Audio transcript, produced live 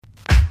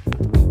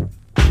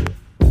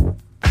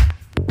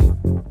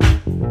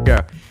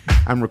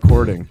I'm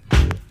recording.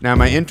 Now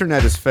my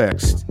internet is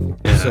fixed.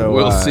 Yeah, so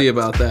we'll see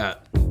about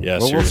that. Yeah,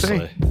 well, we'll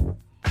seriously.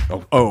 see.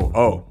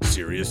 Oh,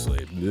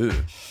 seriously. Ugh.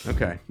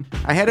 Okay.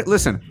 I had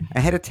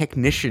a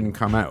technician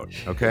come out,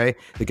 okay?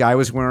 The guy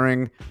was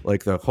wearing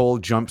like the whole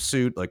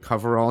jumpsuit, like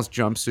coveralls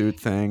jumpsuit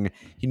thing.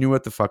 He knew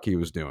what the fuck he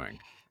was doing.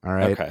 All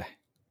right. Okay.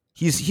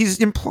 He's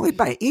employed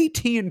by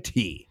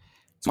AT&T.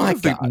 It's My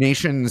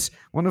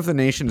one of the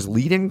nation's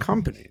leading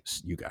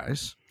companies, you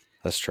guys.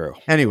 That's true.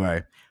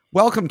 Anyway,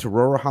 welcome to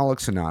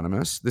Roraholics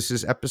Anonymous. This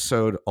is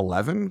episode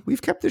 11.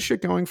 We've kept this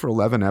shit going for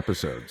 11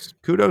 episodes.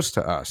 Kudos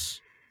to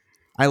us.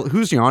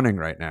 Who's yawning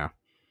right now?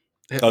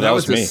 Oh, that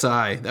was a me.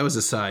 sigh. That was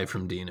a sigh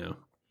from Dino.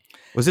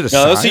 Was it a No,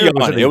 sigh? that was a or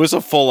yawn. It was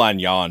a full-on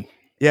yawn.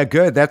 Yeah,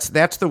 good.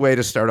 That's the way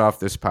to start off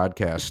this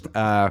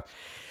podcast.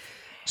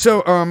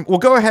 So we'll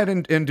go ahead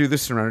and do the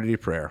Serenity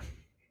Prayer.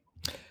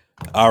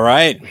 All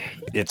right.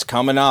 It's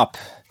coming up.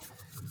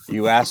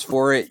 You asked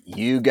for it.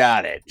 You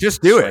got it.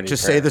 Just do Serenity it.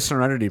 Just prayer. say the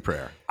Serenity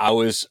Prayer.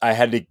 I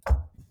had to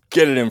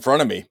get it in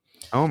front of me.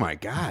 Oh, my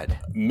God.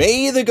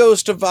 May the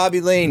ghost of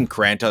Bobby Lane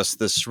grant us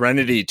the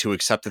serenity to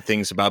accept the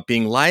things about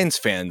being Lions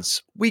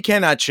fans we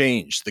cannot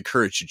change, the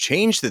courage to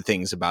change the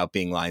things about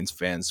being Lions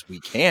fans we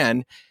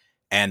can,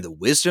 and the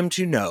wisdom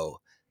to know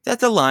that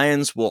the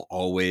Lions will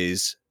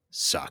always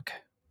suck.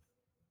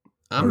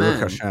 Amen.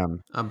 Baruch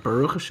Hashem.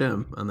 Baruch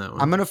Hashem on that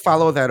one. I'm going to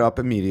follow that up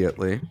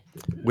immediately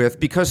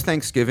with, because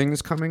Thanksgiving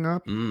is coming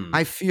up,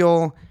 I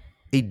feel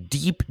a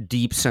deep,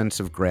 deep sense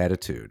of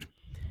gratitude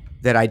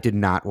that I did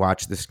not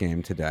watch this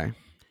game today.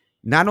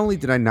 Not only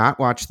did I not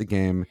watch the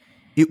game,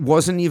 it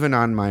wasn't even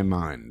on my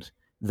mind.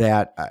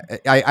 That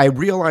I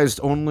realized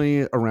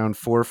only around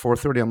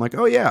 4:30. I'm like,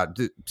 oh yeah,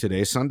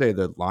 today's Sunday.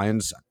 The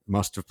Lions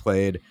must have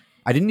played.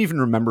 I didn't even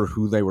remember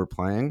who they were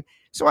playing.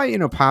 So I,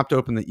 popped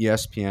open the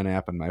ESPN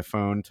app on my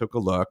phone, took a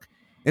look,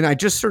 and I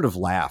just sort of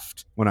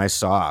laughed when I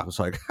saw. I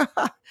was like,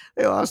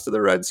 they lost to the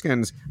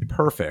Redskins.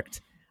 Perfect.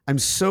 I'm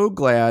so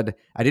glad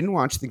I didn't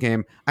watch the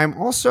game. I'm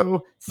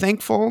also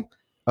thankful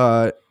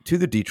to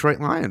the Detroit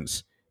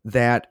Lions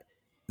that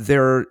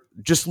they're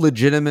just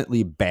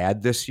legitimately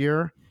bad this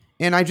year.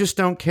 And I just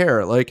don't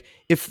care. Like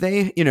if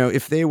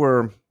they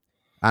were,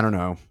 I don't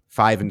know,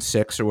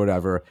 5-6 or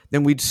whatever,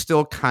 then we'd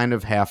still kind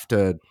of have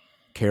to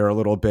care a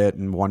little bit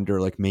and wonder,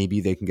 like,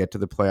 maybe they can get to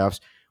the playoffs.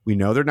 We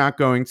know they're not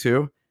going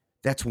to.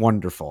 That's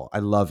wonderful. I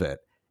love it.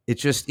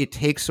 It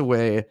takes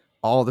away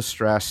all the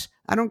stress.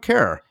 I don't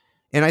care.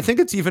 And I think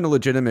it's even a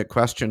legitimate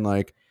question.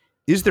 Like,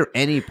 is there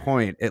any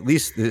point, at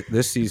least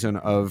this season,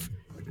 of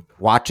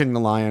watching the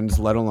Lions,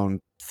 let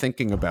alone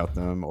thinking about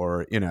them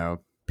or,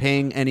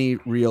 paying any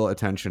real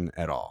attention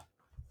at all?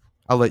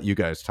 I'll let you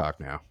guys talk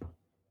now.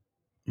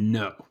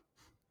 No.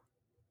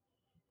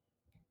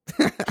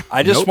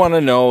 I just want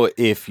to know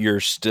if you're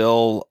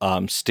still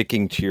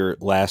sticking to your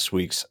last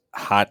week's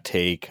hot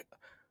take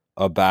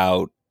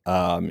about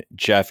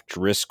Jeff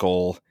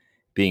Driscoll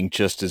being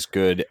just as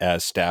good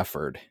as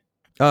Stafford.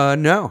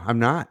 No, I'm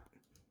not.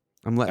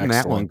 I'm letting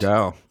that one Excellent.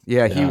 go.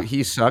 Yeah,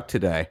 he sucked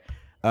today.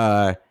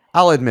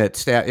 I'll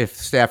admit, if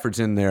Stafford's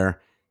in there,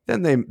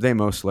 then they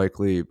most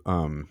likely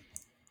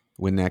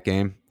win that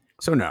game.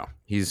 So no,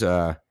 he's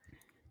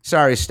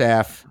sorry,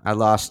 Staff. I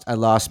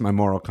lost my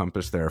moral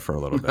compass there for a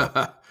little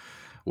bit.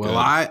 Well,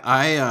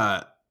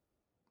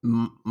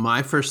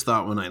 my first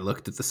thought when I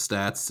looked at the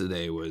stats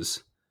today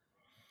was,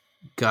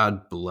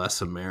 God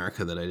bless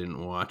America that I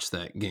didn't watch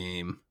that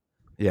game.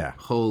 Yeah.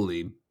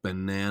 Holy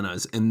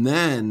bananas. And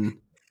then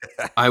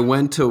I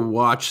went to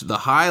watch the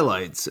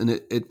highlights, and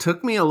it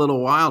took me a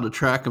little while to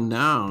track them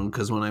down,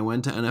 because when I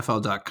went to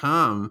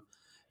NFL.com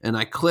and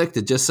I clicked,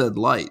 it just said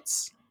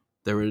lights.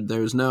 There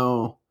was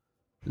no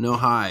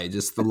high,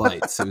 just the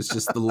lights. It was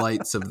just the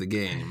lights of the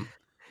game.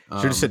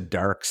 Should have said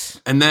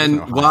darks. And then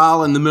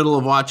while in the middle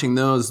of watching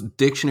those,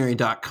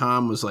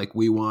 dictionary.com was like,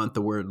 we want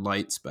the word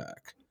lights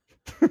back.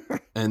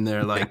 And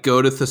they're like,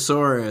 go to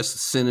thesaurus,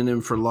 synonym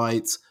for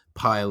lights,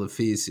 pile of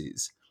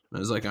feces. And I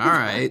was like, all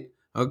right,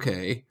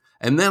 okay.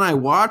 And then I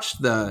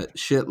watched the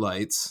shit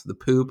lights, the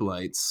poop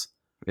lights,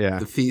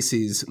 the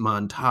feces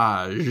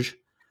montage.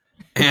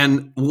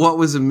 And what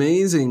was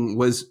amazing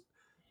was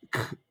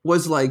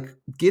like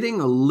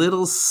getting a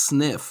little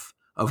sniff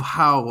of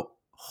how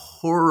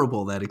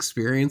horrible that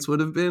experience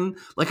would have been.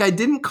 Like, I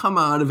didn't come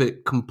out of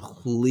it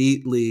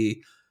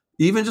completely,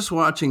 even just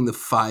watching the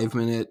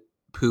 5-minute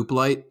poop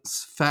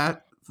lights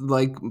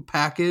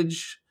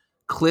package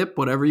clip,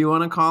 whatever you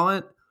want to call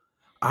it.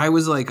 I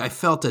was like, I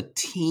felt a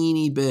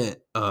teeny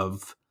bit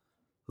of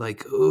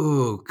like,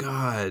 oh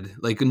God,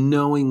 like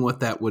knowing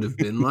what that would have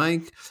been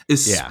like,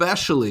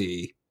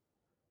 especially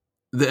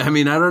I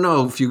don't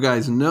know if you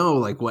guys know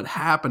like what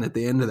happened at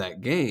the end of that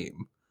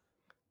game.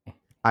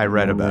 I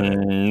read about it.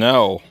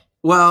 No.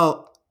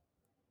 Well,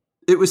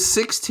 it was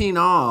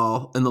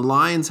 16-all, and the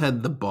Lions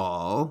had the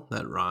ball.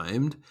 That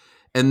rhymed.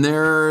 And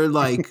they're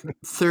like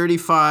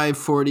 35,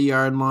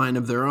 40-yard line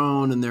of their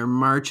own, and they're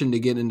marching to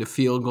get into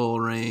field goal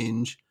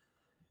range.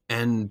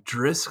 And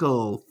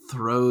Driscoll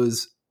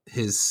throws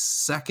his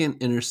second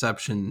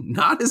interception,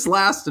 not his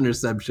last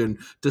interception,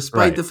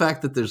 despite the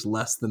fact that there's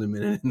less than a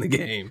minute in the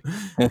game.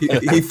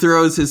 He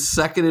throws his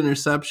second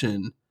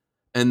interception,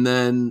 and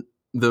then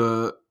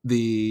the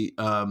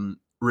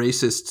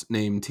racist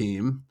name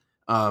team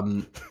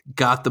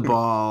got the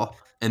ball,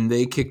 and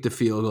they kicked a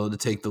field goal to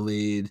take the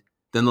lead.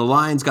 Then the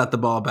Lions got the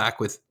ball back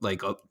with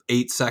like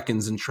 8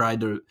 seconds and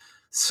tried to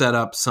set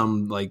up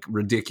some like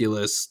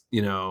ridiculous,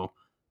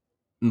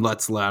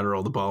 let's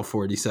lateral the ball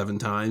 47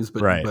 times.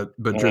 But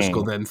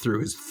Driscoll then threw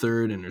his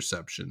third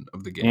interception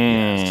of the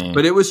game.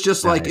 But it was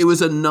just like, it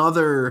was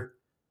another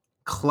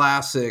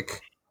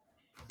classic.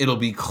 It'll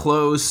be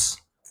close.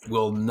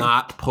 We'll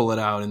not pull it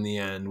out in the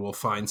end. We'll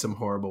find some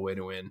horrible way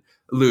to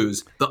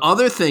lose. The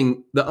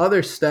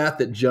other stat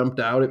that jumped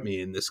out at me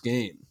in this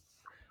game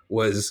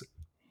was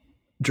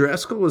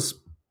Driscoll was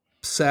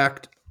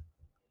sacked,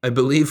 I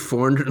believe,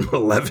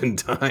 411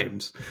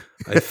 times.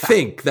 I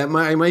think that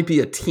might be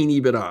a teeny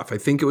bit off. I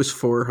think it was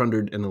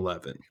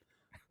 411.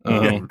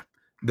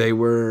 They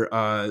were,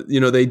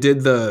 they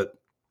did the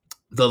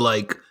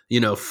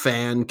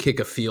fan kick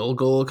a field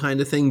goal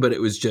kind of thing, but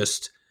it was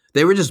just,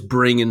 they were just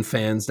bringing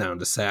fans down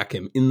to sack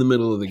him in the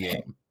middle of the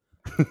game.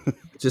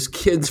 Just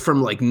kids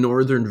from like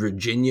Northern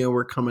Virginia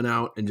were coming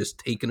out and just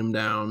taking him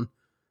down.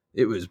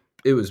 It was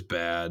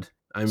bad.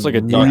 I'm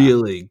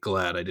really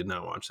glad I did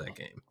not watch that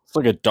game. It's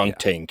like a dunk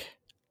tank.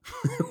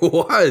 It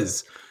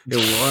was.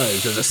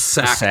 There's a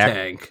sack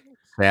tank.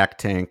 Sack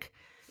tank.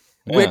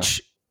 Yeah.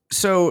 Which,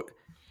 so,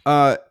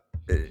 now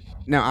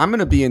I'm going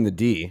to be in the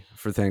D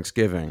for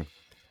Thanksgiving.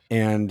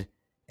 And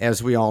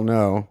as we all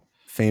know,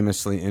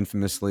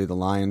 infamously, the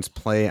Lions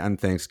play on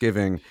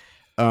Thanksgiving.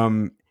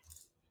 And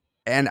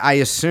I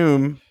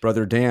assume,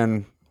 Brother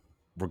Dan,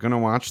 we're going to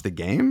watch the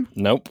game?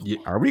 Nope.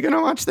 Are we going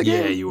to watch the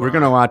game? Yeah, you are. We're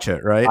going to watch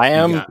it, right? I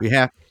am.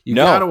 You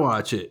got to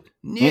watch it.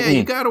 Yeah,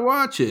 you got to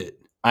watch it.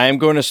 I am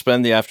going to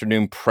spend the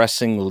afternoon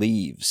pressing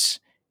leaves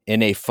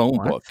in a phone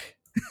book.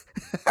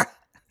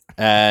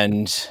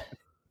 And,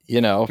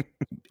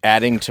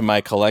 adding to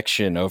my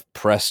collection of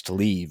pressed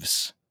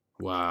leaves.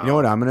 Wow. You know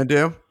what I'm going to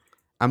do?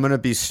 I'm going to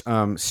be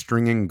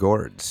stringing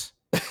gourds.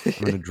 I'm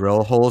going to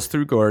drill holes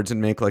through gourds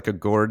and make like a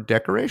gourd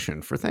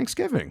decoration for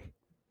Thanksgiving.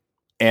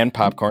 And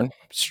popcorn,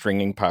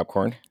 stringing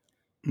popcorn.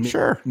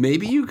 Sure.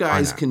 Maybe you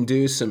guys can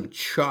do some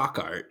chalk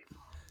art.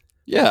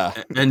 Yeah.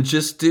 And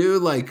just do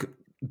like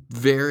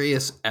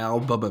various Al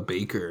Bubba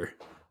Baker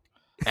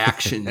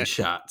action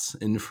shots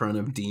in front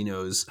of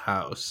Dino's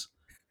house.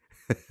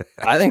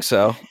 I think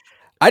so.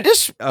 I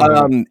just,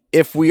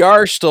 if we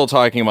are still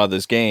talking about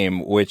this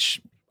game,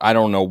 which I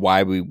don't know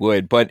why we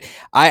would, but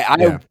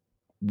I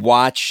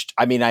watched,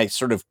 I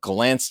sort of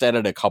glanced at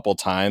it a couple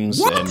times.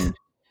 What? And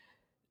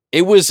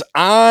it was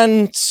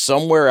on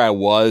somewhere I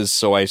was,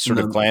 so I sort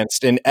of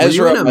glanced. And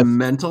Ezra, were you in a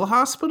mental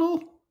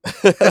hospital?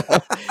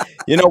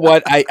 You know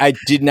what? I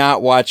did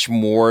not watch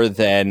more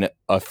than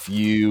a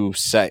few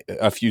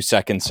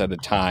seconds at a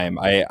time.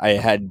 I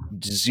had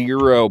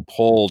zero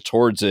pull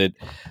towards it,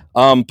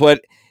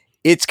 but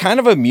it's kind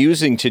of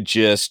amusing to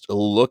just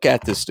look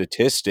at the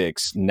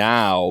statistics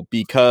now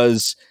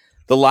because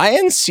the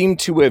Lions seem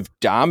to have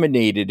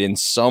dominated in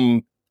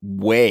some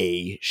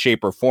way,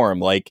 shape, or form.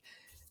 Like,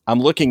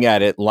 I'm looking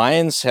at it.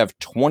 Lions have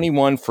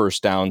 21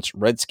 first downs,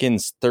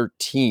 Redskins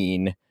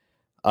 13.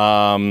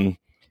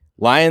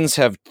 Lions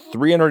have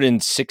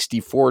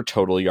 364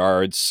 total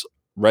yards,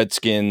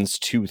 Redskins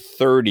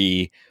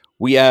 230.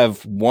 We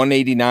have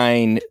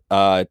 189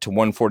 to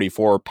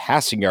 144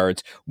 passing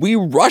yards. We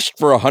rushed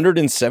for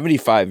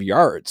 175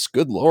 yards.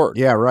 Good Lord.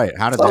 Yeah, right.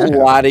 How did That's that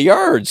happen? A lot of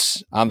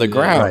yards on the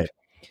ground. Right.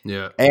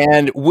 Yeah.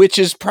 And which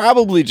is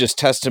probably just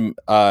testament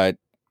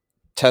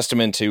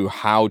to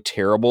how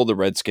terrible the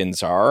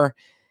Redskins are.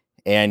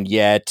 And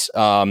yet,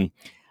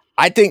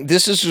 I think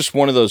this is just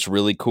one of those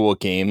really cool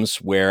games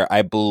where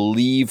I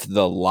believe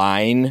the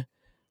line,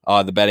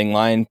 the betting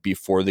line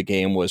before the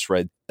game was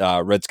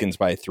Redskins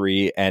by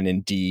 3, and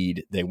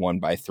indeed they won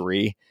by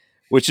 3,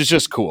 which is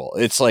just cool.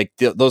 It's like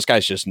those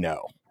guys just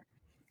know.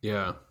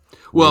 Yeah.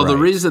 Well, Right.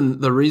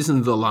 the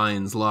reason the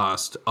Lions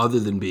lost, other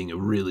than being a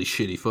really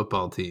shitty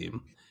football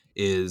team,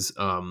 is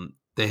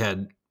they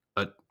had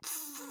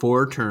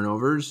 4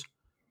 turnovers,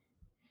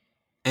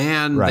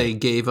 and they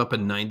gave up a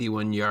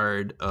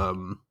 91-yard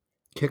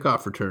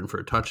kickoff return for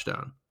a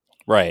touchdown.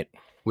 Right.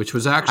 Which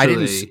was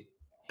actually,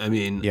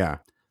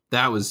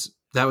 that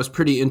was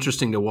pretty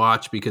interesting to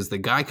watch because the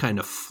guy kind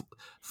of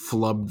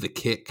flubbed the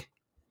kick.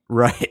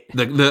 Right.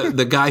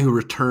 The guy who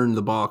returned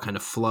the ball kind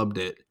of flubbed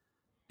it,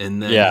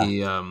 and then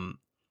he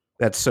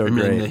that's so and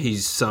great. then he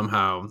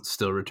somehow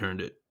still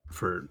returned it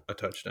for a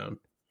touchdown.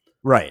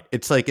 Right.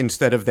 It's like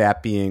instead of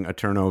that being a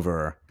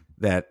turnover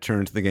that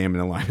turns the game in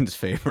the Lions'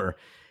 favor,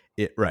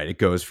 it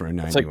goes for a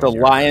 91. It's like the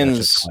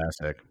Lions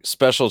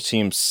special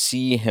teams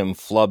see him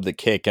flub the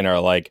kick and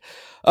are like,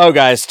 "Oh,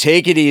 guys,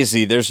 take it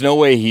easy. There's no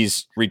way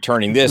he's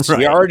returning this. Right.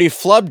 We already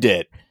flubbed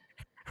it.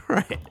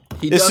 Right.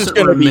 This is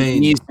going to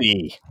be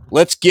easy.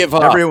 Let's give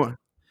up."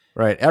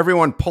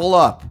 Everyone pull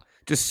up.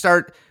 Just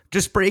start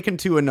just break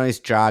into a nice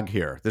jog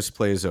here. This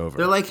play's over.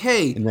 They're like,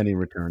 hey, and then he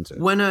returns it.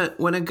 When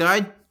a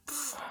guy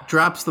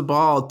drops the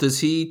ball, does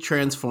he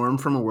transform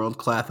from a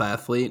world-class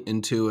athlete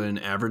into an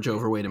average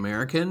overweight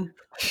American?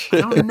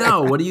 I don't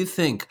know. What do you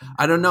think?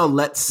 I don't know.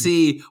 Let's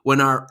see when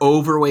our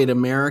overweight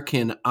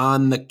American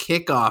on the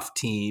kickoff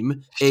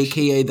team,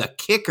 aka the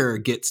kicker,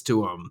 gets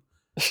to him.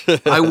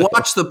 I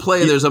watched the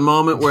play. There's a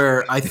moment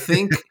where I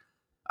think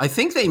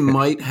they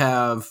might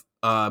have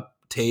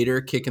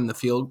Tater kicking the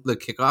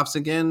kickoffs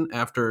again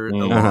after a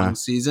long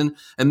season.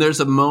 And there's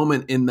a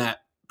moment in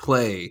that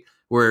play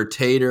where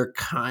Tater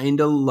kind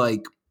of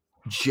like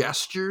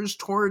gestures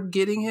toward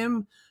getting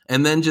him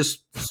and then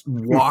just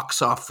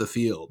walks off the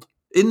field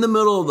in the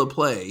middle of the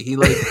play. He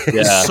like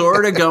is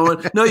sort of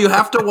going. No, you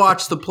have to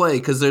watch the play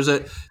because there's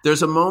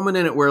a moment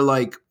in it where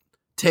like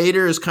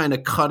Tater is kind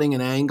of cutting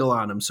an angle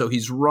on him, so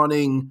he's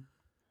running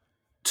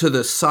to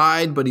the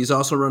side, but he's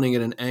also running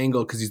at an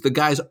angle because the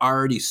guy's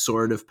already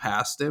sort of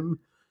past him.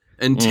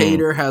 And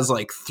Tater has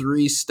like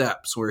 3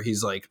 steps where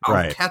he's like,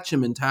 I'll catch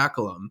him and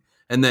tackle him.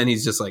 And then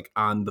he's just like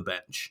on the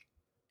bench.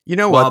 You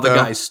know while what? While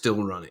the guy's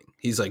still running.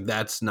 He's like,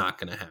 that's not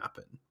going to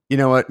happen. You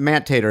know what?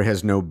 Matt Tater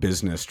has no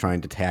business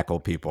trying to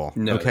tackle people.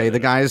 No, okay. The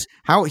guy's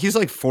he's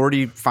like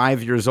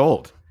 45 years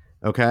old.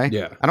 Okay.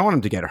 Yeah. I don't want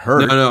him to get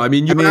hurt. No. I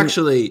mean,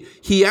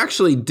 he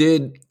actually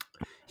did.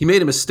 He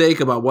made a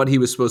mistake about what he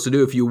was supposed to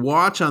do. If you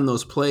watch on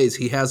those plays,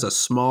 he has a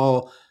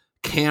small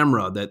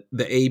camera that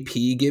the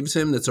AP gives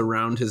him that's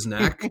around his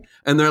neck.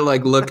 And they're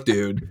like, look,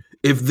 dude,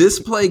 if this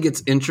play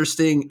gets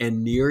interesting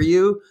and near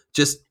you,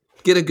 just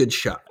get a good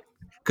shot.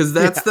 Because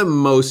that's the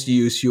most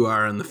use you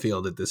are on the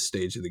field at this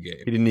stage of the game.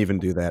 He didn't even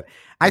do that.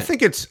 I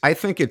think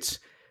it's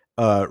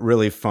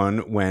really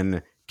fun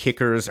when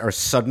kickers are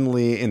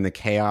suddenly in the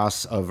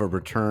chaos of a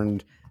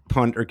returned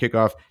punt or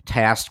kickoff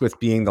tasked with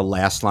being the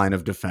last line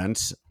of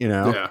defense,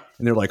 and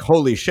they're like,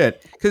 holy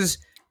shit. Because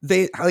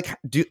they like,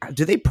 do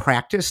they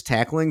practice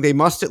tackling? They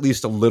must at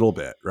least a little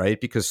bit, right?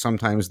 Because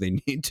sometimes they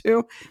need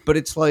to, but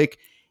it's like,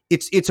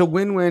 it's a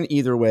win-win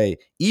either way.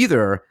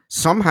 Either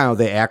somehow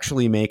they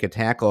actually make a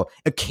tackle.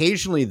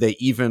 Occasionally they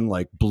even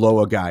like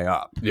blow a guy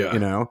up,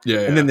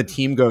 and then the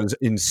team goes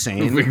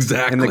insane.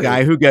 Exactly. And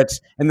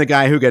the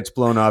guy who gets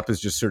blown up is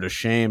just sort of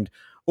shamed.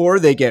 Or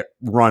they get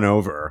run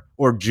over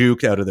or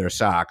juked out of their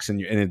socks,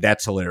 and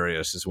that's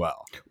hilarious as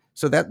well.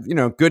 So that,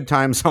 good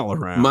times all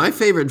around. My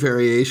favorite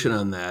variation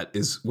on that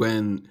is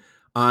when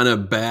on a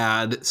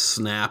bad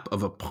snap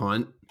of a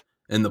punt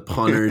and the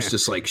punter's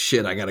just like,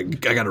 shit, I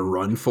gotta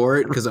run for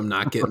it because I'm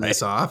not getting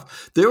this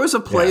off. There was a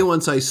play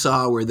once I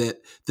saw where the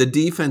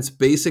defense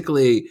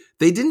basically,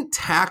 they didn't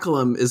tackle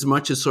him as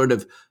much as sort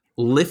of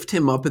lift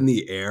him up in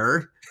the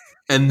air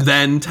and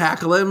then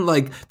tackle him.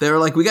 Like they were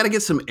like, we got to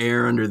get some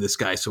air under this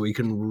guy so we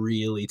can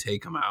really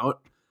take him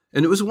out.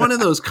 And it was one of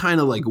those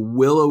kind of like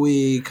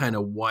willowy, kind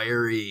of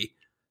wiry.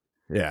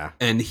 Yeah.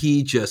 And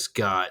he just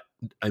got,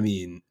 I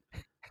mean,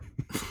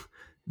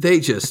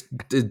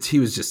 he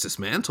was just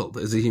dismantled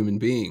as a human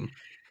being.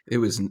 It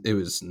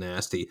was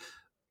nasty.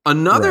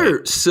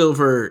 Another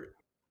silver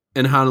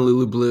and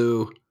Honolulu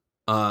blue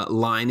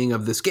lining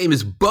of this game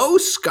is Bo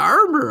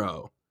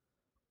Scarborough.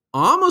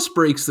 Almost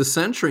breaks the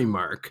century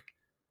mark.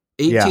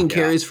 18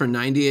 carries for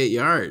 98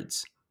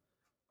 yards.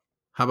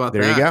 How about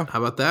that? There you go. How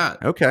about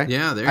that? Okay.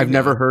 Yeah, I've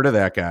never heard of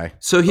that guy.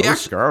 So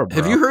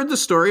have you heard the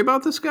story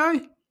about this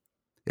guy?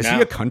 Is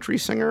he a country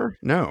singer?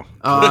 No.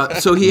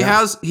 So he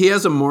has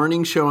a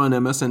morning show on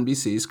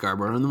MSNBC,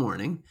 Scarborough in the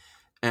Morning,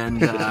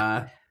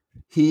 and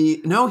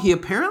he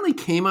apparently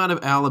came out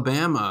of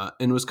Alabama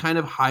and was kind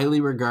of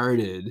highly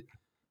regarded,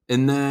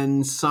 and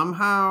then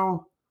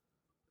somehow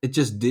it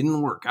just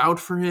didn't work out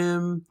for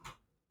him,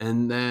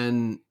 and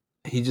then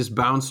he just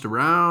bounced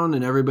around,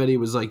 and everybody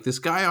was like, "This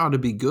guy ought to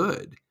be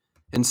good,"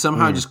 and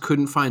somehow just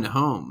couldn't find a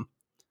home.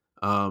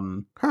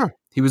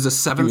 He was a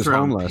 7th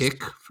round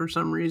pick for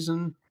some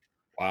reason.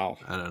 Wow.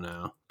 I don't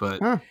know,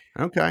 but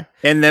okay.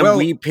 And then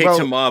we picked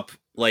him up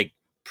like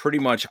pretty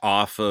much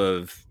off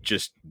of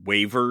just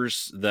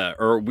waivers.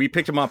 We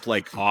picked him up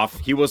like off.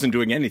 He wasn't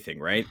doing anything,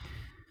 right?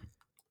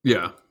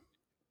 Yeah.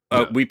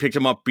 We picked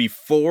him up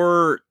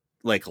before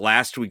like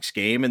last week's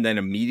game, and then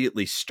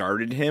immediately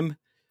started him,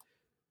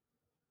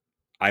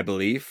 I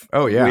believe.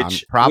 Oh yeah,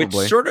 probably.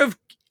 Which sort of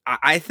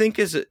I think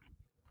is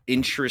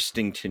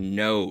interesting to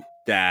note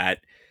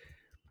that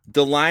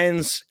the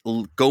Lions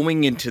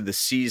going into the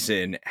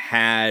season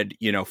had,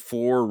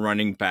 4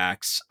 running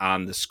backs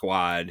on the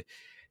squad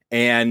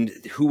and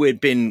who had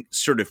been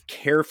sort of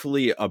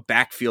a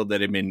backfield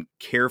that had been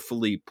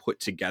carefully put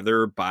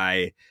together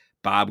by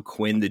Bob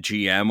Quinn, the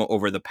GM,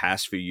 over the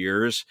past few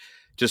years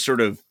to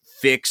sort of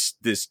fix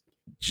this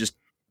just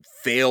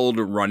failed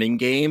running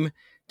game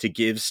to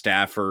give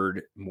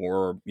Stafford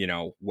more,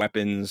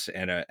 weapons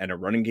and a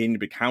running game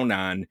to count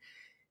on.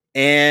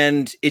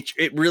 And it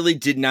really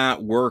did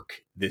not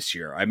work this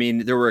year. I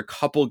mean, there were a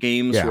couple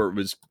games where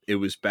it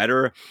was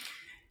better,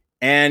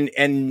 and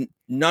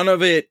none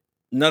of it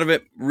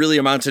really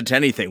amounted to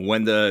anything.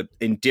 When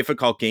in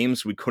difficult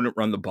games we couldn't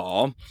run the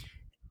ball,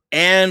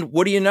 and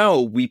what do you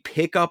know? We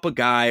pick up a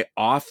guy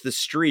off the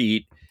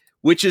street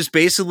which is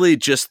basically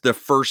just the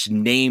first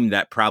name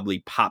that probably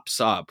pops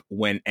up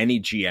when any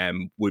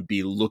GM would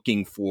be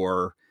looking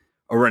for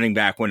a running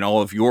back when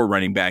all of your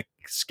running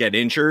backs get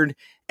injured.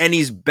 And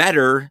he's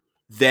better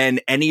than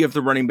any of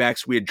the running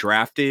backs we had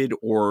drafted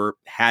or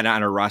had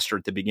on our roster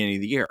at the beginning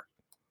of the year.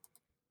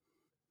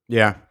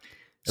 Yeah.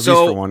 At So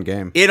least for one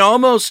game. it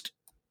almost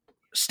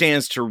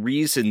stands to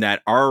reason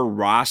that our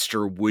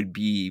roster would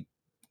be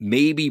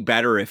maybe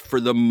better if, for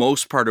the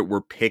most part, it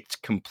were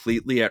picked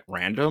completely at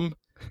random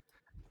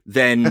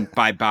than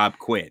by Bob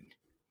Quinn.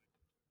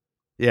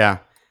 Yeah.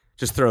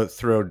 Just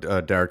throw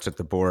darts at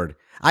the board.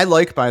 I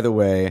like, by the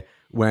way,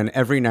 when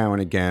every now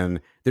and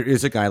again there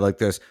is a guy like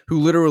this who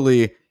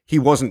literally he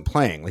wasn't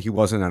playing, like he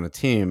wasn't on a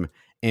team.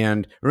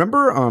 And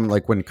remember,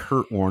 like when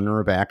Kurt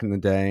Warner back in the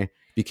day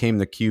became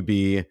the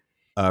QB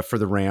for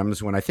the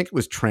Rams, when I think it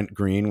was Trent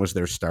Green was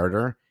their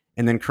starter,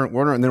 and then Kurt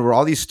Warner, and there were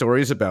all these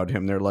stories about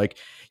him. They're like,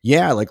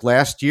 yeah, like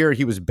last year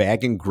he was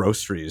bagging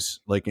groceries,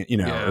 like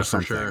or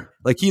something. For sure.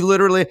 Like he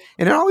literally,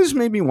 and it always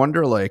made me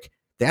wonder, like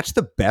that's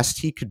the best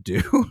he could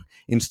do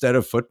instead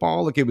of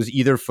football. Like it was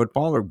either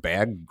football or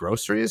bag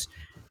groceries.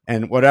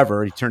 And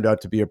whatever, he turned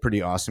out to be a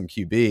pretty awesome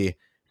QB.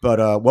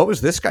 But what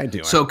was this guy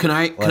doing? So can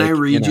I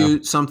read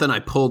you something? I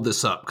pulled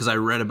this up because I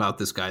read about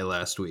this guy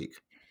last week.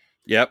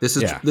 Yep. This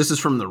is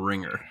from The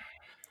Ringer.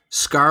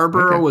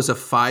 Scarborough was a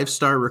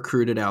 5-star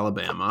recruit at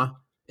Alabama.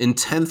 In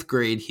 10th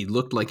grade, he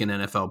looked like an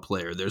NFL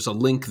player. There's a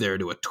link there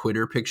to a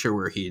Twitter picture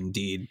where he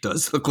indeed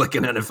does look like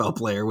an NFL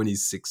player when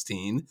he's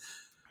 16.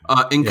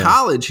 In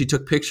college, he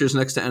took pictures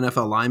next to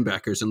NFL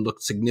linebackers and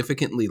looked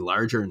significantly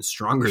larger and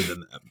stronger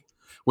than them.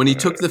 When he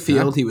took the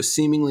field, he was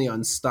seemingly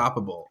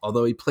unstoppable.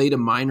 Although he played a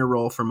minor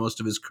role for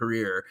most of his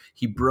career,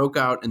 he broke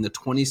out in the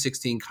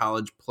 2016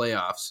 college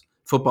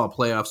football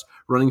playoffs,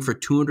 running for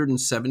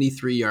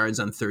 273 yards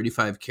on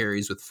 35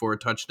 carries with 4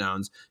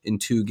 touchdowns in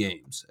 2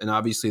 games. And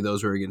obviously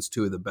those were against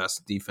 2 of the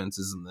best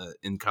defenses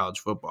in college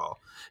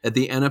football. At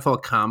the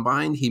NFL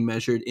Combine, he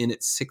measured in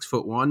at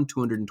 6'1",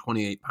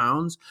 228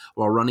 pounds,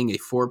 while running a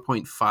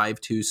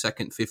 4.52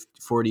 second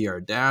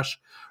 40-yard dash,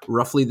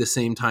 roughly the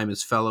same time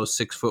as fellow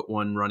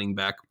 6'1" running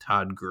back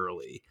Todd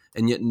Gurley.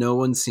 And yet no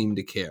one seemed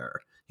to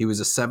care. He was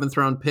a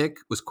 7th-round pick,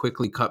 was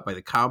quickly cut by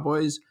the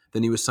Cowboys,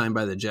 then he was signed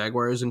by the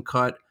Jaguars and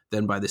cut,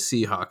 then by the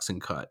Seahawks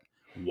and cut.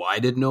 Why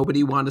did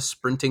nobody want a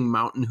sprinting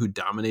mountain who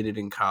dominated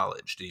in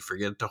college? Did he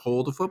forget to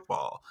hold a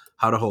football?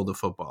 How to hold a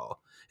football?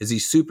 Is he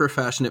super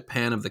passionate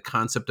fan of the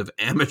concept of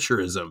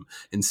amateurism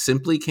and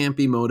simply can't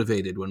be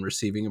motivated when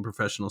receiving a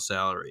professional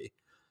salary?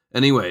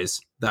 Anyways,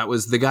 that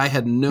was the guy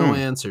had no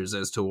answers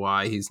as to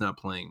why he's not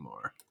playing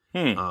more.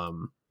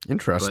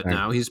 Interesting. But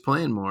now he's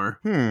playing more.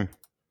 Yeah.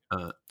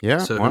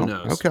 So well, who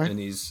knows? Okay. And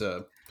he's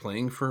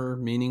playing for a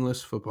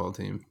meaningless football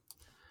team.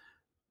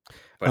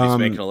 But he's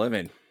making a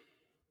living.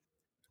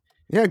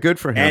 Yeah, good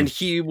for him. And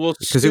he will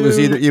because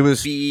it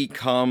was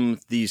become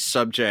the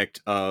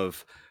subject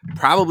of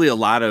probably a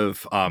lot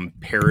of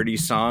parody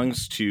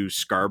songs to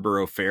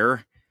Scarborough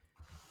Fair.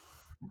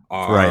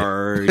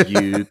 Are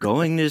you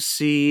going to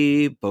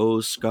see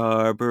Bo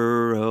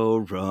Scarborough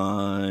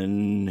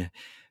run?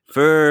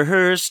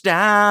 First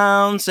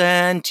downs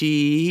and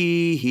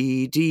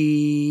TDs.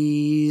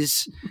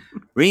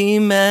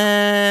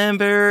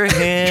 Remember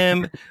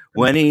him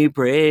when he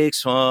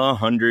breaks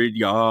 100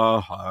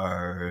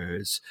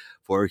 yards.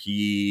 For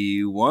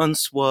he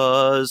once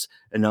was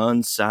an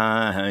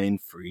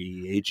unsigned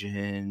free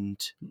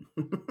agent.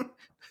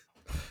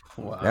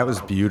 Wow. That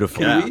was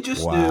beautiful. Can we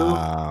just do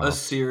a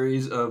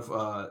series of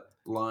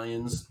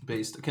Lions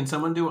based? Can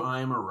someone do I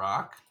Am a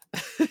Rock?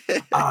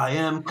 I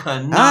am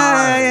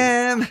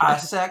Canard. I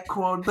sack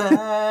quarterbacks.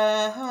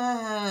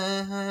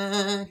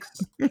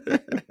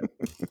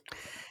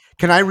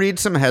 Can I read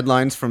some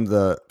headlines from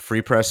the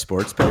Free Press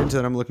Sports page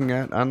that I'm looking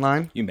at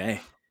online? You may.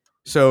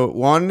 So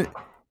one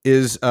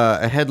is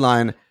a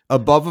headline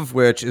above of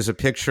which is a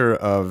picture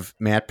of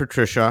Matt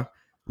Patricia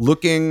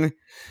looking.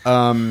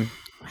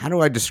 How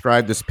do I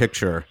describe this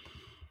picture?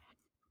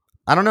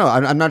 I don't know.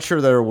 I'm not sure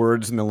there are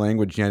words in the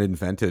language yet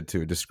invented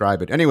to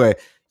describe it. Anyway,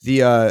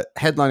 the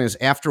headline is,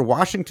 after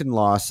Washington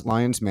loss,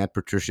 Lions Matt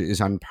Patricia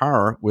is on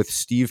par with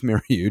Steve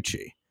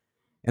Mariucci.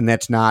 And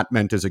that's not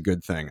meant as a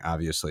good thing,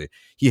 obviously.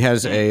 He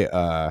has he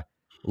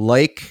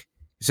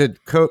said,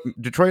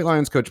 Detroit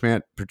Lions coach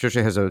Matt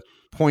Patricia has a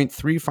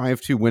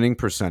 .352 winning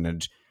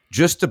percentage,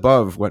 just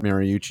above what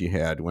Mariucci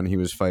had when he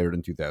was fired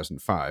in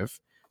 2005.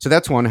 So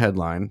that's one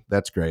headline.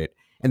 That's great.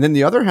 And then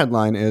the other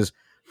headline is,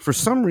 for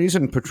some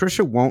reason,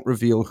 Patricia won't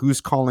reveal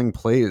who's calling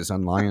plays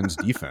on Lions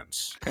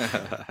defense.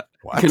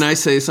 What? Can I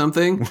say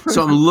something?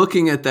 So I'm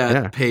looking at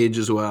that page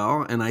as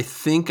well, and I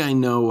think I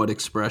know what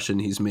expression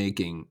he's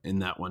making in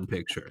that one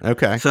picture.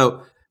 Okay.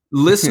 So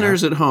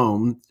listeners at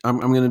home, I'm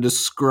going to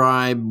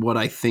describe what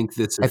I think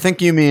this is. I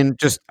think you mean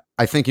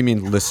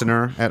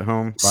listener at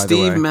home, by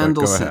Steve the way. Mendelson.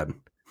 Go ahead.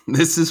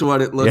 This is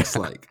what it looks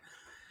like.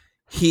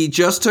 He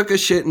just took a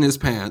shit in his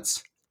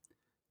pants,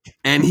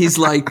 and he's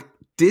like,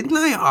 didn't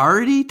I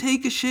already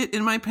take a shit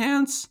in my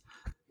pants?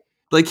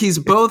 Like he's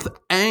both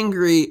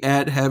angry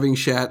at having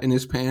shat in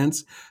his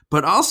pants,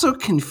 but also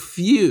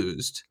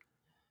confused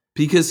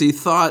because he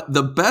thought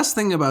the best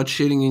thing about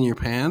shitting in your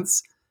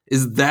pants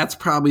is that's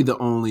probably the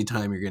only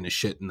time you're going to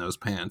shit in those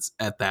pants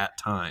at that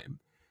time.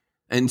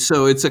 And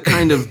so it's a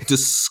kind of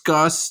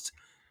disgust,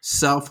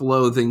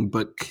 self-loathing,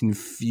 but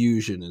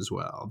confusion as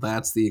well.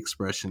 That's the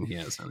expression he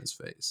has on his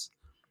face.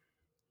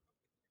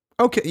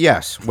 Okay.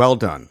 Yes. Well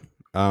done.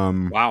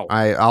 Wow.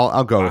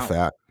 I'll go with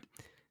that.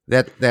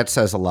 That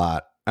says a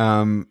lot.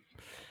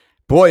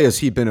 Boy, has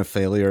he been a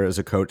failure as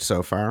a coach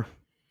so far.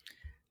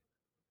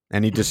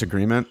 Any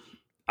disagreement?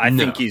 I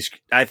think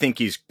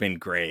he's been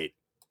great.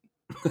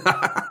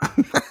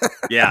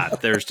 Yeah,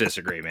 there's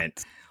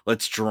disagreement.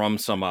 Let's drum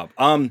some up.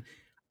 I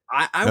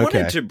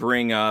wanted to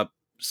bring up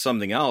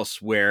something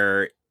else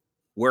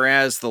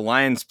whereas the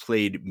Lions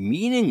played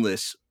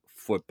meaningless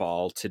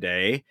football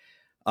today,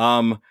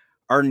 our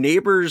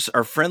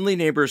friendly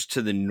neighbors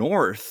to the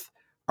north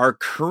are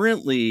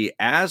currently,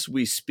 as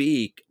we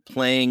speak,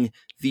 playing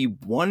the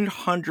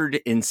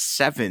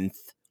 107th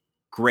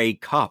Grey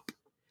Cup,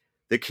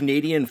 the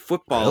Canadian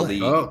Football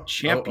League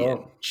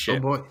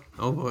Championship.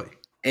 Oh boy.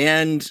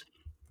 And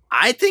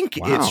I think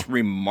it's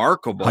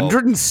remarkable.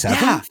 107th?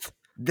 Yeah,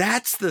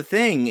 that's the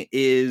thing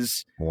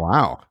is...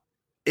 Wow.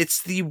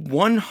 It's the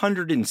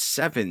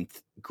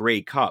 107th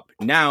Grey Cup.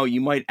 Now, you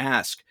might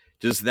ask,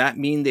 does that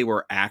mean they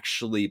were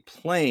actually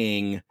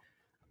playing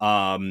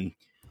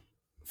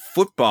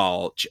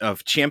football,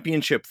 of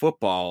championship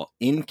football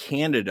in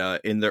Canada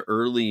in the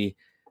early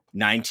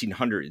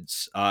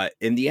 1900s?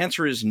 And the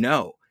answer is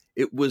no.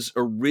 It was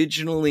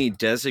originally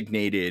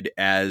designated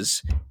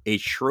as a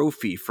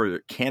trophy for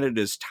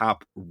Canada's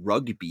top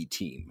rugby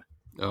team.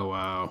 Oh,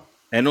 wow.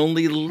 And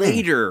only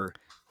later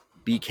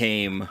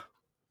became...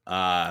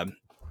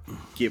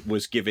 it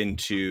was given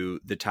to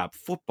the top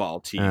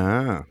football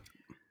team.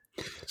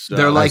 So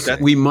they're like,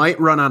 we might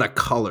run out of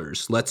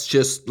colors. Let's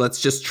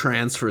just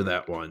transfer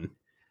that one.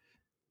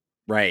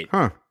 Right.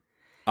 Huh.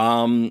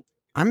 I'm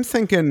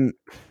thinking,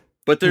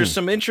 but there's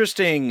some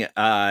interesting,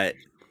 sort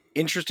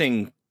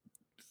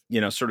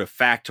of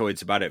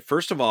factoids about it.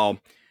 First of all,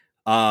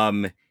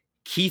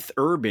 Keith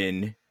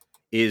Urban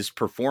is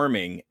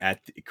performed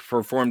at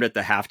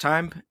the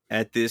halftime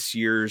at this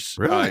year's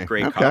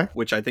Grey Cup,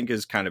 which I think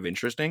is kind of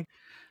interesting.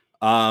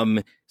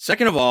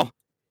 Second of all,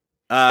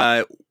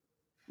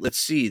 let's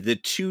see, the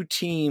two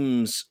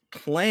teams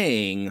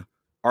playing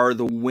are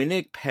the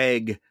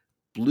Winnipeg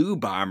Blue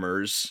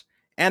Bombers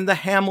and the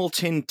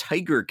Hamilton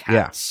Tiger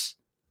Cats.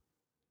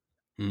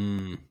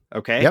 Yeah.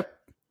 Okay. Yep.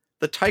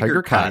 The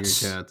Tiger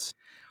Cats.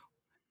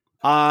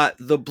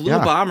 The Blue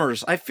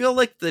Bombers, I feel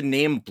like the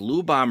name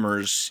Blue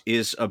Bombers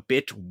is a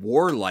bit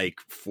warlike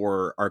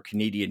for our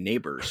Canadian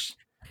neighbors.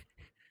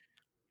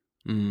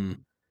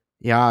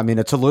 Yeah, I mean,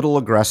 it's a little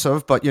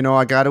aggressive, but,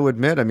 I got to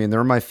admit, I mean,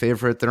 they're my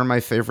favorite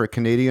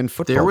Canadian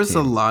football team. There was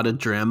a lot of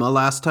drama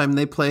last time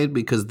they played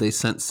because they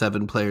sent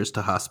 7 players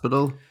to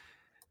hospital.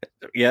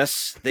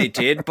 Yes, they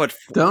did, but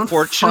don't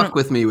fuck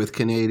with me with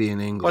Canadian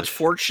English. But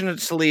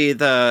fortunately,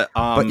 the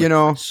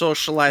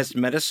socialized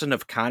medicine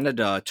of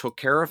Canada took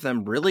care of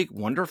them really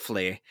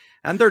wonderfully,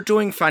 and they're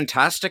doing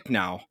fantastic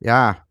now.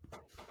 Yeah.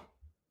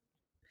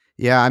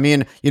 Yeah, I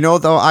mean,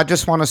 though, I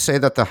just want to say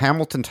that the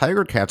Hamilton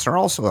Tiger Cats are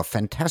also a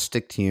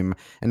fantastic team,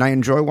 and I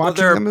enjoy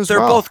watching them as well.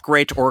 They're both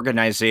great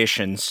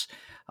organizations.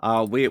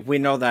 We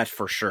know that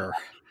for sure.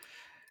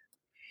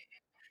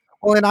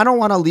 Well, and I don't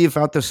want to leave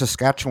out the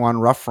Saskatchewan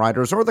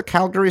Roughriders or the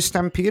Calgary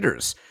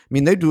Stampeders. I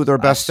mean, they do their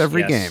best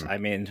every game. I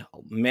mean,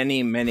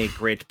 many, many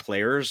great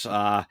players. They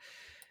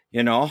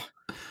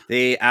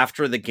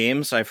after the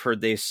games, I've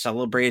heard they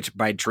celebrate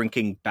by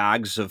drinking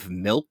bags of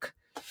milk.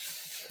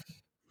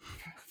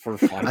 For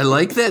fun. I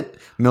like that.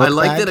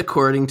 That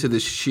according to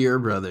the Shear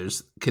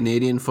brothers,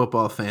 Canadian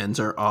football fans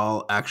are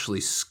all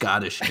actually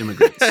Scottish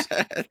immigrants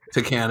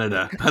to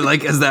Canada. I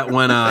like as that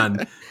went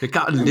on, they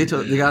got a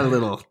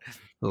little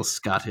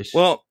Scottish.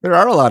 Well, there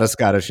are a lot of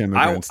Scottish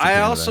immigrants.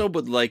 I also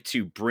would like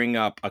to bring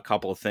up a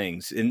couple of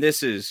things, and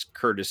this is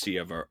courtesy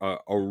of a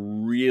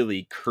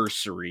really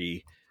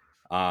cursory,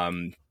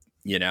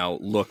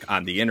 look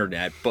on the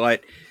internet.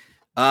 But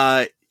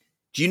do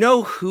you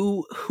know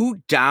who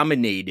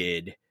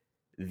dominated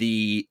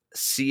the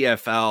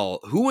CFL?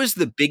 Who was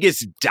the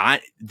biggest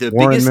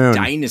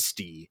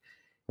dynasty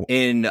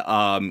in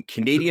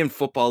Canadian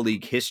Football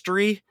League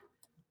history?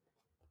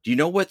 Do you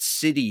know what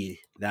city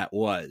that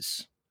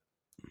was?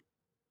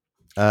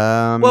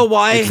 Well,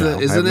 why?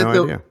 Isn't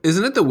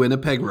it the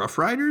Winnipeg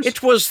Roughriders?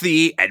 It was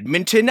the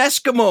Edmonton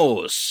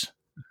Eskimos.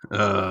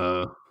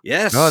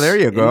 Yes. Oh, there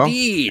you go.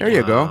 Indeed. There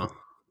you go.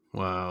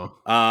 Wow.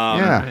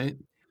 Yeah. Right.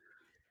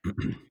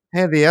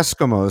 Hey, the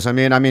Eskimos. I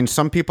mean,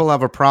 some people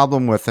have a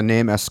problem with the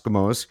name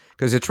Eskimos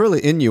because it's really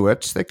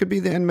Inuits. They could be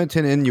the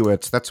Edmonton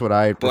Inuits. That's what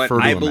I refer to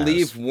them as. But I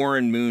believe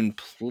Warren Moon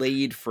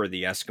played for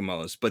the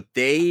Eskimos, but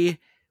they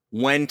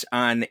went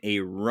on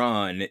a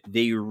run.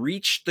 They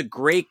reached the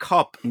Grey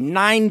Cup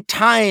 9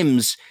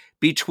 times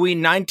between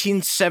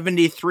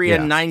 1973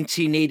 and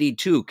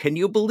 1982. Can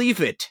you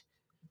believe it?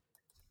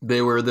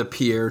 They were the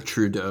Pierre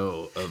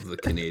Trudeau of the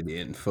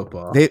Canadian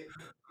football.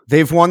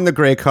 They've won the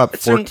Grey Cup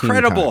It's 14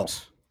 incredible.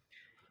 times.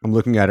 I'm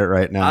looking at it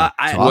right now.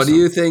 It's What do awesome.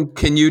 you think?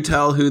 Can you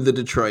tell who the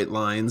Detroit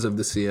Lions of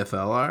the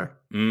CFL are?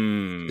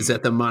 Is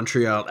that the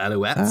Montreal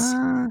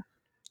Alouettes?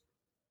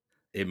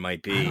 It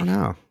might be. I don't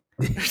know.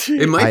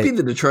 It might be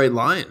the Detroit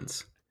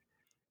Lions.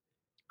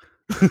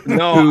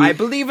 No, I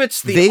believe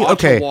it's the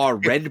Ottawa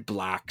Red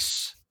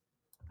Blacks.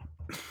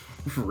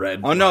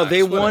 Red. Oh no,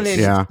 they Blacks. won in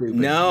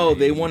Yeah.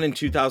 they won in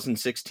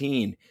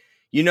 2016.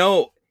 You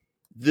know,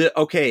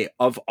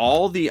 of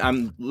all the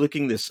I'm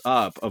looking this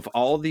up, of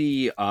all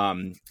the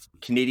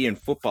Canadian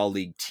Football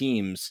League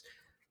teams,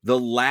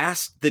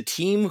 the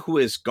team who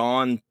has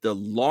gone the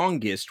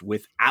longest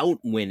without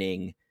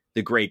winning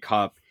the Grey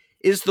Cup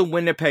is the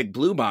Winnipeg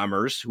Blue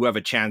Bombers, who have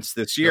a chance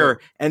this year,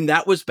 and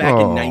that was back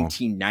in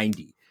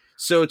 1990.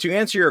 So to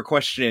answer your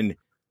question,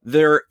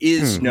 there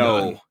is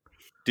no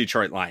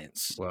Detroit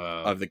Lions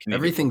of the Canadian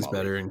Everything's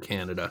Football better League. in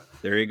Canada.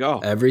 There you go.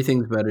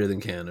 Everything's better than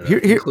Canada,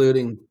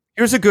 including.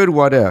 Here's a good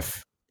what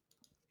if.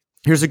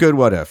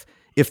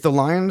 If the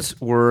Lions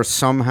were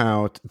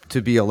somehow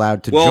to be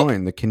allowed to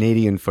join the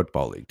Canadian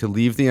Football League, to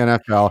leave the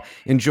NFL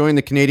and join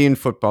the Canadian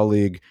Football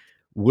League,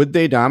 would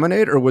they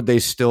dominate, or would they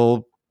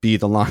still be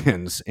the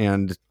Lions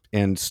and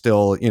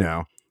still,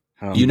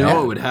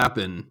 what would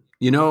happen?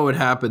 What would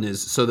happen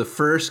is, so the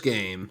first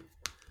game,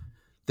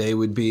 they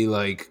would be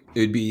like, it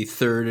would be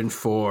 3rd and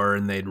 4,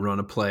 and they'd run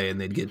a play and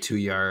they'd get 2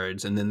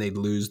 yards, and then they'd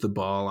lose the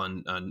ball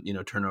on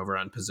turnover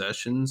on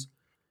possessions.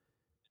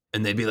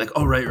 And they'd be like,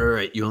 oh,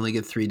 right. You only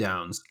get 3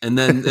 downs.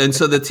 And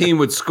so the team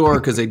would score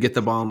because they'd get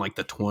the ball on like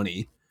the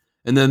 20.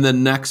 And then the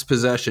next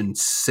possession,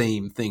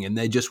 same thing. And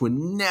they just would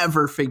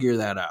never figure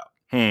that out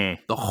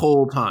the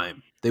whole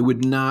time. They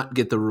would not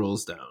get the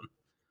rules down.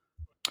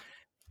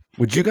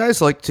 Would you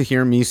guys like to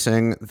hear me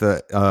sing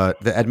the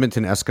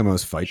Edmonton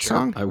Eskimos fight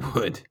song? I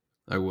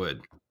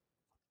would.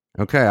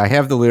 Okay, I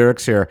have the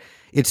lyrics here.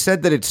 It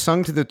said that it's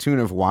sung to the tune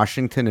of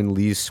Washington and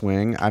Lee's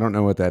Swing. I don't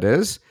know what that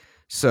is.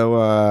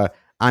 So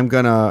I'm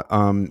going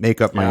to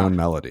make up my own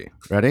melody.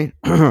 Ready?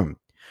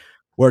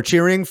 We're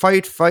cheering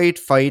fight, fight,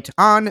 fight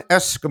on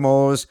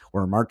Eskimos.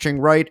 We're marching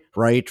right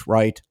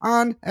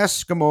on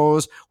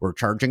Eskimos. We're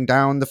charging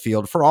down the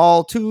field for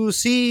all to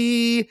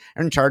see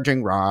and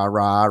charging rah,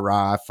 rah,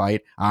 rah,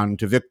 fight on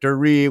to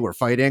victory. We're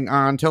fighting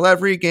on till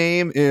every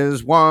game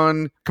is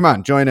won. Come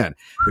on, join in.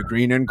 The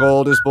green and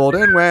gold is bold,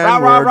 and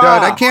when we're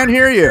done, I can't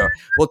hear you.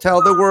 We'll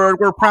tell the world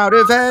we're proud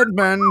of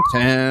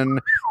Edmonton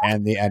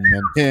and the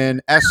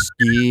Edmonton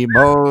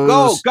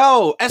Eskimos.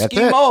 Go,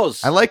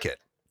 Eskimos. I like it.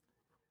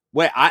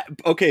 Wait,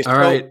 okay. All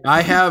right.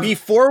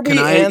 Before we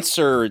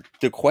answer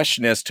the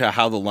question as to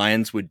how the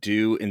Lions would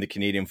do in the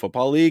Canadian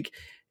Football League,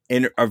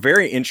 and a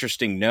very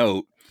interesting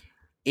note,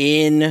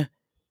 in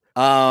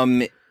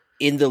the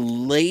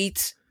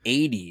late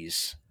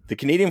 80s, the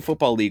Canadian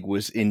Football League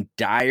was in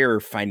dire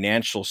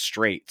financial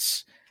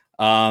straits.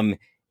 And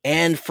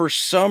for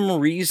some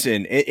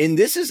reason, and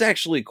this is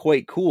actually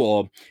quite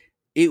cool,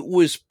 it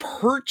was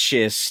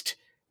purchased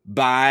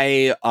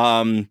by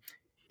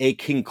a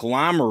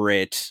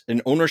conglomerate,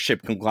 an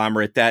ownership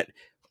conglomerate that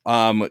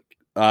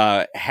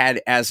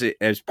had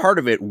as part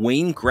of it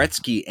Wayne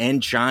Gretzky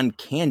and John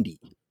Candy.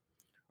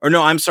 Or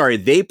no, I'm sorry,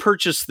 they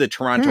purchased the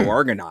Toronto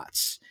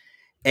Argonauts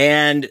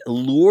and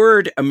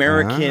lured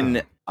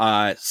American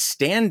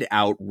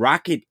standout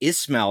Rocket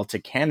Ismail to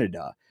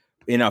Canada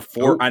on a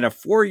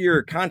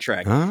 4-year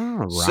contract.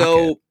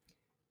 So,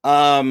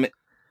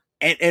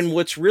 and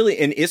what's really,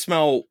 and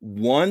Ismail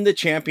won the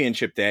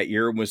championship that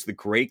year and was the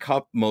Grey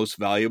Cup most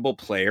valuable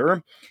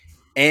player.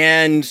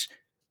 And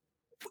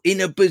in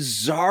a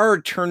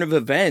bizarre turn of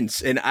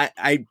events, and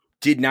I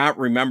did not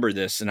remember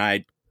this, and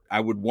I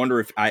would wonder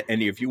if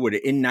any of you would.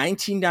 In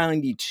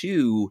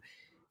 1992,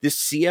 the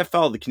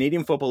CFL, the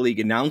Canadian Football League,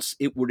 announced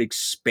it would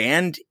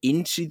expand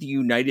into the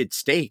United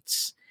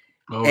States.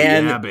 Oh,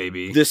 and yeah,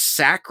 baby. The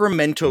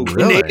Sacramento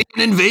Canadian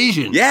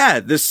invasion.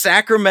 Yeah, the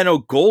Sacramento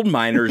Gold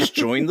Miners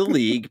joined the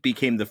league,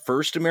 became the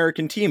first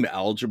American team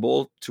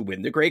eligible to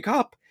win the Grey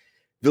Cup.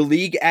 The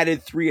league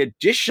added 3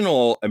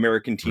 additional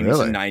American teams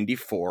in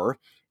 94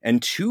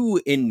 and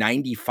 2 in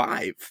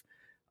 95.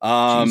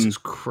 Jesus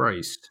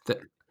Christ.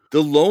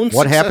 The lone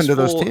what happened to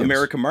those successful teams?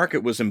 American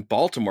market was in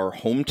Baltimore,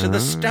 home to the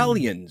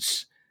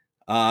Stallions.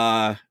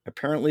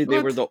 Apparently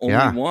they were the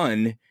only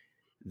one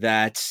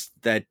that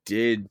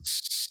did...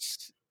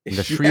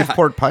 The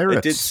Shreveport Pirates.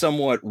 It did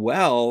somewhat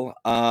well.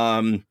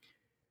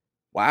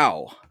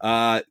 Wow.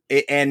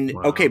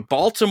 Okay,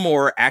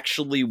 Baltimore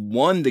actually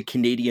won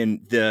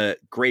the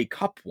Grey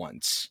Cup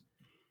once,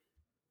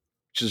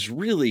 which is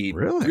really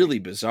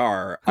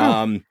bizarre.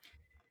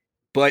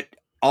 But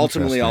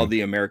ultimately all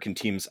the American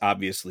teams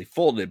obviously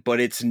folded, but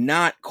it's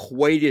not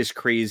quite as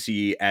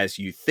crazy as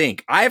you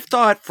think. I've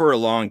thought for a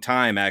long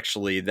time,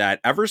 actually,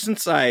 that ever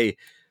since I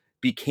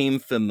became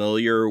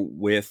familiar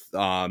with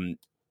how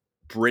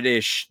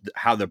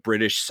the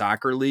British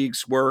soccer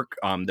leagues work,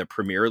 the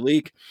Premier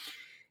League,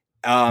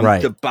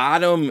 the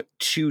bottom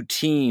 2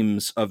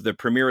 teams of the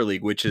Premier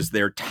League, which is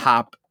their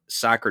top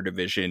soccer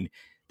division,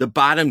 the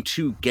bottom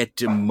two get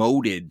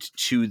demoted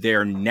to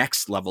their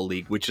next level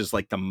league, which is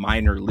like the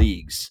minor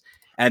leagues.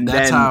 And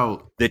That's then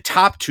how the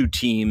top two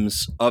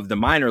teams of the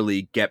minor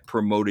league get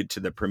promoted to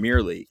the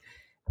Premier League.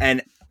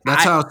 And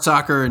that's how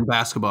soccer and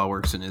basketball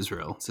works in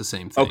Israel. It's the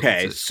same thing.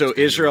 Okay, so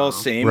Israel,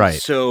 same. Right.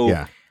 So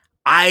Yeah.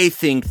 I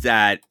think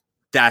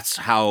that's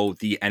how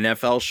the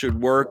NFL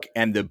should work,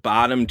 and the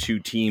bottom two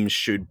teams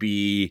should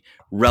be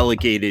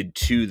relegated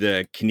to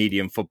the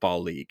Canadian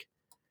Football League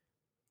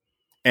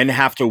and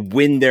have to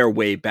win their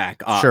way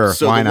back up. Sure,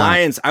 So why the not?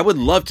 Lions, I would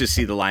love to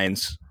see the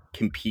Lions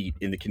compete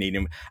in the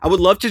Canadian. I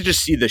would love to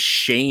just see the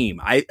shame.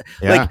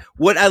 Like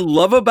what I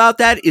love about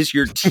that is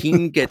your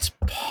team gets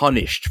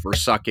punished for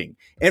sucking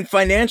and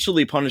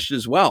financially punished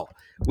as well,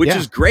 which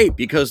is great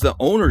because the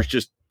owners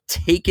just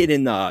take it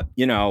in the,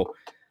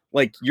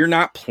 like you're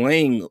not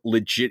playing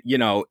legit,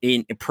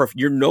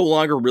 you're no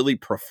longer really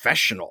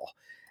professional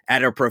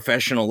at a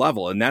professional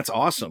level. And that's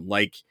awesome.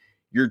 Like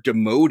you're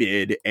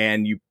demoted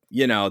and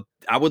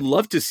I would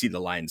love to see the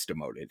Lions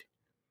demoted.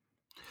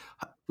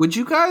 Would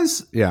you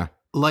guys Yeah.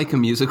 like a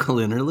musical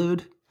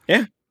interlude?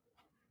 Yeah.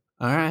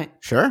 All right.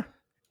 Sure.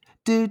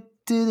 And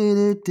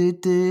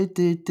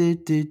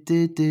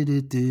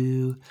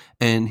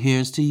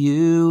here's to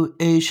you,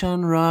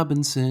 Ashawn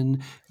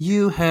Robinson.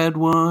 You had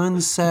one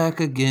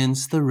sack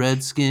against the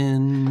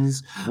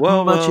Redskins,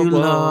 but you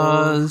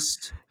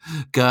lost.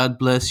 God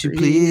bless you,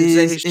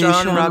 please,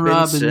 Ashawn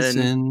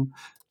Robinson.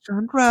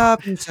 John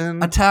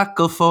Robinson. A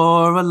tackle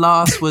for a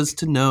loss was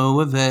to no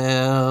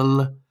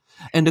avail.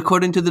 And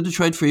according to the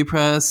Detroit Free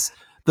Press,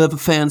 the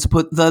fans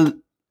put the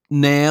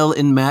nail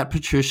in Matt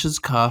Patricia's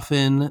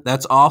coffin.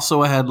 That's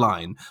also a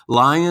headline.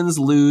 Lions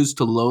lose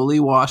to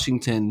lowly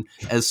Washington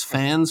as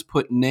fans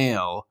put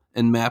nail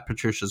in Matt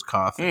Patricia's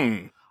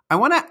coffin. I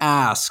want to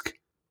ask,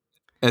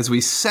 as we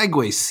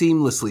segue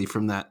seamlessly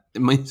from that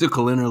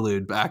musical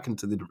interlude back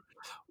into the...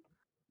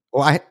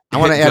 Well, I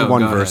want to add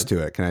one verse to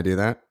it. Can I do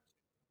that?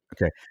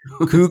 Okay.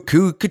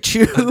 Cuckoo,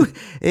 ka-choo,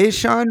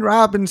 Ashawn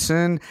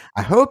Robinson.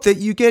 I hope that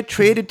you get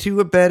traded to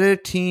a better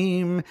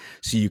team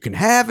so you can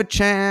have a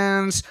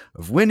chance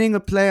of winning a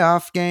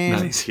playoff game.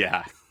 Nice.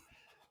 Yeah.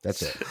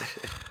 That's it.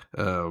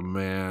 Oh,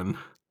 man.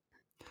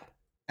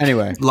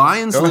 Anyway.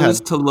 Lions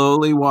lose to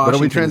lowly Washington.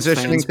 What are we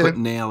transitioning fans to? Put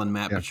nail in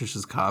Matt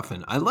Patricia's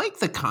coffin. I like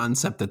the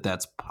concept that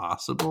that's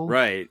possible.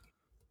 Right.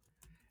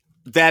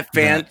 That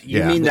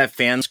mean that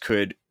fans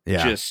could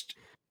just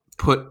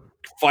put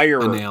fire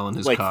a nail in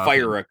his coffin.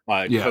 Fire a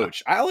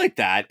coach. I like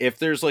that. If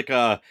there's like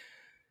a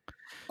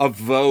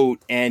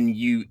vote and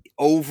you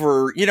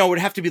over, it would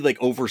have to be like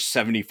over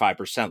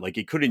 75%. Like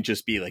it couldn't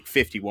just be like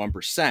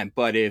 51%.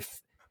 But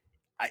if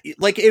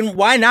and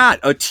why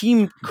not? A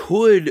team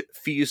could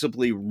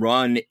feasibly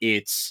run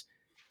its,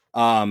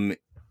 ownership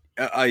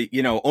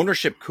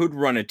could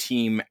run a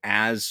team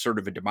as sort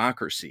of a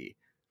democracy.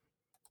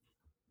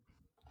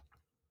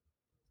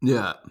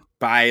 Yeah.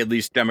 By at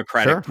least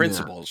democratic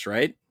principles,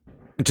 right?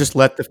 Just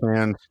let the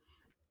fans.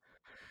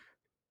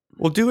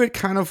 We'll do it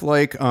kind of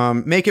like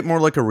make it more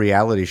like a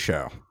reality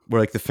show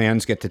where like the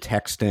fans get to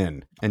text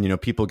in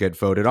and people get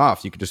voted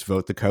off. You could just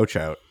vote the coach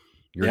out.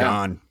 You're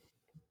gone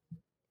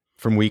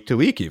from week to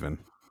week. Even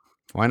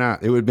why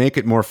not? It would make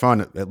it more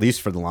fun, at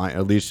least for the Lions,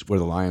 at least where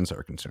the Lions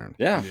are concerned.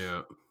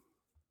 Yeah.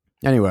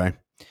 Anyway,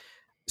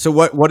 so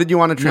what did you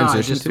want to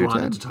transition to? I just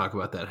wanted to talk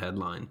about that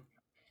headline.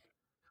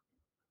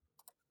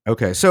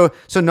 Okay, so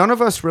none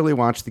of us really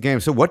watched the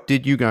game. So what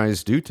did you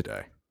guys do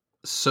today?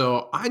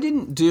 So I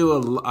didn't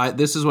do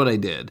this is what I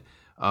did.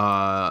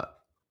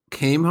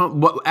 Came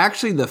home. What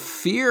actually the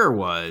fear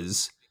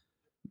was,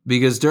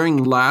 because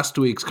during last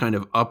week's kind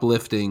of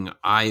uplifting,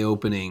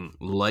 eye-opening,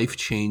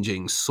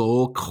 life-changing,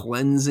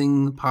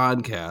 soul-cleansing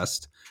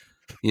podcast,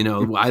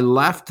 I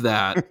left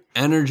that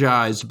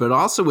energized, but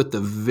also with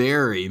the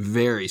very,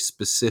 very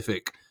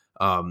specific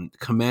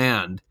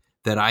command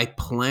that I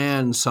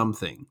plan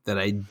something, that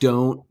I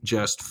don't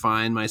just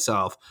find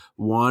myself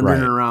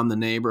wandering around the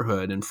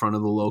neighborhood in front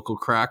of the local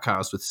crack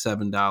house with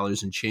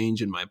 $7 and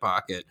change in my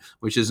pocket,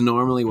 which is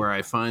normally where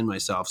I find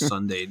myself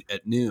Sunday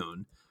at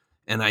noon.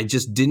 And I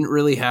just didn't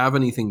really have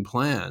anything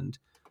planned.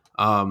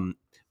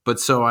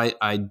 But so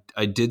I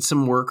did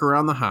some work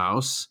around the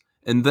house.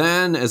 And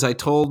then, as I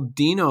told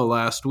Dino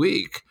last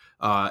week,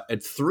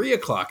 at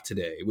 3:00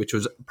 today, which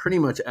was pretty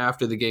much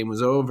after the game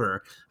was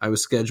over, I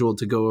was scheduled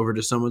to go over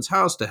to someone's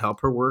house to help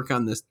her work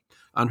on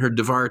her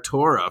Devar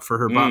Torah for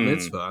her bat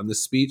mitzvah, on the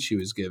speech she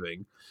was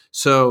giving.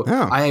 So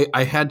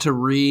I had to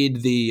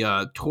read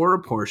the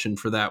Torah portion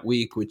for that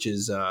week, which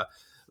is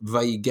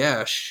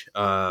Vayigesh,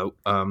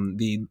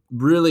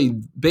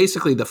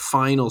 basically the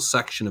final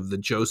section of the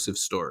Joseph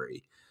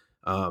story.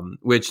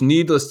 Which,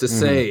 needless to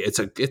say, it's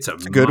a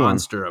good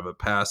monster of a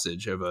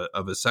passage of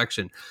a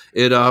section.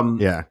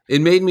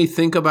 It made me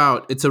think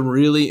about. It's a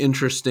really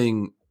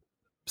interesting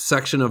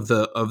section of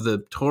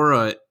the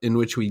Torah in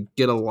which we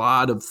get a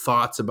lot of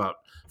thoughts about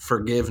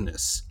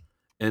forgiveness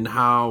and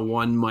how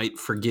one might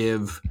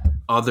forgive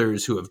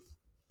others who have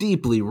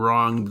deeply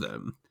wronged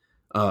them.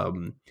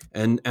 And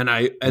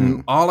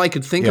all I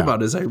could think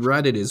about as I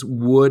read it is,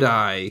 would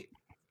I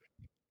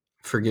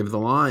forgive the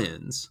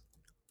Lions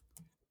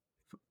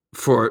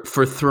for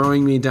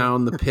throwing me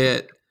down the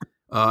pit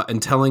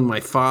and telling my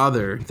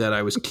father that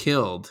I was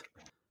killed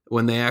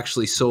when they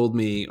actually sold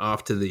me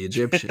off to the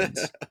Egyptians.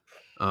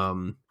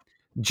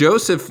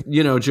 Joseph,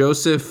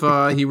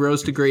 he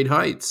rose to great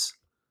heights.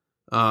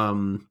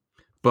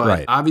 But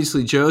Right.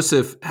 obviously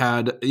Joseph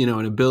had,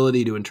 an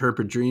ability to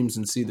interpret dreams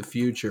and see the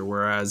future,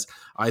 whereas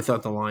I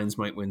thought the Lions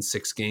might win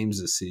 6 games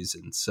this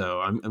season.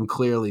 So I'm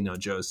clearly no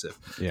Joseph.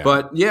 Yeah.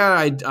 But yeah,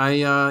 I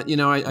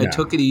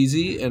took it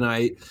easy, and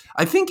I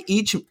think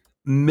each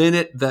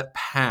minute that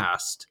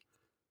passed,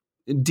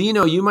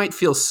 Dino, you might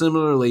feel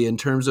similarly in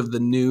terms of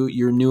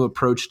your new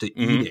approach to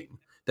eating.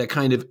 That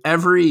kind of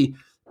every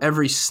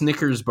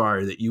Snickers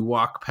bar that you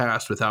walk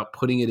past without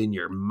putting it in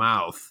your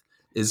mouth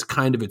is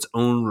kind of its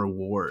own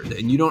reward.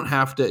 And you don't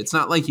have to, it's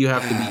not like you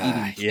have to be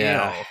eating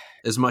kale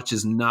as much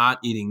as not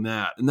eating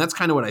that. And that's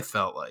kind of what I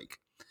felt like.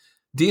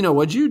 Dino,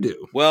 what'd you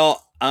do?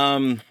 Well,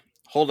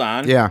 hold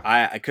on.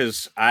 Yeah.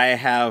 Because I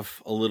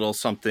have a little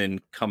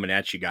something coming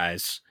at you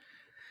guys.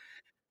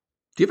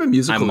 Do you have a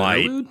musical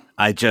interlude?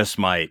 I just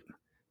might.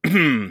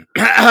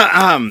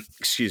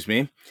 Excuse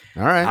me.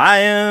 All right. I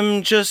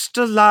am just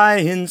a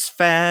Lions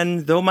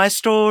fan, though my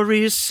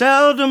story is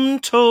seldom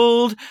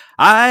told.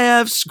 I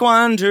have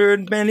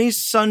squandered many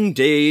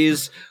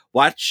Sundays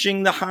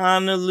watching the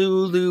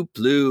Honolulu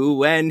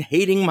Blue and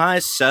hating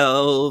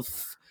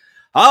myself.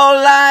 All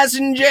lies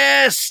and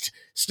jest.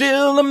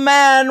 Still a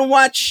man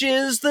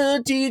watches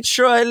the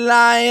Detroit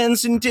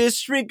Lions and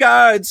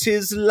disregards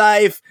his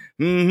life.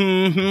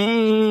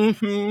 And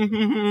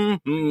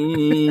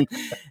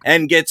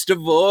gets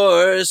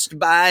divorced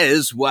by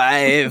his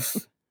wife.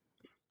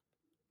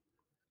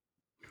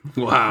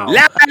 Wow.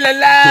 La la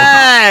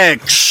la.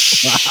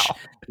 Wow.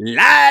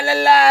 La la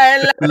la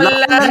la la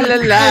la la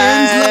la.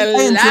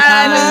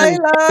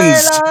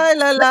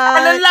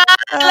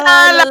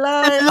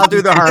 I'll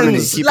do the harmony.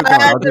 Keep it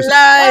going. I'll just...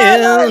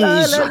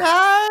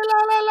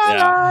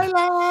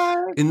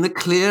 In the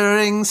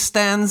clearing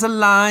stands a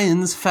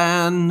Lions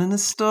fan, and a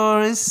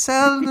story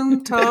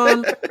seldom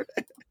told.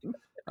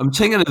 I'm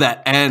thinking of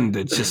that end.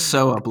 It's just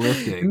so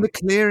uplifting. In the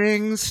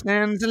clearing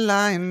stands a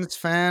Lions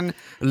fan,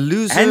 a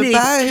loser and he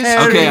by his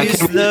carries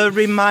the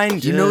reminder.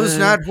 He knows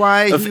not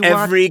why of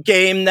every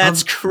game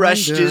that's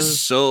crushed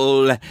his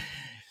soul.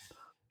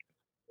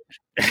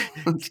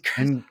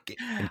 and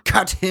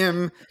cut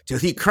him till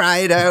he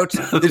cried out.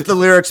 The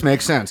lyrics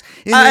make sense.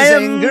 In I his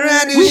am anger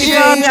and his leaving,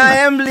 shame, I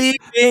am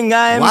leaving,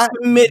 I am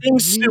committing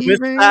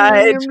suicide.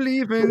 I am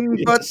leaving,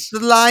 but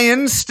the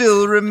Lions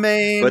still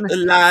remain. But the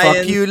Lions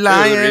Fuck you, still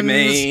Lions.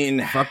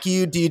 remain. Fuck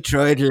you,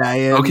 Detroit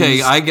Lions.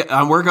 Okay,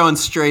 we're going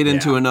straight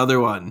into another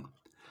one.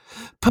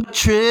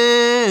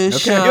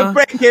 Patricia,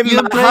 okay.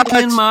 You're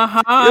breaking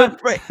my heart.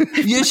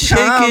 You're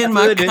shaking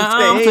my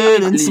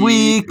confidence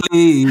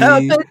weekly.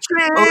 Oh,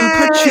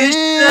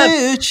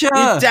 Patricia,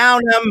 you're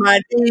down on my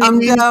knees. I'm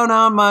down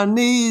on my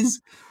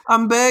knees.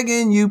 I'm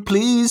begging you,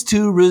 please,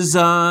 to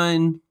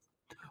resign.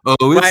 Oh,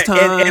 it's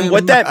time. And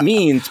what that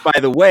means, by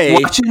the way,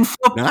 watching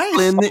football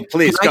in the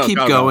please can I keep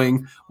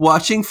going.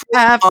 Watching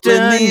football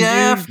in the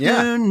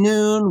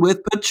afternoon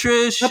with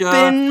Patricia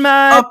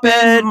up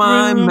in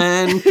my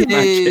man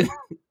cave.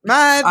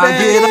 I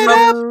get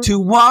up to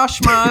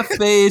wash my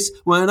face.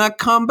 When I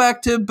come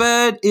back to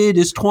bed, it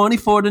is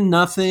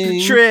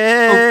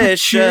 24-0.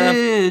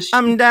 Patricia,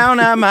 I'm down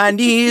on my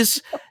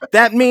knees.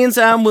 That means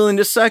I'm willing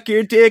to suck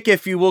your dick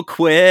if you will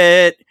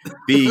quit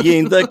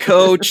being the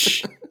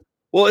coach.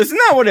 Well, isn't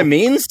that what it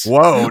means?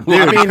 Whoa, dude.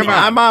 I mean,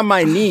 I'm on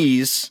my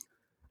knees.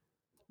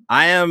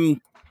 I'll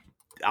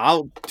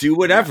do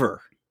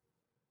whatever.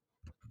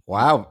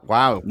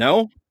 Wow.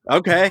 No?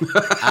 Okay.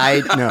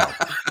 I know.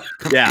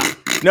 Yeah.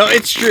 No,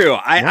 it's true.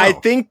 I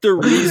think the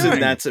reason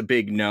that's a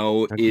big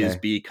no is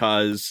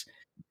because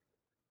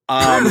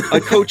a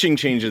coaching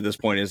change at this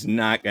point is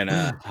not going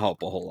to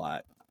help a whole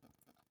lot.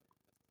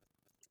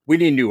 We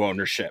need new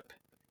ownership.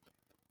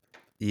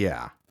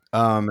 Yeah.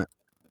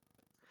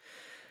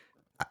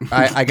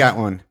 I got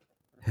one.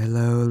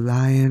 Hello,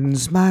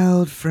 Lions, my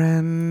old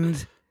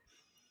friend.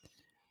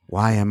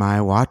 Why am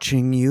I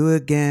watching you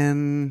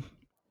again?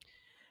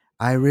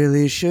 I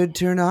really should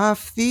turn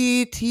off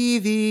the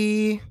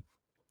TV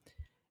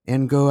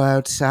and go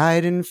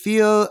outside and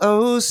feel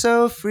oh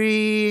so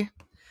free.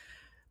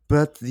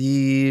 But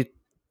the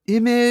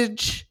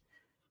image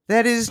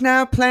that is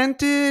now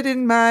planted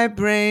in my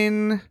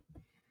brain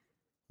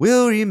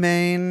will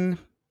remain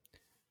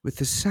with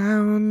the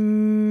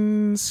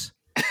sounds.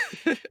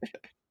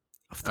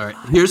 All right,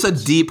 here's a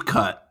deep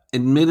cut,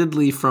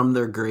 admittedly from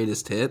their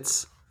greatest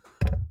hits,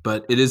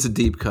 but it is a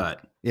deep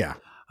cut. Yeah.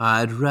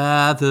 I'd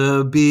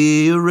rather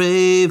be a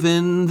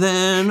raven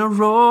than a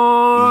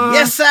roar.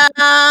 Yes,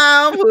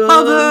 I would.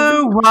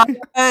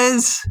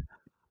 Otherwise,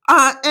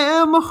 I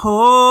am a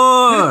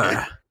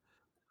whore.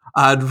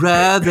 I'd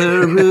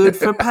rather root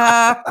for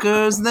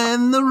Packers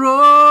than the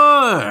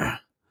Roar.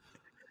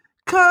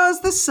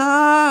 'Cause they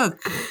suck,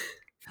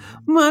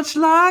 much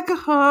like a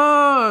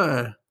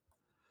whore.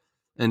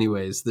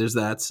 Anyways, there's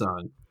that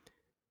song.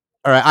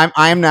 All right,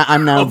 I'm now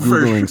Oh,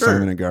 for googling sure.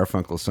 Simon and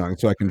Garfunkel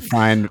songs so I can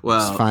find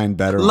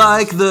better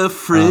like ones. the let's see.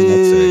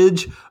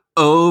 fridge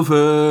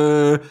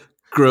over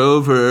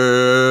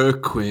Grover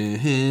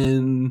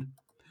Quinn.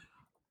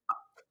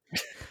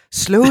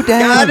 Slow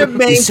down, Gotta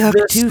make you suck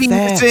the too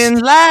fast. season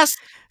last.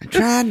 I'm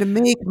trying to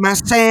make my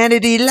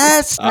sanity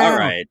last now. All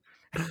right.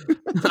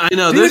 I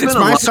know. Dude, There's it's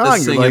been a my lot song. of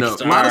You're singing, like, a lot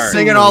of sorry. singing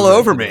Singing all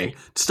over today. me.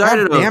 Start God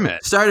it damn over.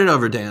 it. Start it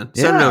over, Dan.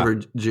 Start it Yeah. over,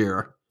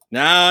 Jira.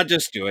 No,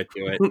 just do it.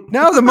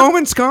 No, the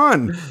moment's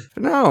gone.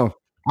 No,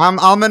 I'm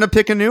gonna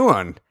pick a new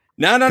one.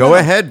 No. Go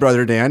ahead,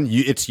 brother Dan.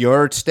 It's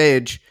your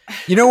stage.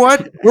 You know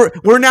what?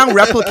 We're now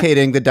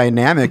replicating the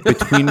dynamic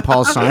between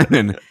Paul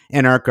Simon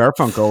and Art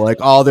Garfunkel, like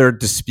all their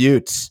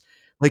disputes.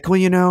 Like,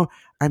 well,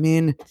 I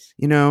mean,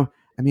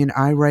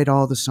 I write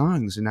all the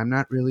songs, and I'm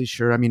not really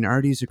sure. I mean,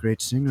 Artie's a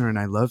great singer, and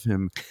I love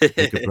him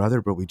like a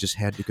brother, but we just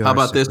had to go. How our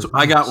about this? separate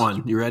I got ways.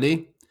 one. You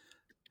ready?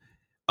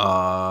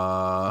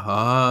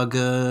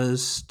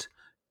 August,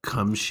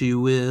 come she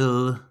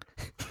will,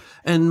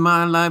 and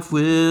my life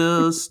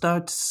will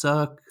start to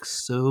suck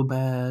so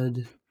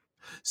bad.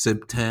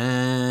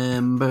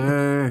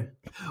 September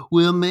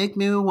will make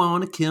me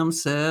want to kill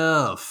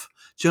myself,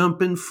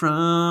 jump in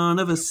front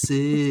of a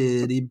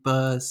city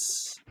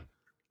bus.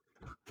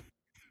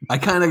 I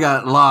kind of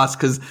got lost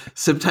because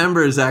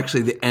September is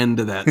actually the end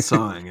of that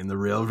song in the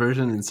real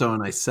version, and so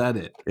when I said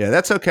it, Yeah,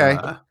 that's okay.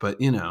 but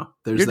there's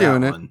You're that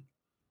doing it. one.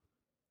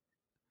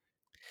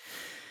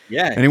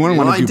 Yeah. Anyone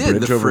want Well, to I do did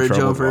Bridge the over fridge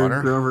Troubled over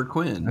Water? Grover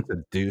Quinn. That's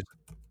a dude.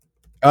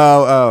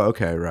 Oh,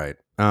 okay, right.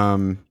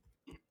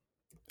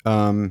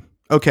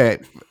 Okay,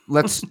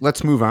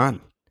 let's move on.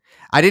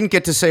 I didn't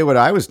get to say what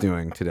I was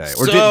doing today.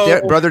 Or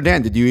So- Brother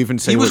Dan, did you even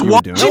say He what was you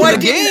were doing? watching No, I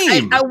the didn't.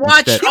 game. I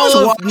watched Instead- all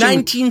of watching-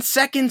 19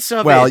 seconds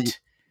of Well, it.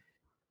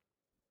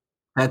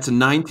 That's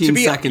 19 To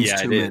be- seconds, yeah,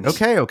 2 it is.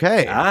 minutes.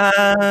 Okay.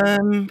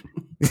 Um,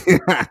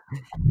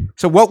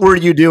 So what were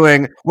you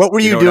doing? What were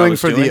You you know what I doing was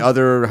for doing? the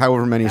other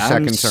however many I'm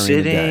seconds are in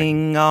the day?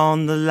 sitting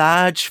on the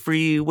Lodge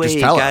Freeway. Just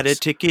tell Got a us.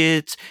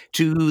 ticket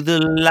to the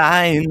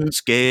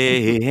Lions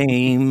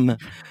game.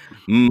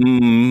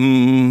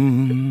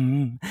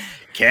 Mm.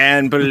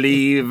 Can't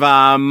believe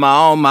I'm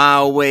on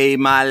my way.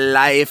 My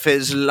life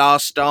has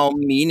lost all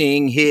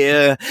meaning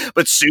here.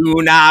 But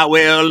soon I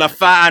will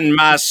find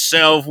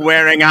myself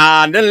wearing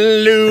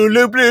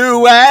Honolulu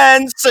blue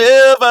and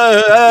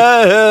silver.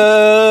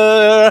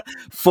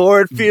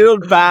 Ford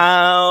Field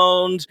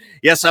bound.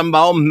 Yes, I'm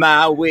on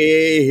my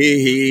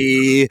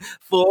way.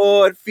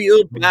 Ford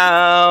Field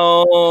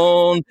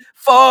bound.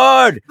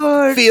 Ford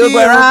Field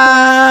where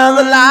all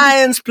the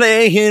Lions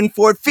play in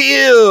Ford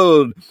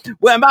Field,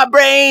 where my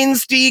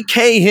brain's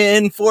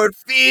decaying. Ford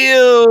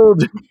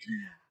Field,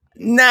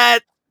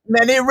 not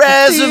many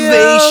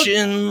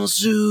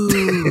reservations.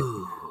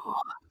 Ooh.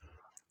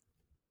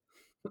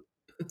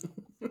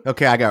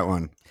 Okay, I got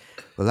one.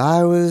 Well,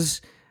 I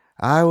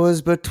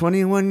was but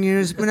 21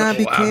 years when I Wow,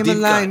 became a deep cut.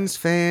 Lions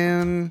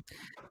fan.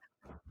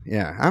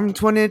 Yeah, I'm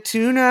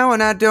 22 now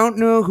and I don't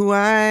know who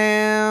I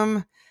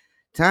am.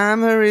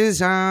 Time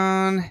hurries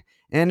on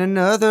and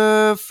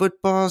another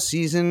football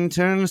season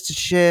turns to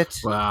shit.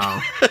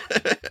 Wow.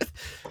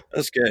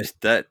 That's good.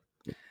 That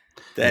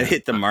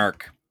hit the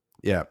mark.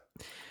 Yeah.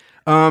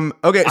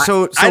 Okay,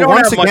 so I don't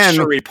once have much again,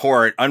 to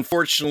report.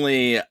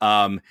 Unfortunately,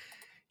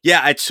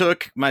 I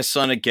took my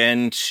son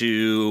again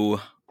to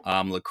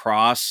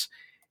lacrosse.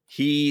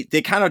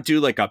 They kind of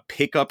do like a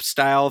pickup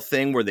style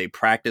thing where they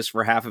practice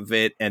for half of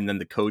it and then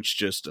the coach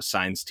just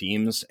assigns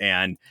teams,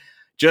 and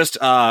just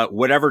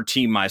whatever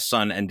team my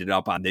son ended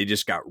up on, they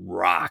just got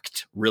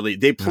rocked. Really,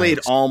 they played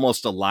Nice.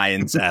 almost a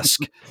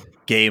Lions-esque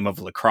game of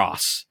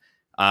lacrosse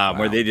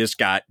where they just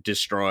got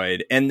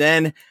destroyed. And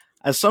then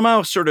I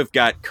somehow sort of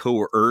got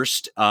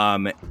coerced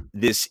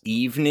this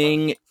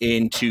evening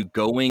into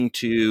going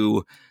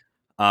to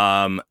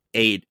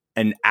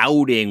an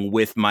outing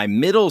with my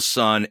middle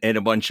son and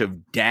a bunch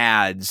of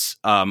dads,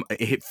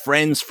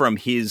 friends from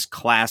his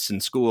class in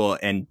school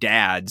and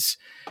dads,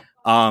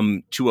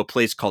 to a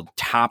place called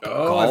Top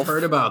Golf. I've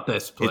heard about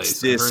this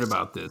place. I've heard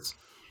about this.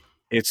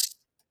 It's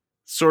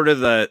sort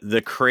of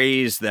the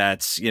craze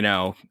that's,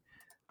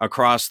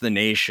 across the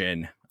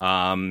nation.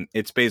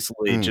 It's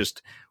basically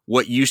just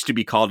what used to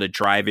be called a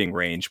driving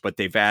range, but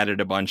they've added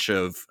a bunch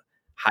of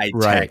high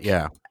tech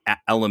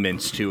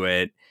elements to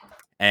it.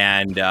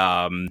 And,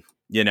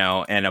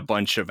 and a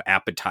bunch of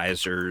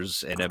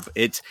appetizers, and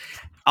it's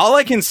all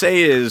I can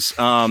say is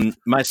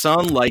my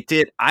son liked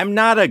it. I'm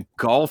not a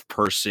golf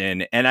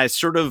person, and I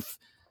sort of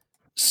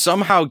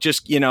somehow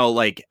just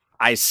I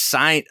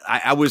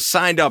was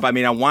signed up. I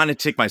mean, I wanted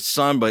to take my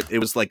son, but it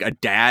was like a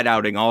dad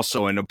outing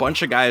also, and a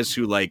bunch of guys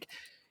who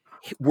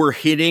were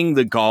hitting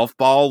the golf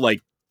ball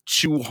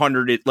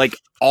 200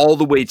 all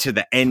the way to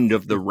the end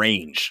of the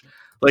range,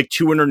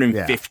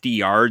 250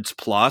 yards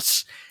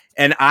plus,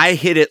 and I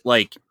hit it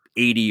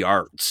 80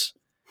 yards.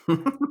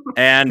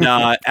 And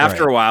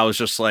after a while, I was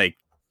just like,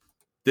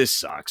 this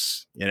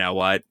sucks. You know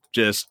what?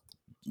 Just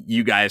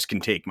you guys can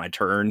take my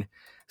turn.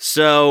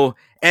 So,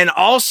 and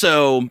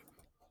also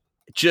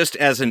just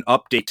as an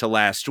update to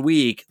last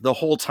week, the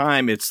whole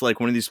time it's like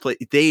one of these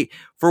they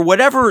for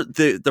whatever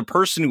the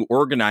person who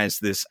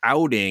organized this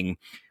outing,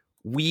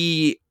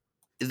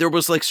 there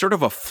was like sort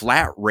of a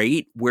flat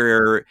rate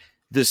where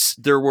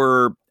there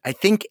were, I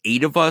think,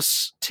 8 of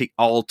us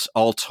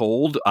all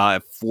told,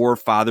 4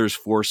 fathers,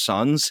 4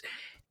 sons.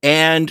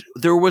 And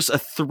there was a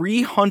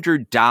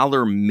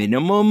 $300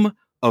 minimum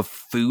of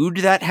food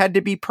that had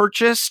to be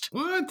purchased.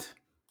 What?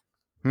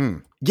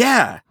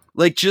 Yeah.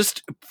 Like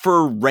just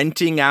for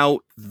renting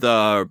out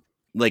the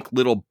like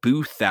little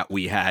booth that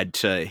we had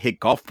to hit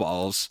golf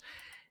balls.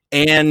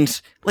 And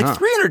like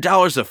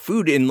 $300 of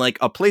food in like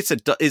a place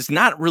that is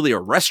not really a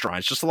restaurant.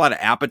 It's just a lot of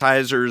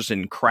appetizers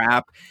and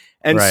crap.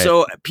 And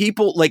so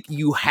people, like,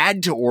 you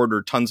had to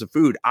order tons of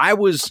food. I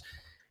was,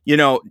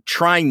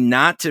 trying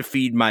not to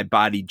feed my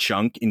body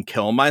junk and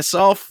kill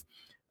myself.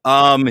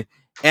 And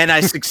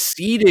I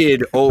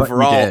succeeded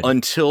overall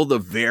until the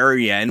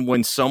very end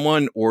when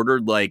someone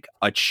ordered like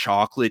a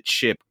chocolate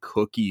chip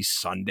cookie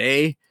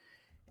sundae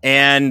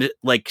and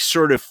like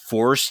sort of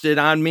forced it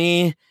on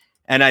me.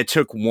 And I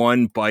took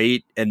 1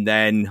 bite, and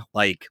then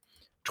like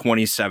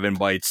 27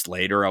 bites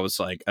later, I was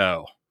like,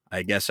 oh,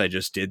 I guess I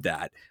just did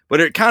that. But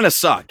it kind of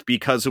sucked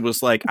because it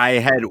was like I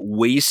had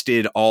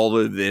wasted all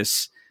of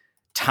this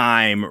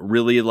time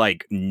really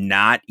like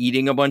not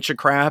eating a bunch of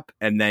crap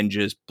and then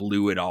just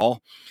blew it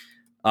all.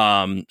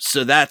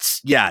 So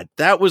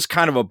that was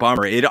kind of a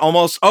bummer. It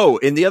almost,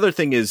 and the other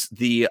thing is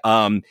the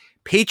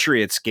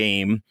Patriots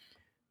game,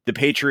 the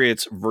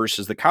Patriots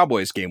versus the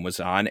Cowboys game was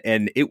on,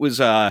 and it was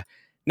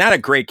not a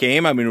great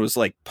game. I mean, it was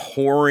like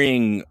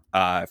pouring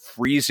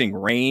freezing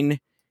rain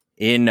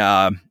in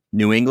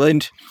New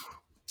England.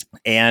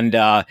 And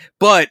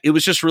but it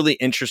was just really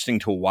interesting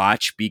to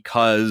watch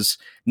because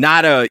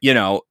not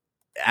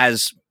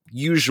as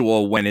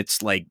usual when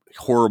it's like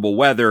horrible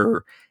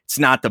weather, it's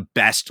not the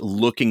best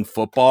looking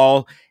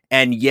football.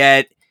 And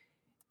yet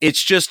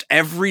it's just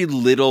every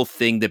little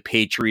thing the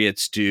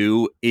Patriots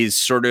do is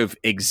sort of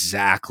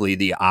exactly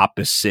the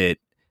opposite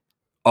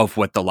of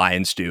what the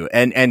Lions do.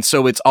 And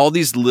so it's all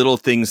these little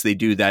things they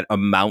do that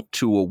amount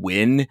to a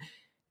win.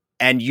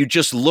 And you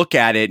just look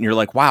at it and you're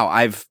like, wow,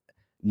 I've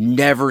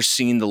never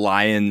seen the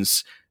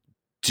Lions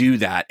do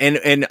that.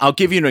 And I'll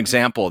give you an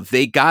example.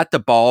 They got the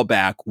ball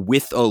back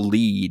with a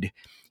lead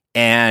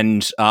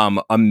and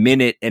a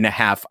minute and a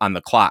half on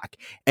the clock.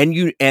 And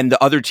the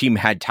other team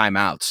had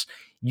timeouts.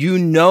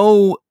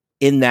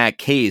 In that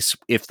case,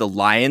 if the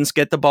Lions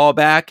get the ball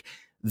back,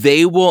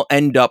 they will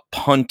end up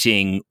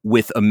punting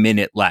with a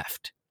minute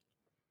left.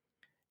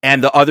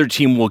 And the other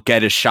team will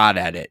get a shot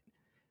at it.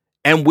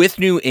 And with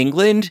New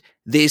England,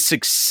 they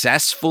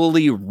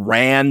successfully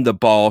ran the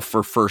ball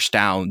for first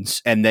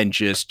downs and then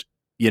just,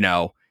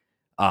 ran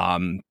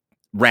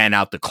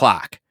out the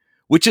clock,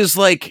 which is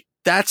like,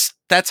 that's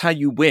how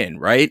you win,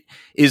 right?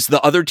 Is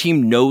the other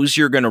team knows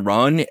you're going to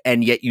run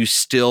and yet you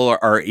still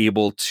are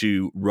able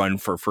to run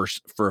for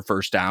a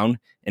first down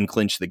and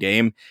clinch the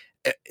game.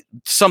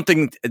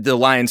 Something the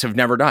Lions have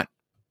never done.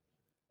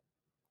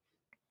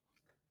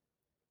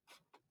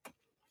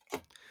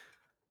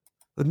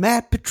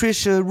 Matt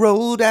Patricia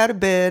rolled out of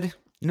bed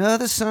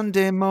another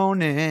Sunday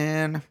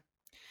morning.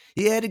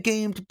 He had a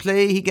game to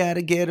play, he got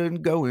to get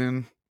it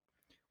going.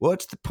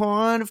 What's the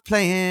point of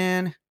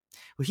playing?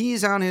 Well,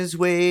 he's on his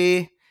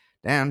way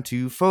down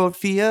to Ford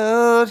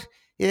Field.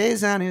 Yeah,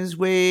 he's on his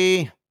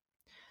way.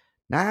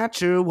 Not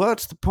sure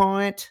what's the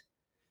point.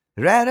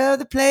 They're out of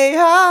the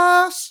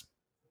playoffs.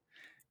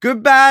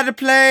 Goodbye to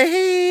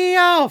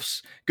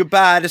playoffs.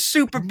 Goodbye to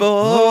Super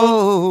Bowl.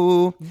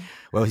 Oh.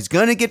 Well, he's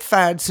going to get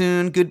fired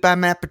soon. Goodbye,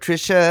 Matt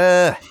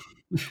Patricia.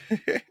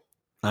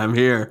 I'm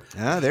here.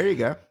 Oh, there you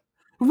go.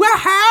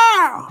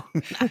 Wow.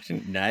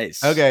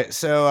 Nice. Okay,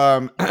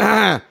 so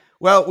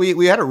well,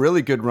 we had a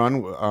really good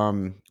run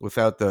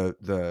without the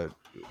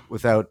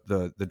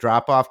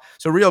drop off.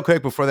 So real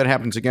quick before that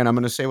happens again, I'm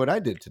going to say what I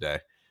did today.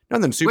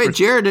 Nothing super. Wait,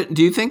 Jared,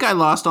 do you think I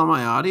lost all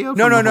my audio?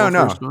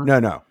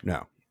 No.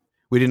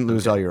 We didn't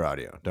lose all your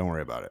audio. Don't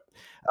worry about it.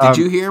 Did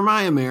you hear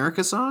my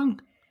America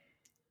song?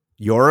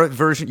 Your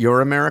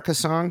America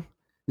song?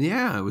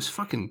 Yeah, it was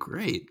fucking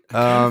great.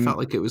 I felt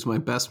like it was my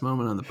best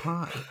moment on the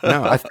pod.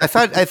 No, I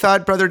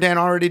thought Brother Dan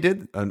already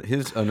did an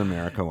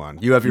America one.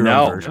 You have your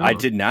own version. No, I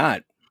did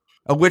not.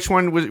 Which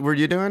one were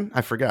you doing?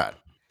 I forgot.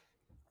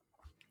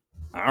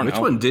 I don't know. Which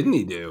one didn't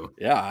he do?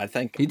 Yeah, I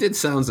think he did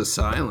Sounds of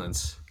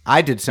Silence.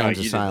 I did Sounds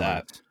of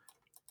Silence.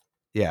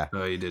 Yeah.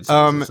 Oh, you did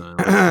Sounds of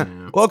Silence.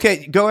 Yeah. Well,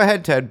 okay, go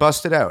ahead, Ted.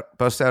 Bust it out.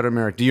 Bust out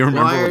America. Do you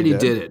remember? Well, I already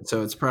did it,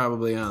 so it's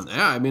probably on.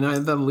 Yeah, I mean,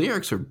 the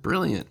lyrics are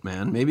brilliant,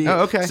 man. Maybe.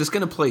 Oh, okay. Is this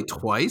going to play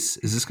twice?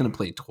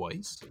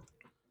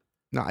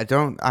 No, I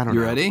don't know.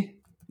 You ready?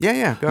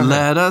 Yeah. Go ahead.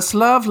 Let us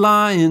love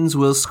lions.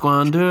 We'll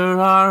squander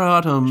our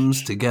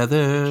autumns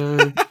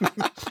together.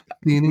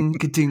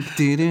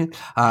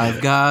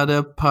 I've got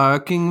a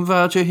parking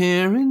voucher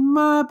here in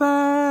my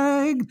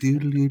bag.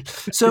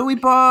 So we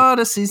bought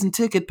a season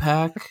ticket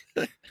pack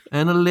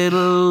and a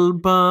little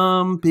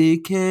bumpy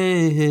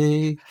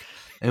cake.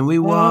 And we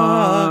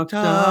walked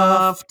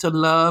off to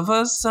love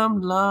us some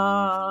lions.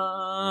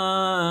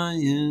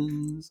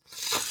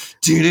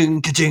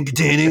 Isn't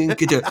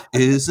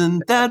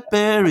that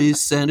Barry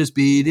Sanders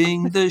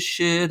beating the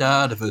shit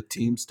out of a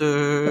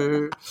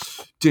Teamster?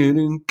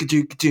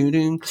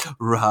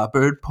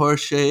 Robert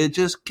Porsche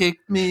just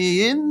kicked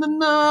me in the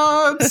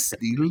nuts.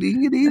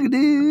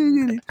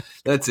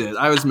 That's it.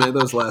 I was mad.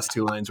 Those last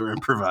two lines were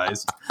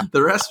improvised.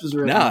 The rest was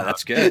written. No,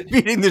 that's good.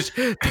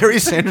 Barry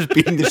Sanders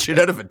beating the shit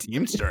out of a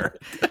Teamster.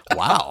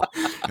 Wow.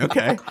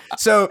 Okay.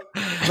 So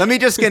let me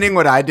just get in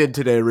what I did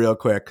today real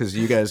quick because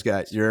you guys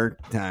got your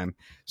time.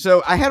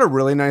 So I had a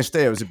really nice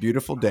day. It was a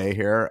beautiful day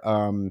here.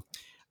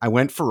 I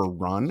went for a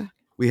run.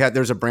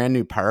 There's a brand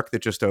new park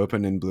that just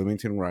opened in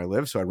Bloomington where I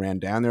live. So I ran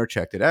down there,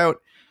 checked it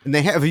out. And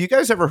have you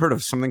guys ever heard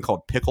of something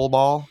called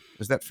pickleball?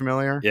 Is that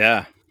familiar?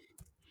 Yeah.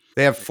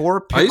 They have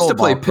 4 pickleball I used to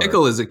play courts.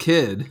 pickle as a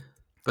kid,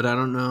 but I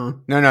don't know.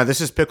 No, this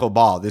is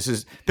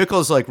pickleball.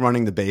 Pickle's like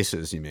running the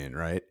bases, you mean,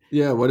 right?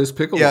 Yeah, what is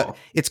pickleball? Yeah,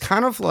 it's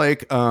kind of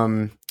like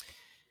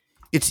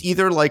it's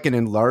either like an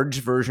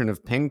enlarged version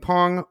of ping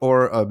pong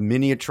or a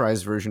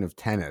miniaturized version of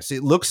tennis.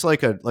 It looks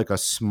like a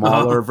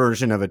smaller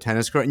version of a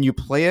tennis court, and you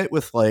play it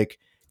with like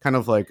kind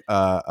of like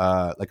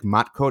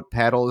mott coat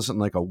paddles and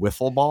like a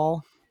wiffle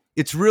ball.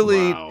 It's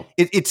really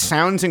it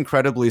sounds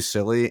incredibly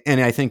silly,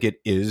 and I think it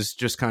is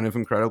just kind of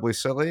incredibly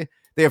silly.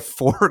 They have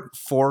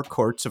four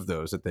courts of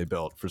those that they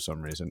built for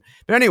some reason.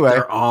 But anyway,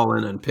 they're all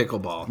in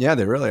pickleball. Yeah,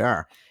 they really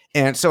are.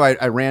 And so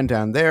I ran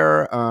down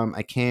there.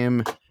 I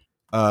came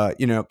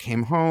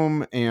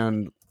home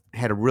and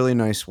had a really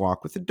nice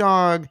walk with the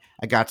dog.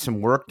 I got some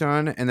work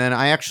done, and then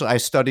I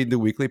studied the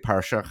weekly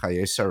parsha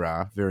Chayei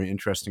Sarah, very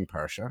interesting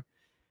parsha,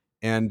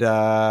 and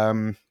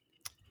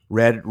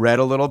read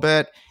a little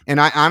bit. And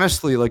I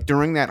honestly, like,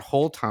 during that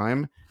whole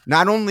time,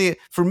 not only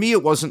for me,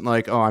 it wasn't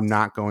like, oh, I'm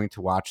not going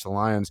to watch the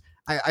Lions.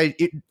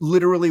 It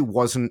literally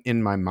wasn't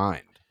in my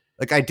mind.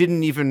 Like, I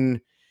didn't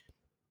even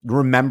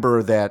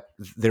remember that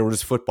there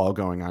was football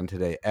going on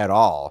today at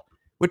all.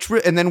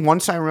 And then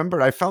once I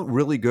remembered, I felt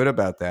really good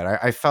about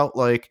that. I felt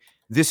like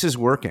this is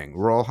working.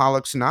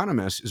 Worldaholics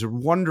Anonymous is a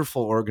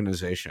wonderful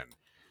organization.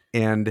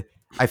 And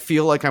I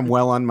feel like I'm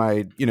well on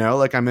my,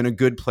 like I'm in a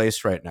good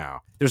place right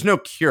now. There's no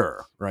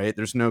cure, right?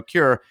 There's no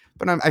cure,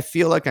 but I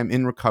feel like I'm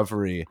in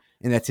recovery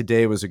and that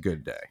today was a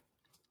good day.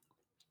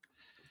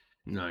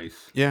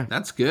 Nice. Yeah.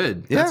 That's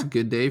good. Yeah. That's a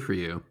good day for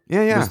you.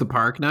 Yeah. Was the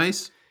park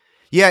nice?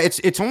 Yeah,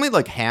 it's only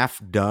like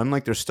half done.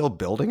 Like they're still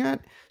building it.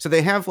 So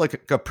they have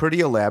like a pretty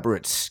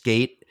elaborate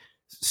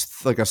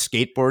like a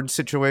skateboard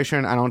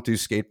situation. I don't do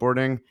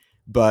skateboarding,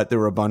 but there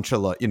were a bunch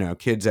of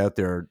kids out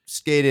there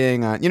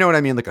skating. You know what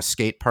I mean? Like a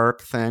skate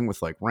park thing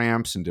with like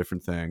ramps and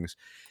different things.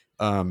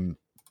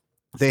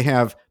 They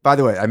have, by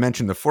the way, I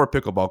mentioned the 4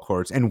 pickleball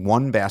courts and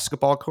 1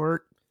 basketball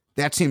court.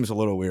 That seems a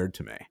little weird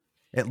to me.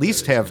 At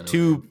least have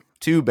two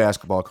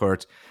basketball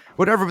courts.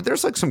 Whatever, but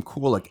there's like some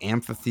cool like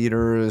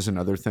amphitheaters and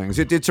other things.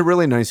 It's a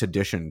really nice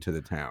addition to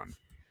the town.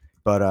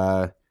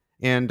 But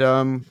did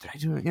I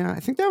do it? Yeah, I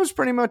think that was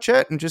pretty much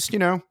it. And just,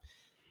 it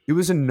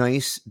was a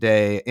nice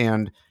day,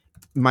 and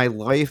my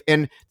life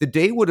and the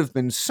day would have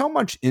been so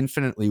much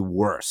infinitely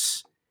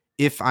worse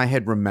if I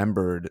had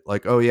remembered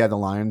like, oh yeah, the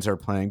Lions are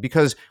playing,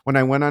 because when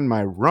I went on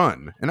my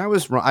run, and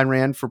I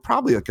ran for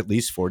probably like at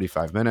least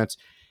 45 minutes.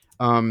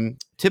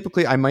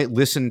 Typically I might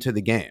listen to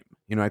the game.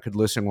 I could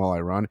listen while I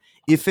run.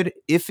 If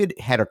it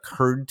had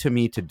occurred to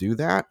me to do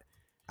that,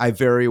 I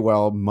very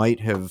well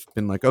might have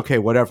been like, okay,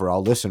 whatever,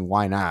 I'll listen.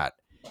 Why not?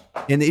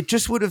 And it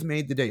just would have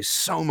made the day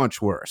so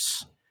much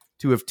worse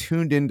to have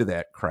tuned into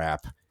that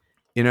crap.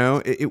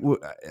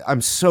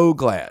 I'm so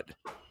glad.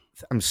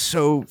 I'm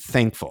so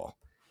thankful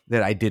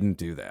that I didn't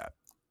do that.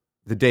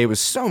 The day was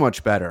so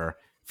much better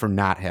for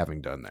not having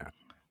done that.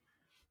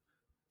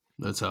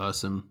 That's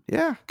awesome.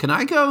 Yeah. Can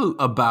I go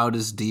about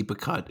as deep a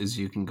cut as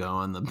you can go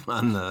on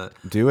the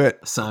do it,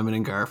 Simon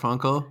and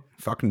Garfunkel?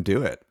 Fucking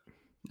do it.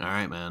 All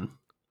right, man.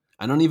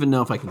 I don't even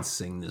know if I can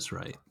sing this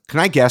right.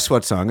 Can I guess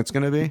what song it's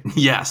going to be?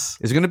 Yes.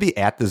 Is it going to be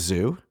At the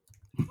Zoo?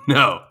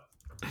 No.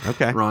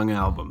 Okay. Wrong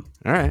album.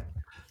 All right.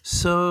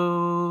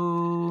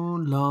 So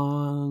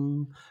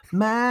long,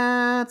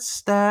 Matt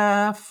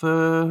Stafford.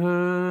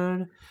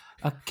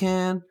 I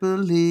can't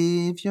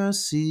believe your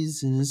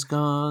season's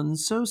gone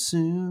so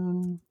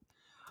soon.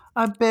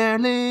 I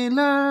barely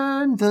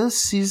learned the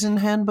season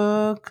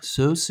handbook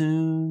so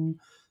soon.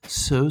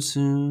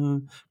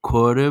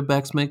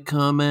 Quarterbacks may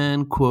come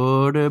and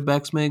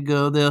quarterbacks may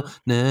go. They'll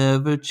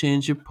never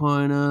change your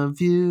point of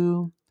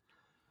view.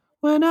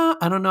 When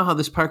I don't know how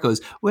this part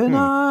goes. When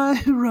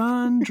I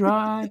run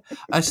dry,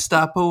 I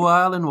stop a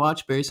while and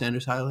watch Barry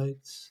Sanders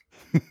highlights.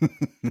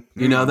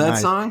 You know that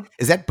song?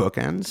 Is that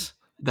Bookends?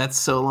 That's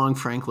So Long,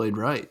 Frank Lloyd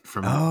Wright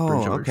from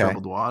Bridge Over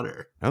Troubled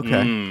Water.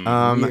 Okay.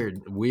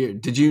 Weird.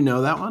 Did you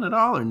know that one at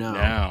all or no?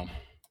 No.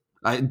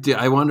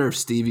 I wonder if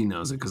Stevie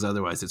knows it, because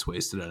otherwise it's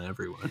wasted on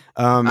everyone.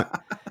 I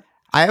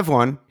have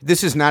one.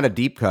 This is not a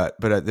deep cut,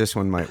 but this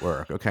one might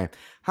work. Okay.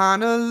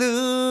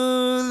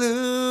 Honolulu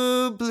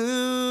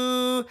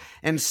blue,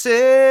 and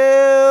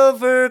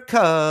silver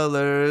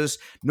colors,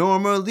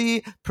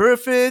 normally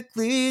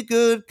perfectly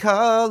good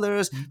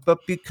colors, but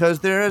because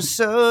they're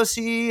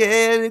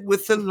associated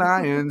with the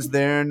Lions,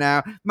 they're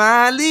now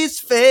my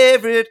least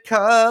favorite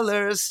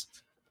colors.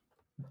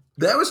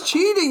 That was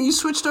cheating. You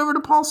switched over to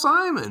Paul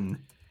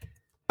Simon.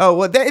 Oh,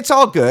 well, it's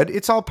all good.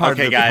 It's all part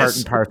Okay, of the guys. part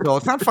and parcel.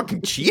 It's not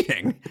fucking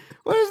cheating.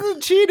 What is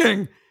the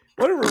cheating?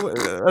 What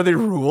are there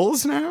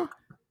rules now?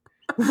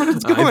 What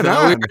is going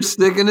on? We were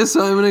sticking to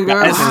Simon and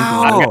Guys,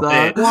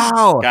 Garfunkel.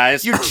 Wow,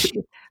 Guys.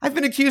 I've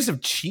been accused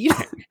of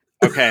cheating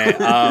Okay.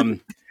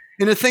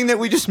 in a thing that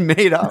we just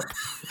made up.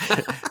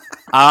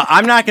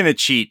 I'm not going to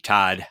cheat,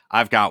 Todd.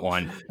 I've got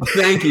one.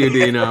 Thank you,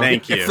 Dino.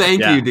 Thank you.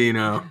 Thank Yeah. you,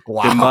 Dino.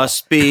 Wow. There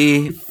must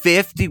be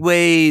 50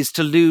 ways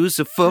to lose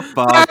a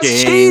football That's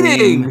game.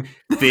 cheating.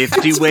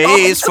 50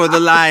 ways for the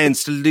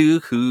Lions to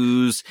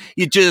lose.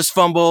 You just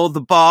fumble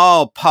the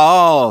ball,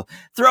 Paul.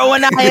 Throw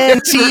an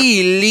INT,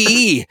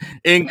 Lee.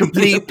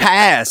 Incomplete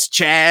pass,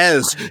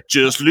 Chaz.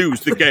 Just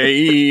lose the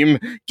game.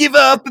 Give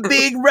up a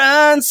big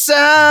run,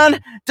 son.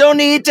 Don't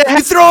need to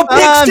have throw big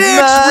much.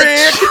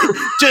 sticks, Rick.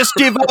 Just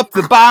give up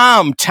the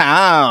bomb,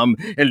 Tom,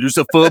 and lose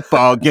a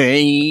football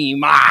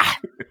game.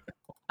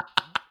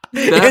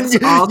 That's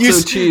And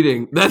also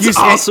cheating. That's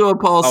also a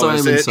Paul is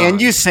Simon it? song.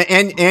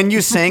 And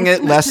you sang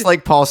it less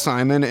like Paul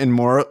Simon and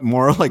more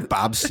like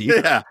Bob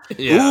Seger. Yeah.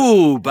 Yeah.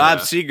 Ooh, Bob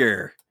Yeah.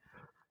 Seger.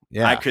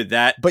 Yeah. I could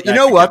that. But you that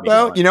know could what, get me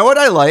though? going. You know what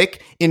I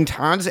like? In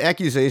Todd's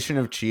accusation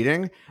of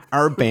cheating,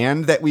 our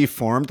band that we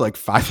formed like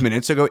 5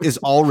 minutes ago is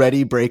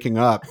already breaking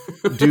up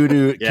due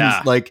to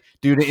Yeah.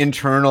 due to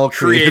internal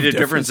creative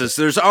differences.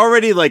 There's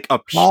already like a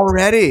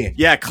Already.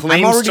 yeah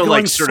claims already to like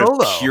going sort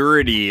solo. of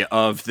purity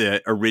of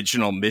the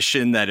original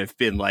mission that have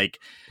been like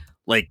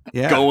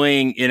Yeah.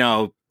 going,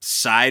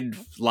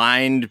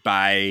 sidelined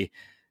by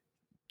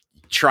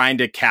trying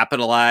to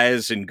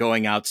capitalize and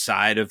going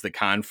outside of the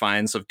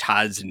confines of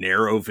Todd's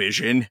narrow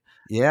vision.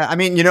 Yeah, I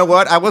mean, you know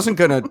what? I wasn't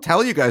gonna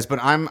tell you guys, but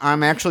I'm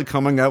actually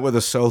coming out with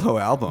a solo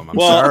album. I'm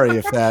Well- sorry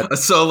if that. a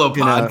solo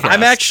You know, podcast.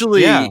 I'm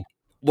actually Yeah.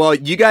 well,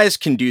 you guys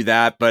can do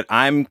that, but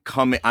I'm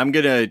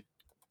gonna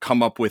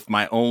come up with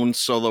my own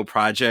solo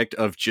project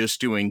of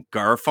just doing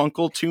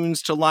Garfunkel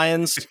tunes to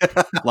Lion themed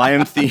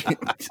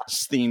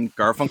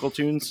Garfunkel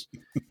tunes.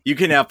 You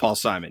can have Paul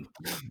Simon.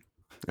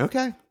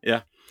 Okay.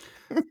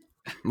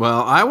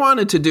 Well, I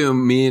wanted to do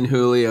me and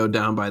Julio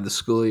down by the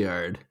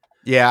schoolyard.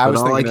 Yeah, I But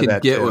was all I thinking of could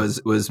that get too.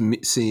 was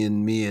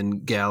seeing me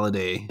and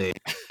Galladay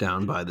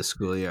down by the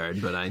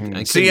schoolyard. But I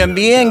couldn't See do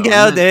me it, and so-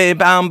 Galladay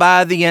bound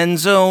by the end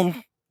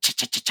zone.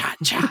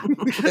 Cha-cha-cha-cha-cha.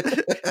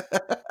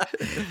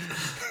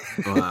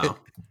 Wow.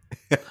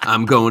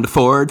 I'm going to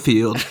Ford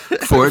Field,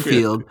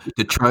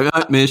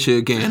 Detroit,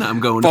 Michigan. I'm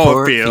going to Ford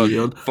Ford Field,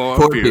 Field, Ford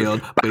Ford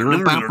Field.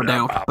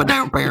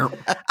 Field.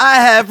 I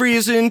have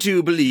reason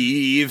to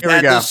believe Here we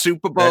that go. the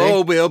Super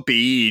Bowl will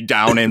be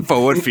down in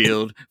Ford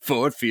Field.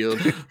 Ford Field.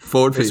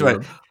 Ford This Field.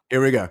 way.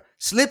 Here we go.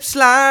 Slip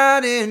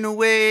sliding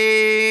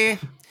away.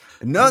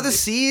 Another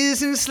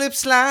season slip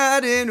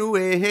sliding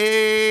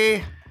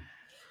away.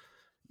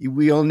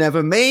 We'll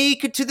never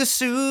make it to the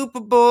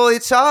Super Bowl.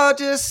 It's all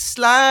just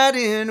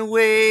sliding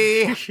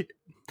away.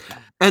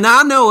 And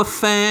I know a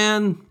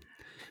fan.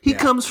 He Yeah.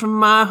 comes from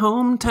my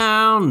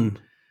hometown.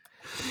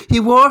 He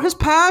wore his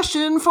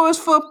passion for his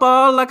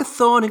football like a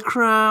thorny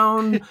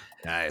crown.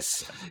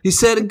 Nice. He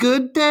said a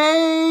good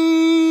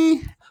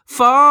day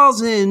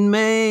falls in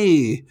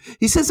May.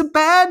 He says a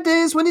bad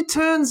day's when he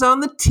turns on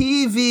the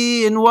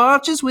TV and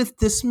watches with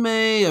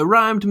dismay. I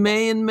rhymed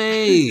May and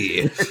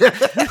May.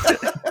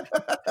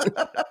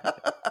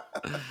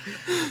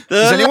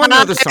 Does anyone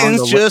know the song, Lions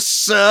though?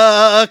 just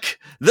suck.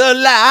 The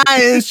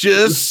Lions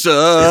just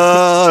suck.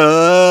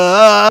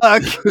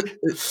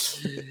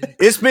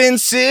 It's been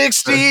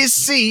 60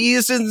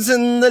 seasons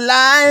and the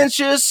Lions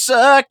just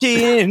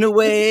sucking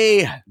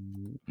away.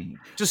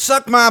 Just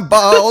suck my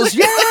balls.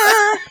 Yeah.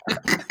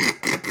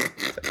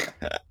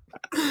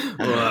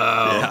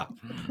 Wow.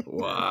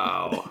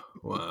 Yeah.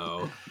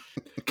 Wow.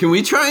 Can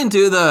we try and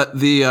do the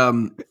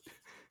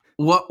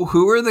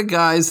who were the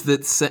guys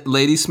that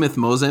Ladysmith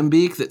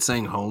Mozambique that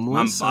sang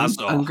Homeless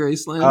Mombasa. on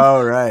Graceland?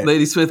 Oh, right.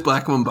 Ladysmith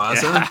Black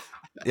Mombasa.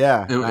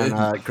 Yeah. It- And,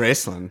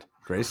 Graceland.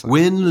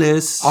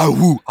 Winless.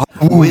 Awoo.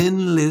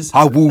 Winless.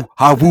 Awoo.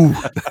 Awoo.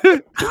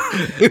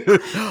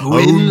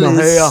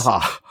 Winless.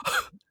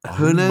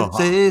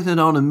 Winless.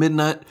 On a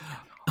midnight.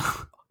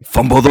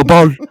 Fumble the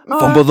ball.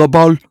 Fumble the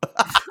ball.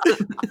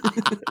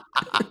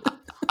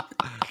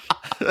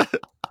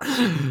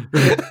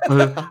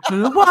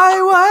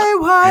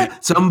 Why?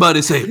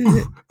 Somebody say,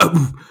 ooh,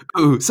 ooh,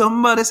 ooh.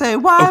 Somebody say,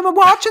 why am I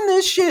watching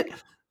this shit?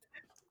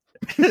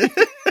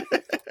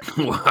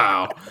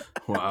 Wow.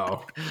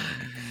 Well,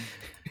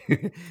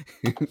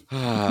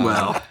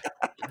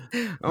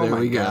 Oh there my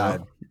we God.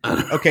 go. I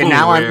don't Okay, know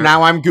now where-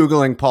 I'm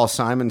googling Paul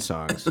Simon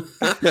songs.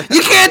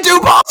 You can't do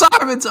Paul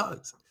Simon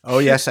songs. Oh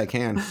yes, I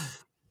can.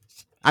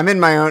 I'm in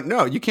my own.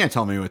 No, you can't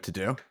tell me what to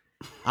do.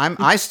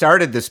 I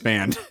started this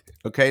band.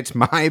 Okay, it's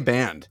my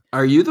band.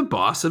 Are you the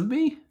boss of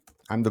me?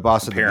 I'm the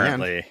boss of the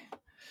band. Apparently.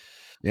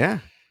 Yeah.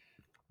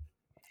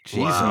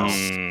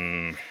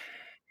 Jesus.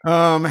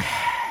 Wow.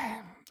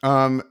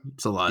 Um,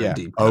 It's a lot yeah. of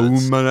deep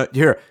cuts.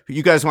 Here,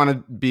 you guys want to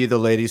be the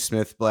Lady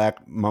Smith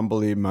Black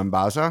Mumbly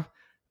Mambaza?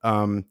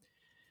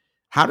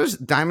 How does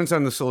Diamonds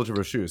on the Soles of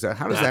Her Shoes?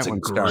 How does That's that a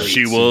one start? great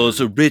She was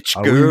a rich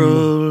Aum.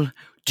 girl,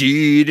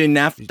 didn't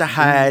have to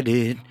hide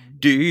it,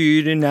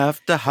 didn't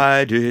have to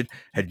hide it,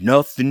 had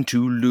nothing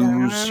to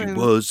lose. She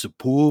was a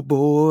poor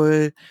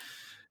boy.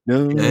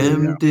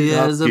 Empty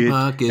as a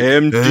pocket.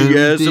 Empty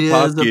as a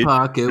Empty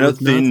pocket,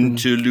 with nothing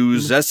to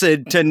lose. I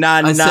said, I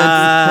said,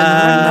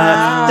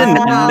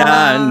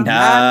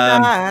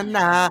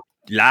 ta-na-na,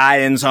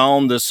 lions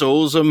on the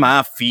soles of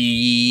my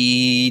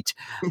feet.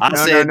 I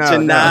said, no.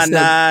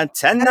 ta-na-na,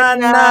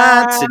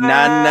 ta-na-na,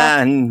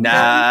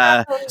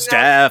 ta-na-na-na.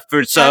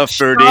 Stafford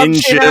suffered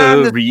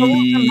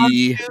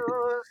injury.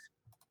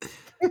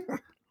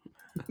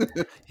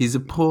 He's a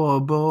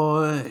poor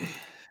boy.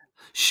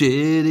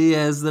 Shitty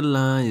as the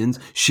lions.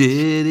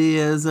 Shitty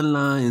as the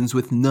lions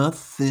with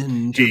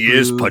nothing to He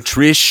is prove.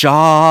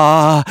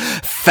 Patricia,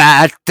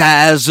 fat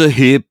as a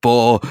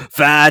hippo,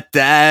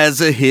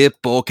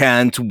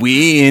 can't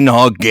win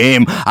a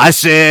game. I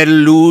said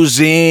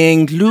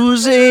losing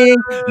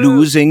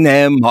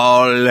them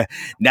all.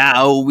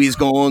 Now he's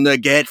gonna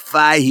get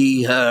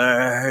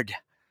fired.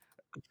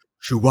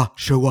 Shua.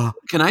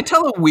 Can I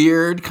tell a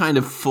weird kind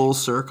of full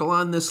circle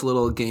on this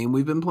little game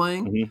we've been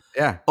playing?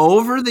 Yeah.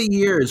 Over the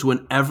years,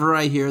 whenever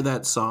I hear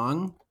that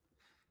song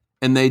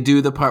and they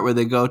do the part where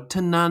they go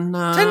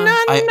ta-na-na,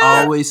 I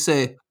always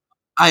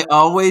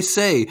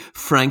say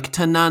Frank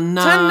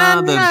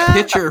Tanana, the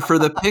pitcher for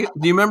the do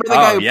you remember the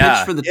guy who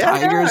pitched for the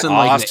Tigers in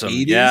like the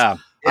 80s? Yeah.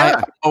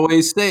 I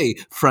always say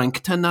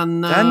Frank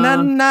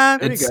Tanana.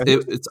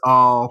 It's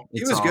all.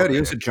 He was good. He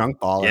was a junk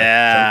baller.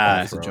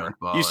 Yeah. He's a junk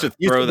baller. You used to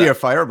Used throw to be that. a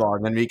fireball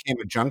and then became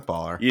a junk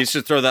baller. You used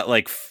to throw that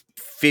like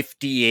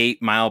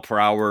 58 mile per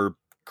hour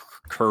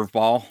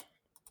curveball.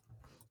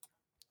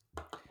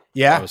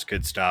 Yeah. That was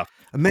good stuff.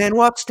 A man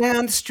walks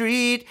down the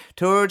street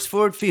towards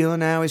Ford Field.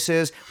 Now he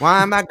says,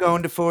 why am I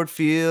going to Ford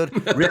Field?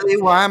 Really,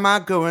 why am I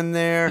going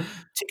there?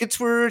 Tickets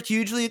were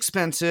hugely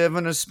expensive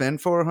and I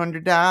spent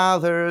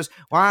 $400.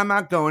 Why am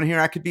I going here?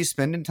 I could be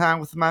spending time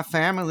with my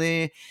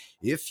family.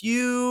 If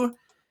you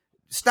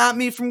stop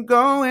me from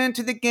going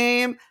to the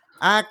game,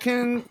 I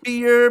can be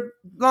your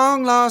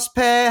long lost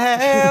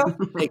pal.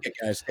 Take it,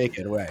 guys. Take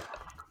it away.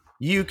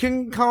 You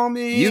can call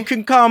me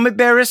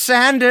Barry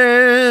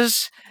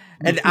Sanders.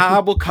 And I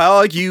will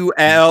call you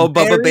Al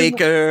Bubba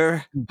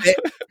Baker.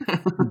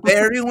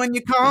 Barry, when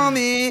you call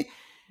me,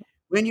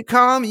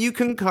 you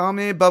can call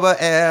me Bubba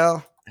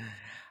L.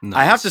 Nice.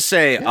 I have to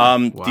say, Wow.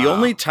 the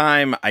only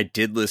time I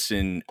did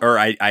listen, or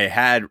I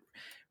had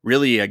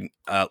really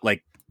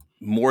like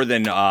more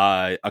than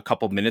a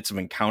couple minutes of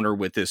encounter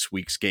with this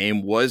week's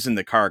game was in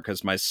the car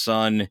because my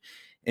son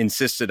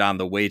insisted on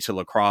the way to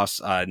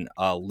lacrosse on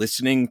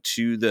listening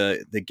to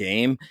the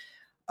game.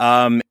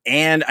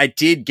 And I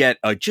did get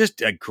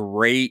just a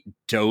great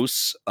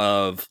dose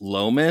of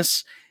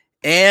Lomas,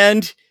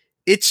 and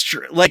it's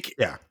like,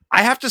 Yeah.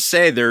 I have to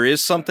say there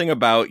is something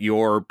about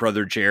your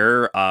brother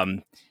Jer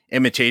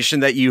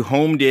imitation that you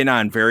homed in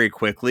on very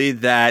quickly,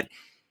 that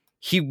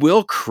he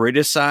will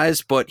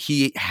criticize, but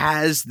he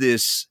has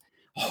this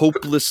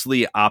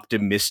hopelessly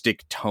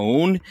optimistic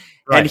tone.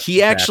 Right, and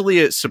he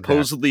actually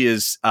supposedly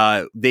is,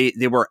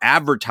 they were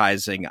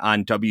advertising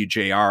on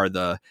WJR,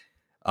 the,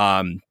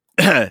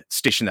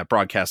 station that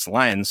broadcasts the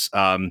Lions.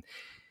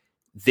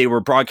 They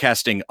were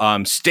broadcasting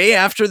stay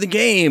after the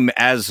game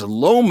as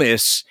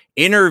Lomas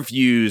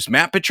interviews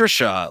Matt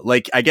Patricia.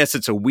 Like, I guess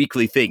it's a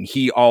weekly thing.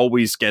 He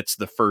always gets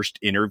the first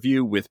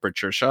interview with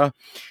Patricia.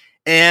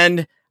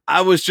 And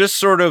I was just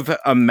sort of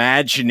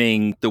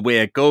imagining the way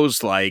it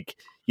goes, like,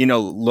 you know,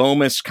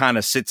 Lomas kind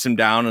of sits him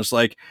down and is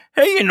like,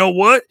 hey, you know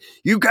what?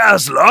 You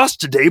guys lost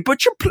today,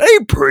 but you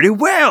played pretty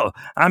well.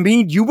 I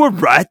mean, you were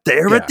right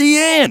there at the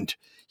end.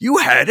 You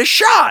had a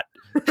shot.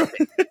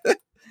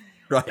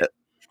 Right.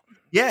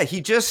 Yeah,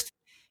 he just,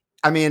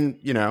 I mean,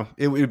 you know,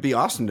 it would be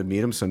awesome to meet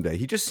him someday.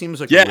 He just seems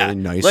like a really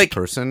nice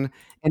person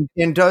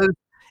and does,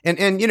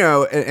 and you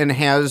know, and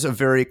has a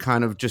very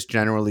kind of just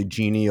generally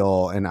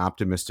genial and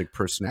optimistic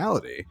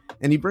personality.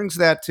 And he brings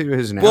that to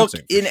his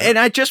announcing. Well, and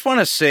I just want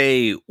to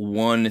say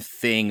one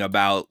thing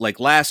about, like,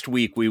 last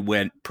week we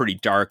went pretty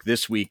dark.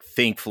 This week,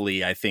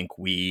 thankfully, I think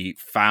we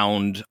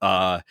found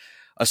a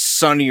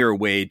sunnier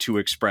way to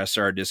express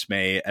our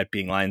dismay at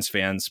being Lions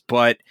fans,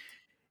 but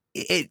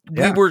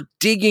we were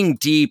digging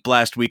deep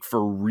last week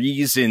for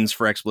reasons,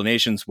 for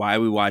explanations why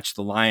we watched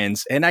the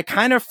Lions, and I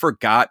kind of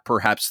forgot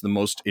perhaps the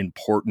most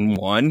important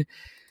one,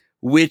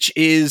 which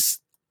is,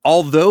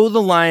 although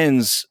the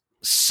Lions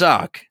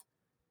suck,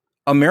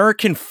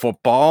 American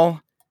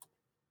football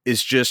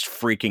is just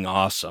freaking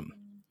awesome.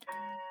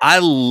 I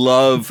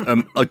love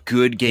a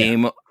good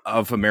game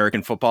of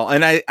American football.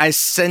 And I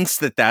sense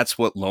that that's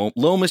what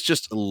Lomas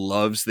just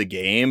loves the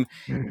game.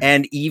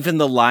 And even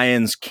the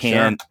Lions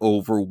can't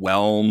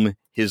overwhelm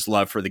his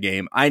love for the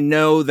game. I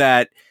know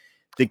that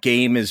the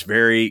game is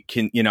very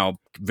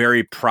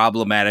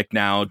problematic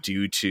now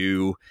due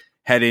to,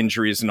 head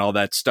injuries and all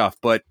that stuff.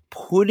 But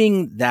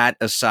putting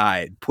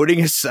aside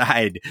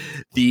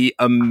the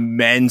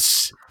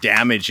immense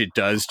damage it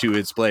does to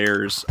its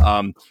players,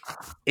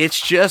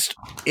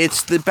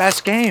 it's the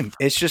best game.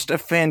 It's just a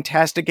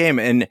fantastic game.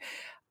 And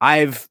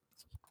I've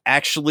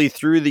actually,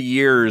 through the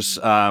years,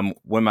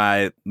 when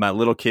my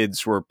little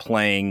kids were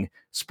playing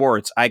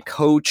sports, I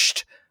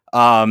coached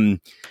a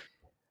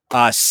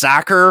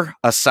soccer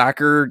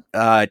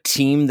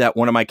team that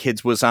one of my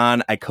kids was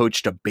on. I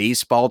coached a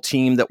baseball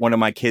team that one of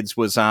my kids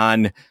was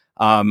on.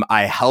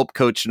 I helped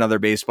coach another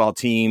baseball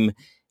team,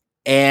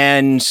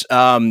 and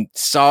kind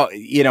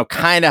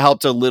of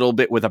helped a little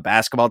bit with a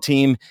basketball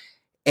team.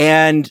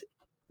 And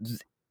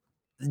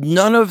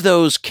none of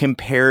those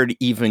compared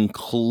even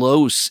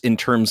close in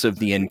terms of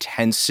the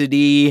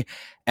intensity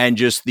and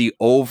just the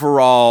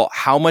overall,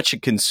 how much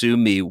it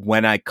consumed me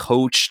when I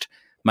coached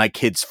my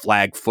kids'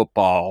 flag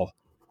football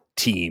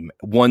team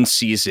one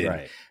season.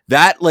 Right.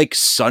 That, like,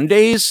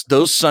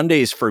 those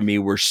Sundays for me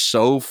were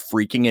so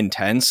freaking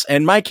intense.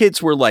 And my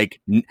kid was like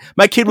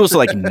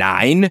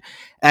 9,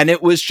 and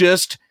it was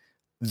just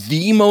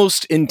the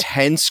most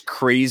intense,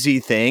 crazy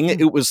thing.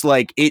 It was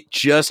like, it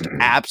just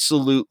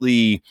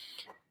absolutely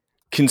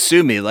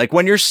consume me. Like,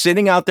 when you're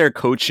sitting out there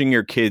coaching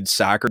your kid's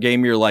soccer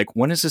game, you're like,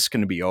 when is this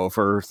going to be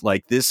over?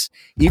 Like, this,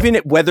 even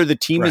whether the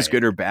team is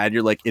good or bad,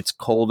 you're like, it's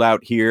cold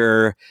out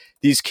here.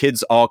 These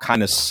kids all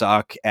kind of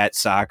suck at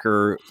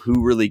soccer.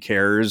 Who really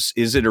cares?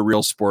 Is it a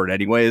real sport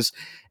anyways?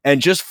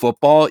 And just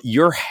football,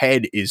 your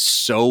head is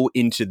so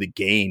into the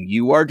game.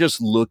 You are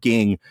just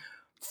looking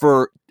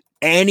for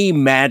any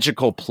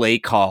magical play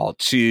call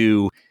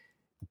to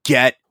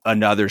get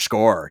another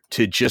score,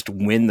 to just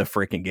win the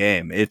freaking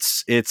game.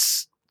 It's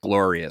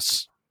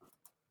glorious.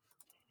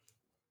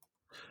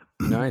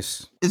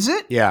 Nice. Is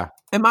it? Yeah.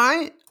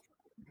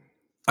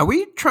 Are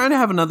we trying to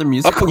have another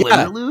musical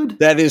interlude?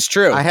 That is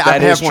true. I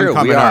have one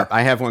coming up.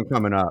 I have one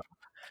coming up.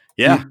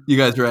 Yeah. You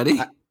guys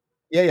ready?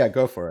 Yeah,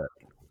 go for it.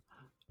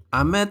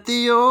 I met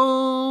the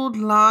old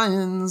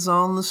lions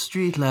on the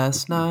street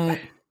last night.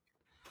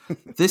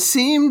 They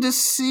seemed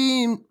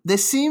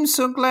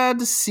so glad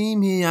to see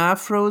me. I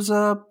froze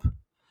up.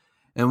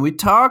 And we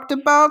talked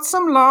about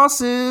some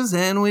losses,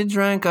 and we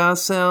drank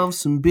ourselves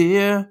some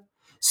beer.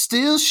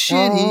 Still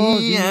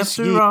shitty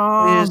after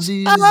all these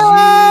years.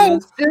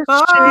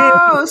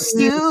 Oh,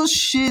 still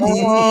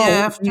shitty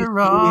after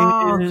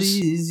all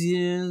these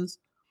years.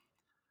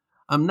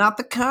 I'm not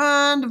the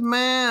kind of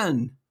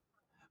man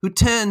who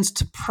tends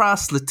to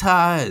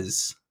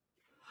proselytize.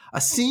 I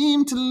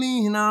seem to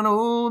lean on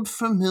old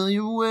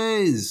familiar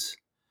ways.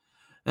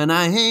 And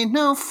I ain't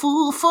no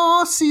fool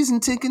for season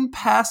ticket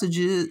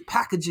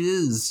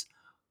packages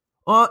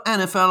or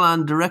NFL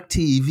on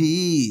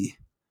DirecTV.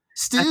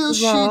 Still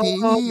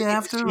shitty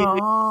after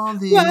all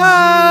these years.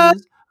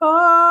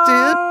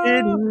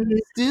 Oh,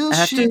 still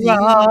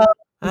shitty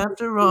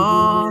after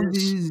all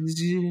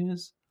these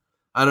years.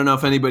 I don't know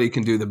if anybody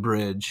can do the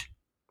bridge.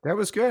 That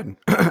was good.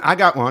 I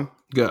got one.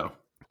 Go.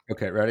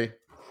 Okay, ready?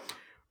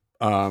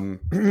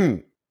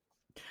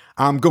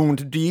 I'm going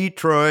to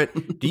Detroit,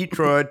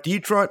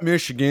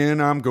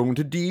 Michigan. I'm going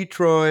to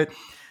Detroit.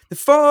 The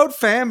Ford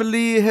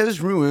family has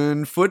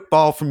ruined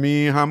football for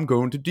me. I'm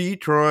going to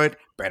Detroit.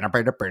 Well,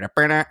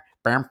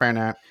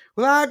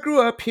 I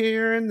grew up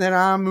here and then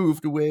I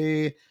moved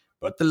away,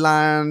 but the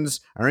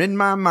Lions are in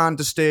my mind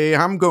to stay.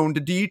 I'm going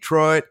to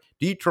Detroit.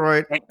 There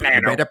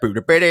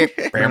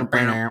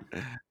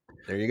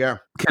you go.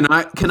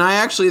 Can I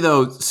actually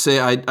though say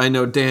I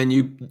know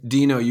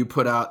Dino, you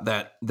put out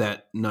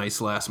that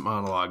nice last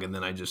monologue and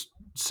then I just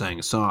sang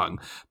a song.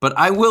 But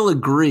I will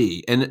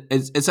agree, and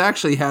it's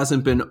actually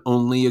hasn't been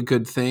only a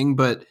good thing,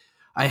 but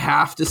I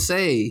have to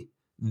say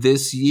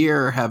this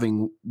year,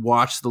 having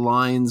watched the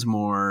Lions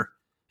more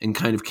and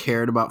kind of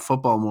cared about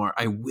football more,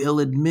 I will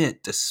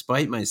admit,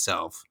 despite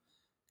myself,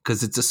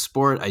 because it's a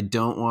sport I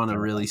don't want to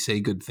really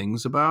say good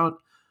things about.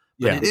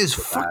 But it is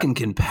fucking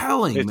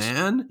compelling,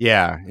 man.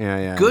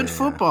 Yeah. Good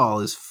football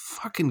is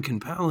fucking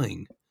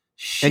compelling.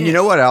 Shit. And you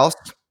know what else?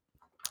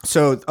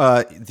 So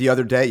the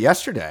other day,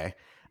 yesterday,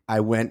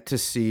 I went to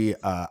see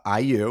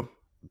IU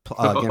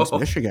against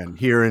Michigan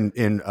here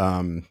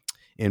in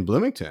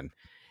Bloomington,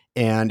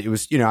 and it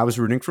was, I was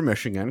rooting for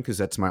Michigan because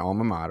that's my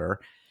alma mater,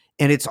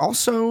 and it's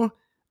also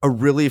a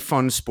really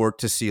fun sport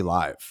to see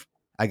live.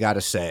 I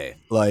gotta say,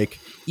 like,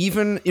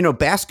 even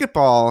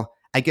basketball,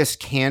 I guess,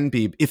 can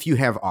be if you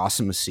have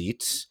awesome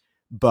seats,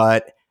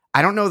 but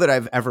I don't know that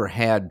I've ever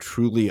had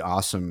truly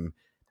awesome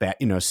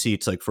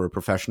seats like for a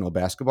professional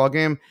basketball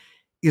game.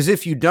 Because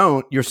if you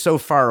don't, you're so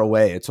far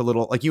away. It's a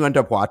little like you end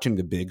up watching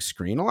the big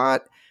screen a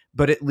lot.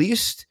 But at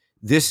least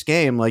this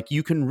game, like,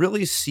 you can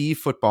really see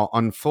football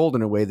unfold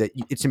in a way that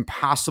it's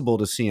impossible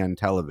to see on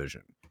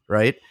television,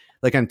 right?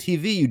 Like on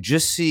TV, you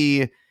just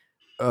see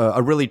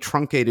a really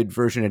truncated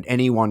version at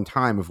any one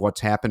time of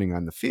what's happening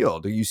on the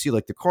field. You see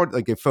like they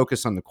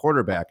focus on the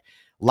quarterback.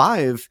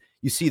 Live,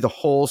 you see the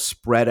whole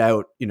spread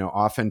out,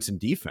 offense and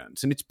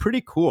defense. And it's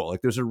pretty cool.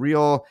 Like there's a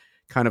real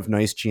kind of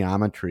nice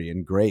geometry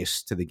and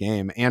grace to the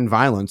game, and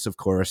violence, of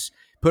course,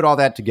 put all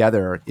that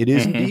together, it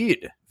is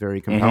indeed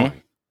very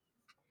compelling.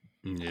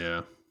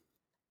 Yeah.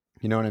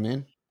 You know what I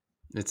mean?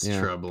 It's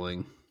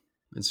troubling.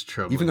 It's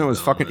troubling. Even though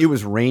it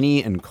was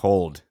rainy and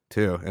cold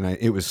too, and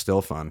it was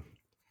still fun.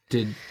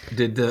 Did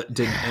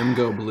M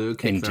Go Blue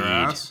kick their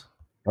ass?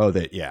 Oh,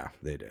 they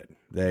did.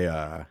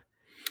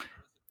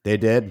 They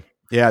did.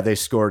 Yeah, they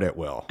scored at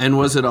will. And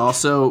was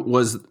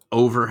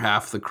over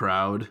half the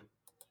crowd?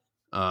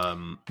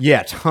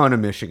 Yeah, ton of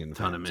Michigan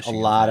fans. A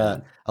lot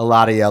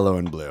of yellow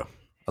and blue.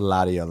 A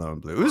lot of yellow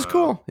and blue. It was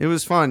cool. It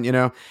was fun, you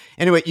know.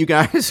 Anyway, you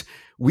guys,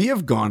 we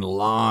have gone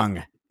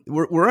long.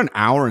 We're an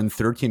hour and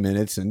 13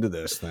 minutes into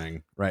this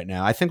thing right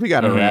now. I think we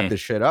got to wrap this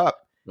shit up.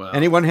 Wow.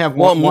 Anyone have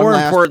one? More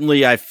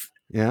importantly, I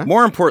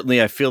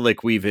feel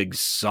like we've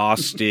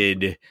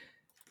exhausted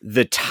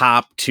the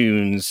top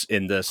tunes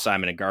in the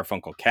Simon and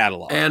Garfunkel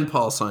catalog and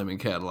Paul Simon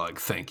catalog.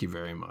 Thank you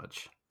very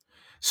much.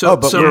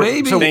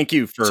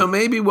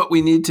 Maybe what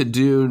we need to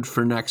do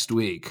for next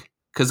week,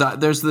 because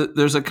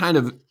there's a kind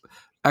of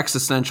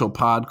existential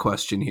pod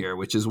question here,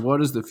 which is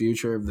what is the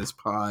future of this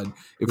pod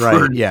if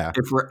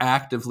we're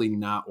actively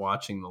not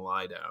watching the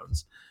lie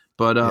downs?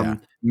 But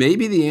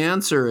maybe the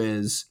answer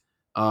is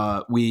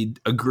we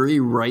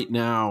agree right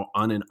now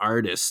on an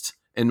artist,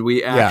 and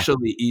we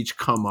actually each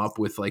come up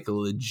with like a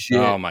legit.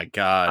 Oh my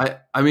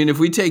god! I mean, if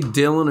we take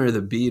Dylan or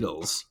the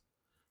Beatles,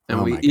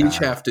 and we each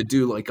have to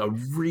do like a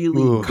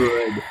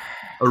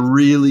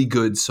really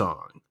good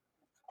song.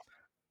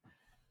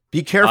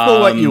 Be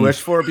careful what you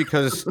wish for,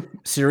 because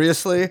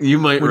seriously, you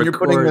might when you're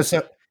putting this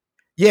up.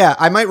 Yeah,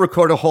 I might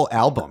record a whole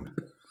album.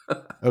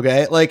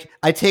 Okay, like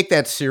I take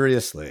that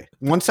seriously.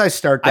 Once I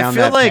start down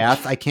that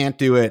path, I can't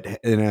do it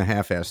in a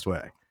half-assed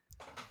way.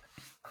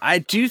 I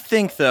do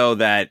think though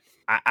that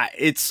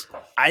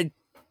I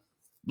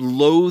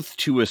loathe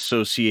to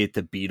associate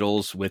the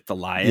Beatles with the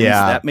Lions.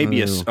 Yeah, that may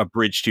be a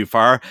bridge too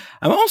far.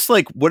 I'm almost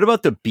like, what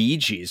about the Bee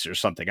Gees or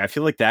something? I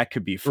feel like that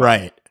could be fun.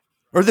 Right,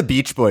 or the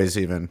Beach Boys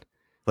even.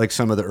 Like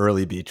some of the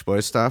early Beach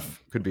Boys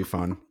stuff could be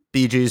fun.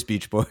 Bee Gees,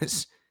 Beach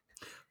Boys.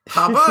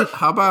 How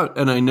about,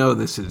 and I know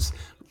this is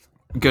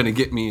going to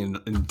get me in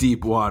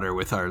deep water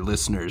with our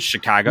listeners.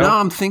 Chicago? No,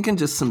 I'm thinking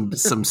just some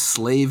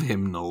slave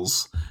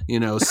hymnals,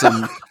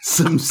 some,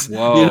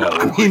 whoa.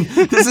 I mean,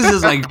 this is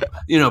just like,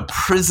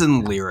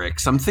 prison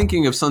lyrics. I'm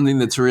thinking of something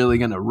that's really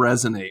going to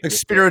resonate. Like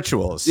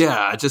spirituals.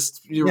 Yeah,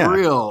 just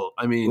real.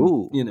 I mean,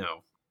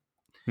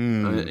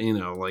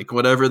 like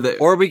whatever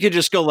or we could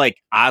just go like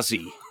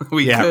Ozzy.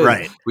 We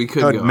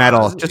could go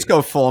metal. Ozzy. Just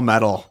go full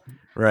metal.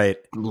 Right.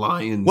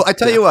 Lions. Well, I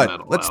tell you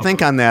what, let's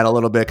think on that a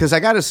little bit, because I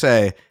got to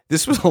say,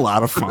 this was a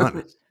lot of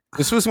fun.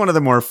 This was one of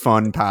the more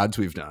fun pods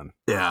we've done.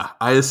 Yeah,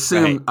 I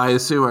assume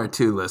our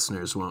two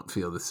listeners won't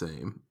feel the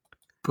same,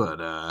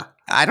 but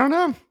I don't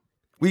know.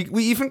 We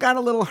even got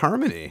a little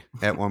harmony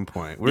at one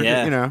point.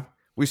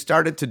 We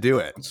started to do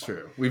it. It's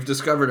true. We've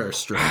discovered our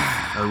strength,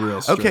 our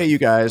real strength. Okay, you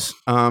guys.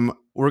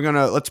 We're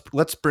gonna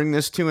let's bring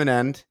this to an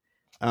end.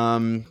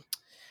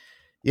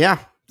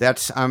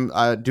 That's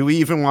do we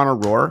even want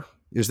to roar?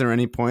 Is there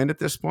any point at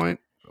this point?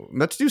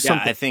 Let's do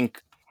something. I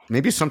think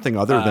maybe something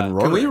other than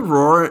roar. Can we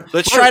roar?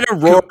 Let's try to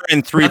roar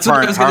in 3-part harmony. That's what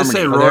I was going to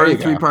say. Roar in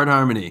 3-part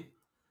harmony.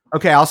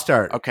 Okay, I'll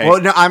start. Okay.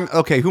 Well, no, I'm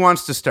okay. Who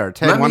wants to start?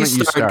 Ted, why don't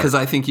you start? Because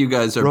I think you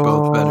guys are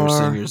both better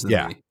singers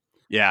than me.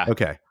 Yeah.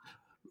 Okay.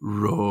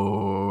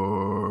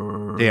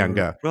 Roar. Dan,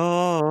 go.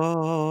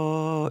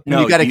 Roar. No,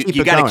 you got to keep it going.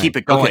 You got to keep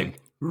it going. Okay.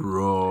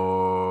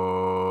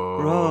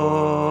 Roar. Roar.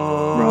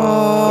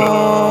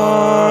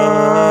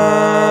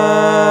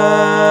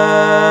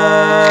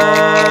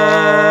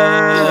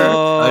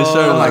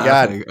 Oh my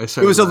god! It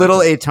was a little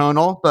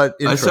atonal, but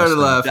I started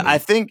laughing. I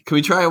think. Can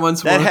we try it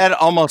once more? That had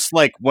almost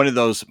like one of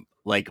those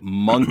like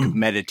monk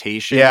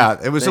meditation. Yeah,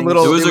 it was things. It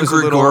was a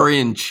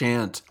Gregorian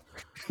chant.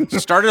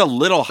 Started a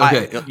little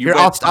high. Okay.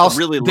 I'll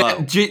really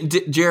low.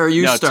 Jerry,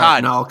 you start, Todd.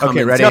 and I'll come.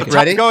 Okay, ready?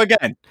 Ready? Go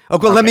again. Oh,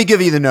 well, let me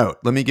give you the note.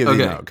 Let me give you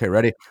the note. Okay,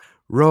 ready?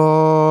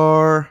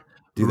 Roar.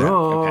 Do that.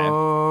 Okay.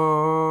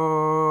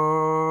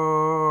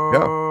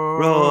 Go.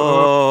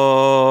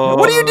 Roar.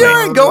 What are you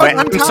doing? Go on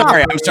top.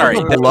 I'm sorry.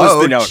 That Below.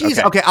 was the note.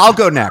 Jeez. Okay, I'll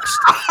go next.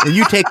 And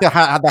you take the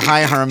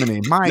high harmony.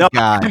 My God.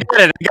 I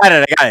got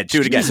it. Do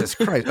it again. Jesus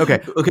Christ.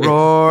 Okay.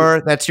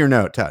 Roar. That's your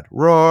note, Todd.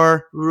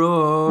 Roar.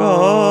 Roar.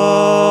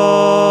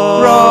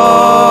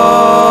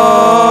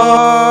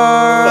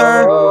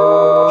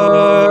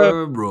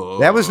 Roar.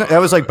 That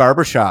was like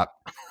barbershop.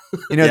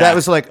 That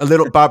was like a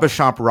little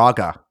barbershop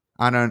raga.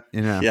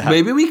 Yeah.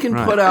 Maybe we can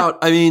put out.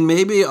 I mean,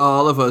 maybe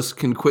all of us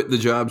can quit the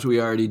jobs we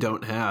already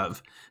don't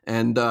have,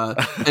 and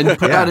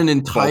put out an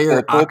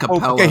entire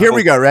acapella. Okay, here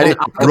we go. Ready?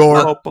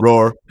 Roar,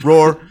 roar,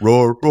 roar,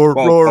 roar, roar,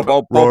 roar,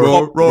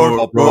 roar, roar,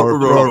 roar, roar,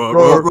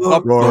 roar,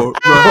 roar,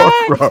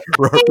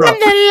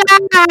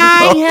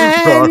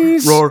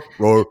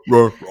 roar,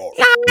 roar,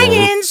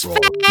 Lions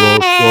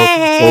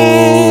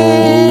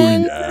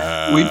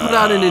We put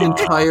out an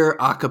entire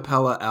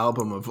acapella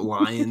album of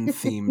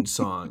lion-themed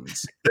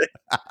songs.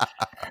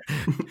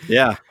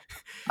 Yeah.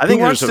 I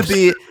think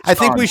I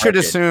think we should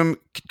assume.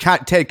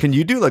 Ted, can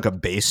you do like a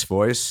bass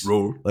voice,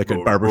 like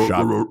a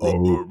barbershop?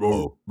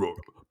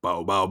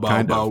 bow, bow, bow,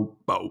 Kind of. bow,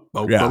 bow,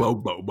 bow, Yeah. bow,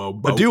 bow, bow,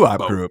 bow, A doo-wop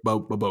bow, group. bow,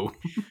 bow, bow.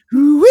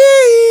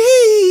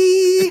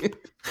 Wee!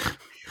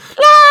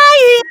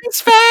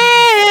 Lions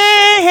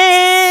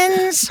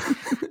fans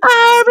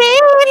are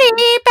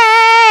really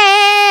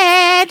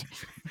bad.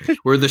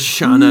 We're the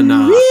Shana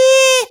Na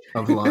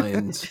of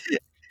Lions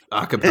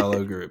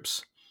acapella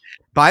groups.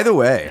 By the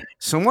way,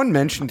 someone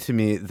mentioned to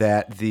me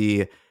that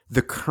the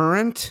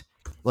current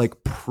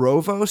like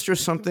provost or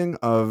something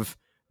of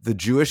the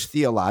Jewish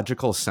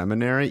Theological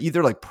Seminary,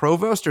 either like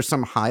provost or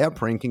some high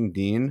up ranking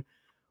dean,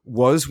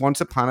 was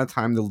once upon a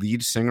time the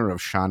lead singer of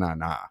Shana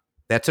Na.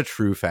 That's a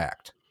true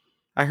fact.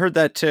 I heard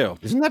that too.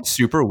 Isn't that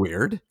super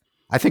weird?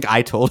 I think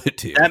I told it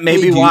to you. That may Hey,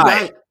 be do you why.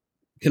 guys-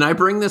 can I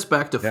bring this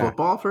back to Yeah.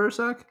 football for a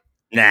sec?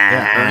 Nah.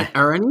 Yeah.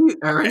 Are any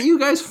of you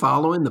guys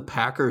following the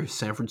Packers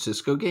San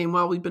Francisco game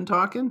while we've been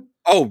talking?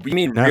 Oh, you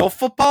mean No. real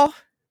football?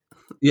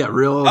 Yeah,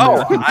 real Oh,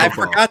 American I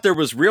football. forgot there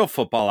was real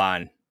football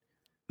on.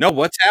 No,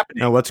 what's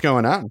happening? No, what's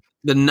going on?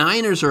 The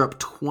Niners are up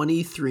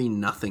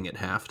 23-0 at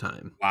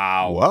halftime.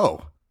 Wow.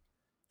 Whoa.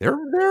 They're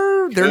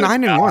Good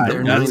 9-1. God,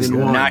 They're that's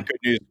 9-1. not good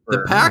news. The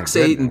For, Pack's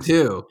my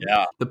 8-2.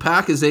 yeah. The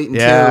Pack is 8-2.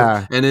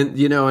 Yeah. And in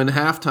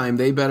halftime,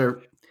 they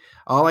better.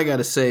 All I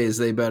gotta say is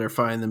they better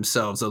find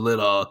themselves a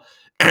little.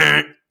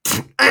 Second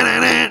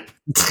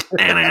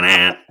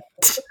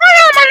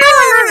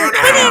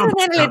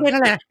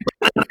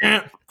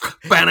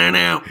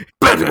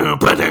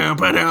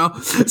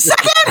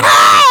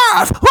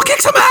half, we'll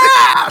kick some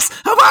ass.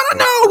 I want to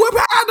know we're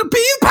behind the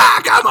bean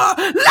pack. I'm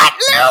let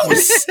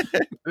loose.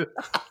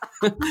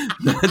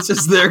 That's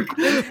just their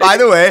By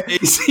the way,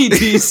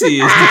 ACDC is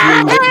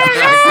between the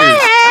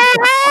Packers.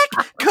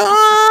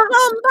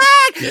 Come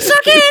back,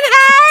 second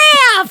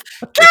half.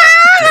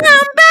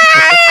 Come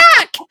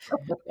back.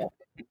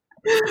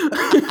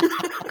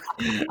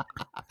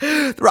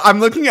 I'm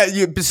looking at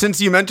you since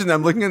you mentioned that,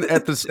 I'm looking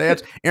at the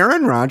stats.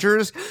 Aaron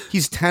Rodgers,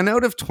 he's 10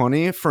 out of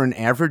 20 for an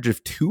average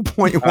of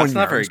 2.1 That's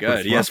not very yards per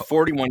good. He has football.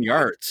 41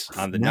 yards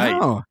on the night.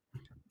 No.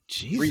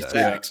 3 Jesus.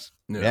 sacks.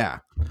 Yeah.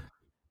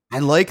 I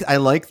like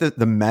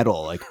the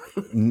metal, like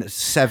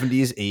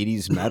 70s,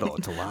 80s metal.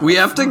 It's a lot. We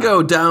of have to fun.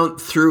 go down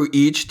through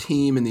each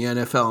team in the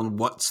NFL and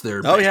what's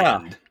their Oh, yeah.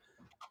 band.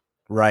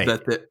 Right.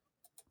 That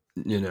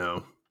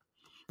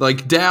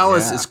like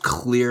Dallas Yeah. is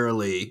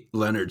clearly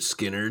Leonard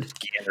Skinnerd.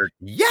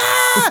 Yeah.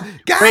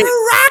 Gotta Wait,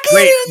 rock it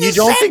wait, in you the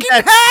don't think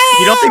second that's-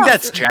 you don't think half.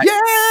 that's Jack-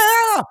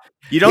 Yeah.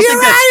 You don't Here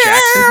think that's I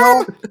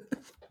Jacksonville? am.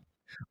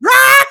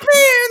 Rock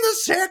me in the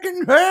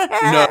second half.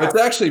 No, it's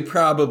actually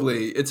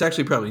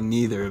probably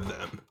neither of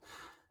them.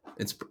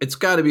 It's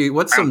got to be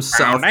what's some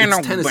South.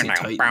 It's Tennessee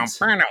Titans.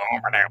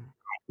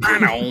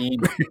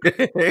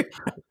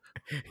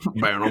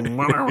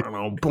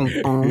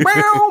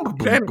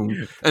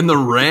 And the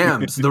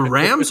Rams. The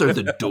Rams are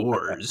the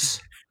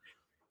Doors.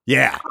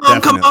 Yeah.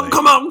 Come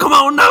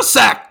on, now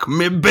sack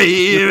me,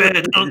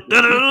 baby.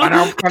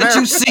 Can't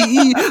you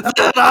see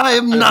that I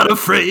am not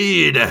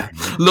afraid?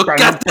 Look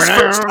at this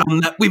first time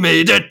that we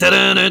made it.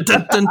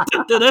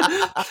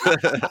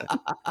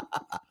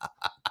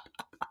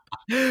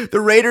 The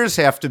Raiders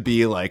have to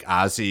be like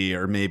Ozzy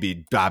or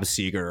maybe Bob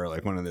Seger or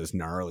like one of those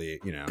gnarly,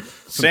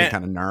 something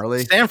kind of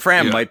gnarly. San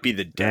Fran Yeah. might be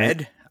the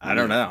dead. I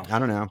don't know. I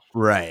don't know.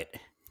 Right.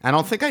 I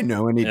don't think I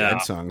know any Yeah.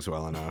 Dead songs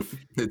well enough.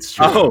 It's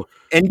true. Oh,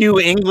 and New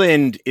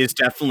England is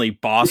definitely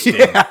Boston.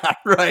 Yeah,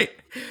 right.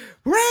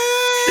 More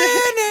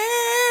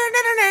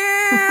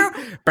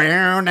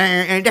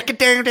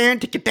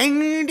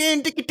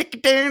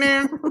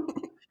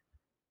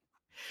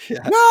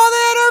than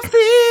a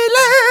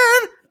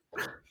feeling,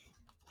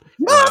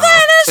 more than a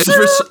And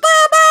for s-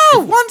 Super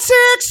Bowl,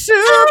 1-6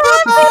 Super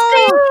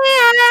Bowl.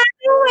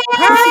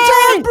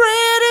 I'm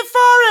Brady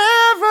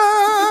forever.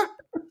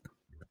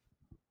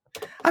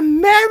 A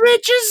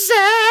marriage is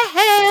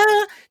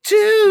hell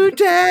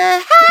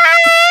today.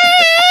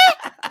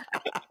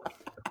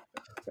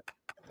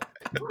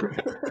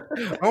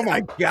 Oh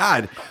my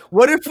God.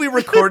 What if we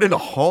recorded a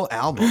whole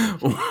album?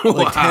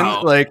 Like,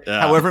 Wow.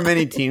 Yeah. however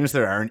many teams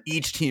there are, and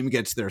each team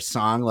gets their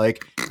song.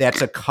 Like,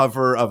 that's a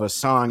cover of a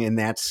song in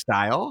that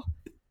style.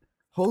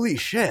 Holy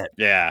shit.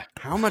 Yeah.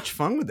 How much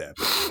fun would that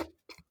be?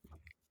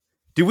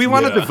 Do we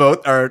want to Yeah.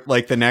 devote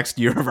the next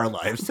year of our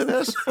lives to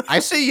this? I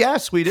say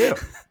yes, we do.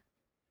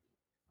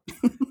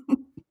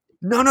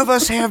 None of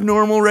us have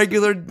normal,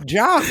 regular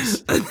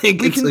jobs. I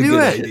think We it's can a do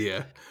good it.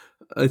 idea.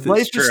 I think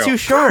Life is true. too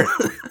short.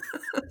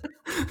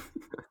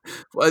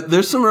 But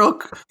there's some real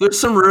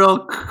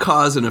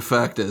cause and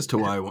effect as to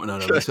why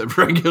none of us have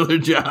regular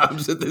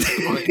jobs at this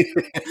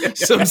point.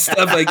 Some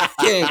stuff I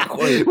can't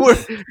quite.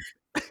 We're-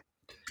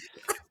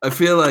 I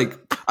feel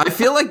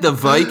like the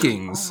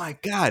Vikings. Oh my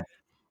God.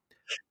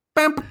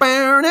 I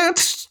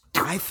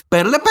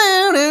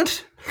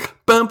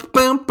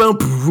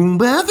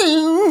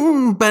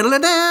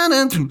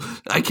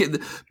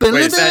can't. Wait,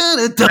 is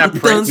that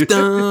Prince?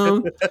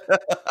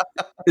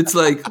 It's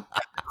like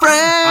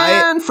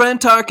Fran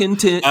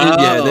Tarkenton.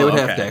 Yeah, they would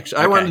have to okay,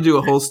 actually. I wanted to okay. do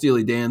a whole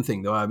Steely Dan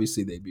thing, though.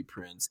 Obviously, they'd be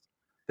Prince.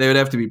 They would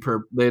have to be.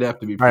 They'd have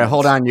to be. All right,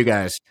 hold on, you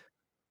guys.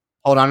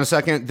 Hold on a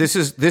second. This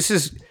is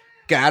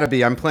gotta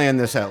be. I'm playing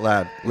this out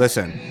loud.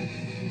 Listen.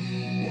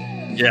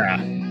 Yeah.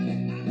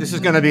 This is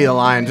gonna be the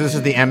Lions. This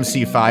is the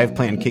MC5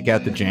 playing Kick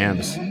Out the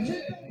Jams.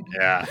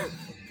 Yeah.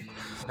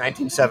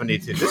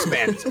 1972. This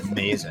band is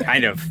amazing.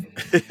 Kind of.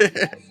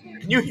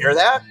 Can you hear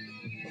that?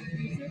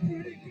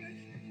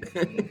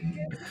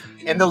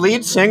 And the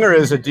lead singer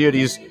is a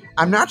dude.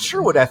 I'm not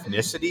sure what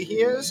ethnicity he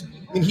is.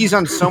 I mean, he's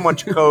on so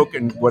much coke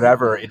and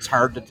whatever. It's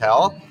hard to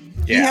tell.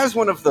 He has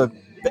one of the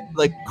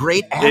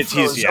great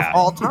afros of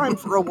all time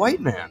for a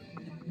white man,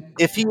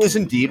 if he is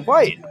indeed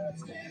white.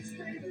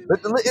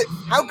 But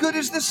how good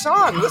is this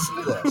song? Listen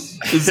to this.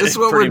 Is this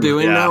what we're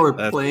doing now?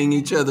 We're playing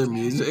each other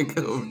music.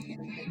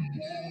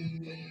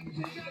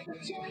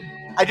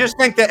 I just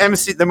think that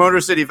the Motor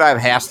City 5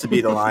 has to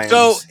be the Lions.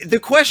 So the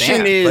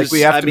question band. is,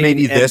 we have to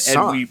maybe this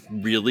song. And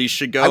we really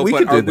should go. We but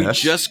could do are this. we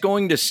just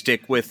going to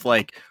stick with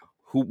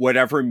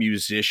whatever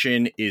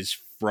musician is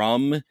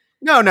from?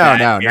 No. It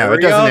doesn't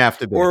have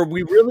to be. Or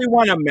we really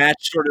want to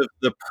match sort of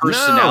the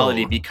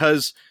personality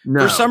because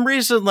for some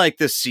reason,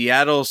 the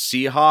Seattle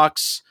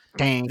Seahawks,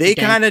 they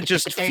kind of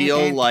just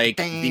feel like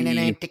here we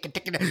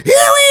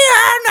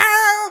are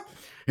now.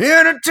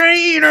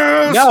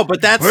 Entertainers. No, but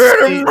that's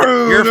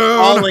you're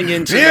falling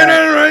into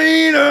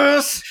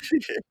that.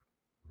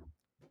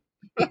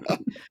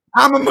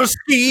 I'm a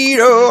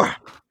mosquito.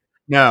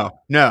 No,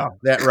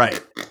 that right.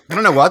 I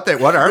don't know what are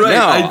right. they?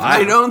 No,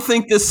 I don't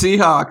think the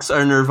Seahawks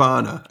are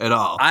Nirvana at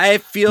all. I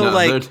feel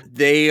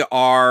they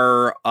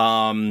are.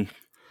 Let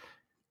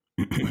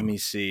me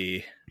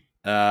see.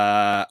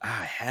 I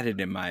had it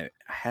in my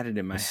head.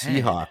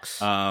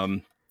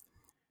 Seahawks.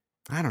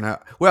 I don't know.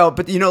 Well,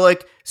 but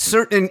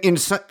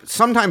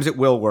sometimes it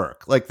will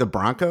work. Like the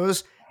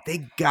Broncos,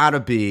 they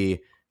gotta be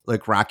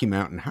like Rocky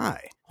Mountain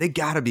High. They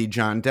gotta be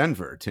John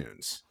Denver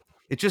tunes.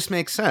 It just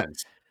makes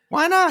sense.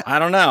 Why not? I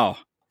don't know.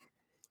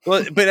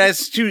 Well, but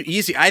that's too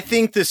easy. I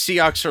think the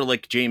Seahawks are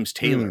like James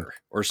Taylor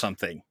or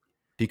something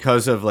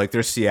because of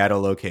their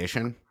Seattle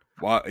location.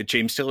 Well,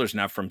 James Taylor's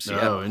not from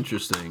Seattle. Oh,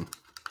 interesting.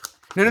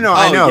 No.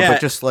 I know, but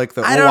just I don't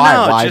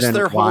know. Why just then,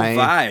 their whole why?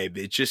 vibe.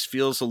 It just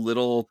feels a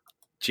little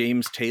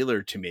James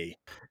Taylor to me.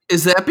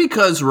 Is that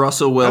because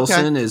Russell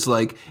Wilson is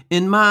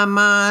in my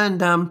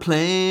mind, I'm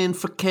playing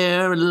for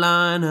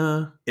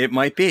Carolina? It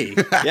might be.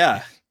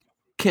 Yeah.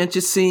 Can't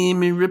you see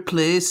me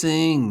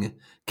replacing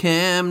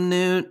Cam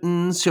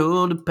Newton's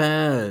shoulder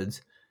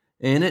pads?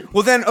 Ain't it?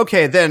 Well, then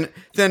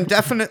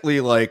definitely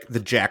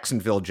the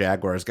Jacksonville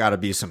Jaguars got to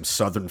be some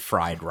Southern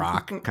fried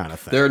rock kind of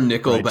thing. They're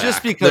Nickelback. Right?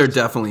 Just because they're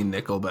definitely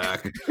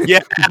Nickelback.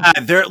 Yeah,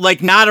 they're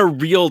not a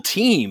real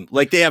team.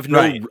 They have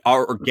no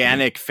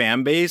organic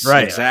fan base.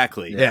 Right.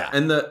 Exactly. Yeah.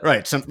 And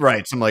some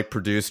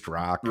produced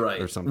rock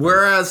or something.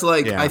 Whereas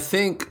I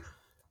think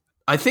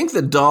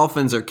the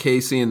Dolphins are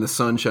Casey and the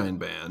Sunshine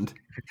Band.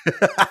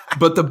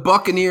 But the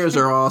Buccaneers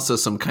are also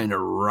some kind of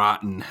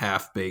rotten,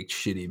 half-baked,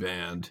 shitty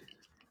band.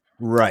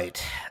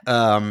 Right.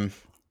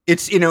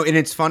 It's, and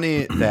it's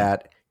funny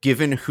that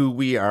given who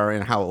we are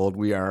and how old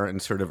we are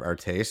and sort of our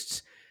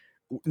tastes,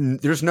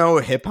 there's no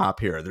hip hop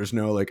here. There's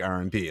no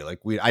R&B.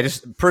 I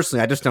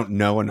just don't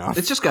know enough.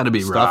 It's just got to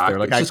be rock.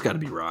 It's just got to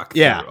be rock.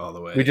 Yeah. All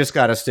the way. We just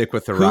got to stick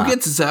with the rock. Who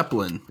gets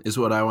Zeppelin is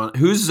what I want.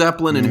 Who's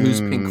Zeppelin and who's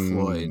Pink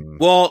Floyd?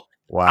 Well,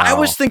 wow. I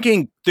was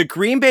thinking the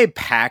Green Bay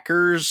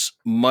Packers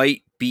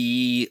might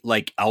be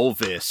like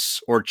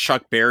Elvis or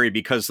Chuck Berry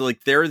because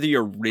they're the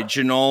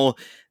original.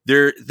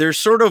 They're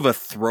sort of a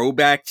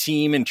throwback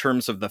team in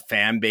terms of the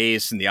fan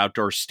base and the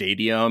outdoor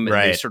stadium, and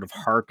they sort of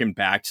harken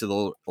back to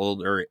the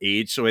older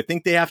age. So I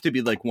think they have to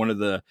be one of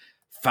the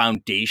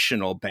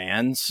foundational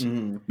bands,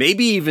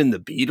 maybe even the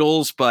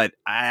Beatles, but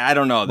I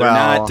don't know. They're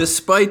not.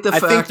 Despite the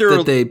fact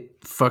that they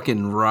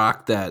fucking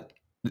rocked that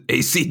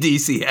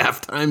AC/DC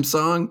halftime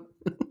song.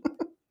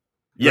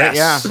 Yes.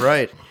 Yeah.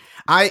 Right.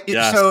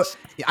 So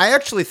I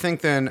actually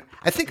think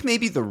I think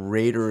maybe the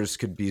Raiders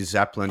could be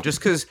Zeppelin just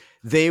because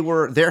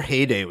their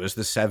heyday was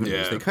the 70s.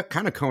 Yeah. They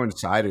kind of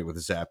coincided with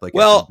Zepp. At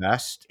the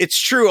best. It's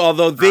true.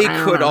 Although they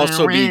could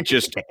also be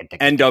just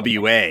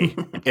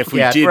NWA if we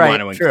did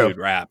want to include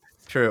rap.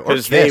 True.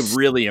 Because they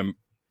really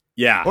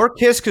or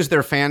Kiss because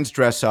their fans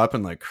dress up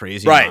in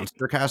crazy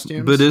monster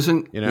costumes. But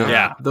isn't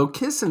though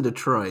Kiss in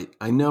Detroit?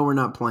 I know we're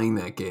not playing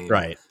that game,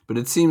 right? But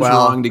it seems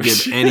wrong to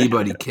give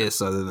anybody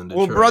Kiss other than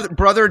Detroit. Well,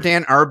 brother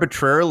Dan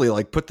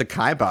arbitrarily put the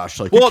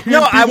kibosh.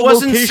 I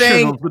wasn't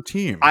saying the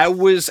team. I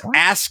was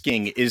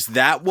asking, is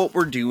that what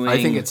we're doing? I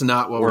think it's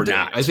not what we're doing.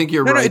 I think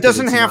you're right. No, it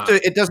doesn't have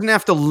to. It doesn't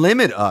have to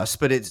limit us,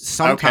 but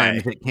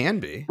sometimes it can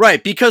be.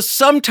 Right, because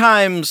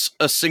sometimes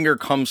a singer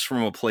comes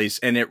from a place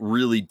and it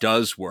really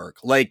does work.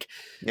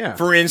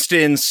 For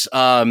instance,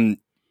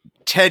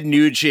 Ted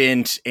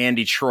Nugent and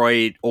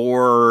Detroit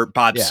or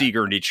Bob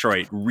Seger in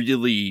Detroit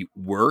really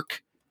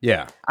work.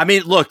 Yeah. I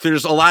mean, look,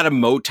 there's a lot of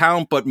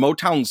Motown, but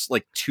Motown's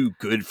too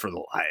good for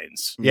the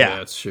Lions. Yeah,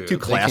 that's true. Too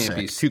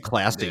classic. Too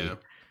classy. Yeah.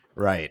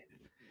 Right.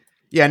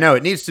 Yeah, no,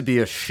 it needs to be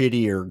a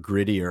shittier,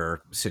 grittier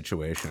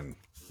situation.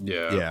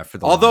 Yeah. Yeah.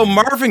 Although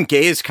Marvin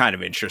Gaye is kind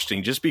of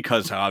interesting just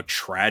because how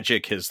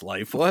tragic his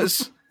life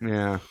was.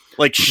 Yeah.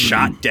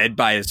 Shot dead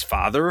by his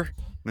father.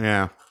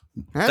 Yeah.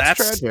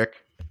 That's tragic.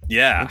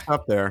 Yeah. It's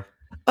up there.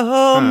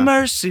 Oh, Huh.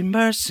 mercy,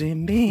 mercy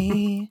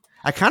me.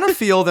 I kind of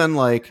feel then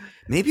like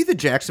maybe the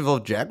Jacksonville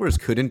Jaguars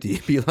couldn't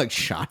be like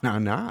Sha Na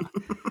Na,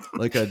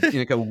 like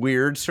a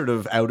weird sort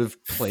of out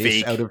of place,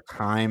 Fake. out of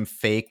time,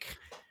 fake,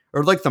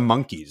 or like the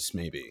Monkeys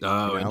maybe.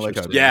 Oh, like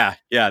interesting.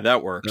 Yeah,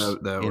 that works.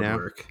 That You would know?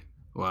 work.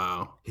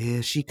 Wow.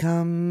 Here she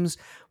comes,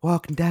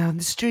 walking down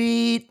the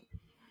street.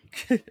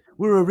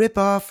 We're a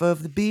ripoff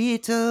of the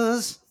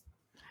Beatles.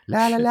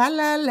 La la la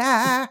la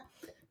la.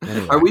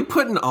 Anyway. Are we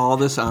putting all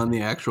this on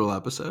the actual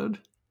episode?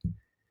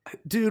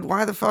 Dude,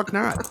 why the fuck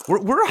not?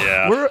 We're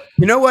Yeah.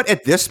 you know what?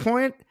 At this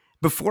point,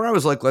 before I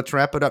was like, let's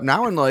wrap it up.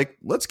 Now I'm like,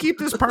 let's keep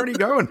this party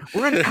going.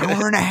 We're an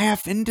hour and a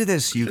half into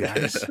this, you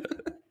guys.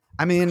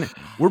 I mean,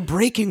 we're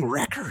breaking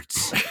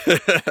records.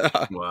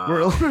 Wow.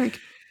 We're like,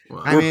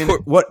 Wow. I mean,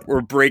 what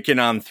We're breaking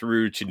on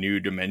through to new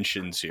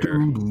dimensions here.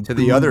 to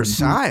the other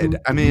side?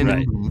 I mean,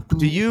 Right.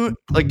 do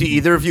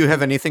either of you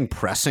have anything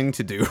pressing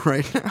to do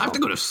right I now? have to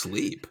go to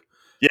sleep.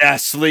 Yeah,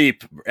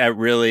 sleep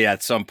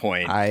at some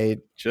point.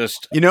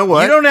 Just You know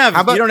what? You don't have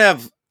How about- you don't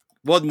have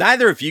well,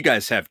 neither of you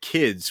guys have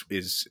kids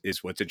is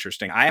what's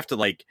interesting. I have to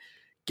like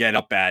get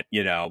up at,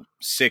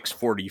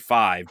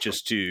 6:45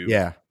 just to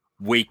Yeah.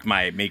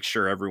 make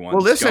sure everyone's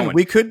Well, listen, going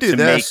we could do to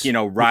this. make,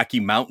 Rocky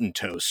Mountain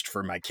toast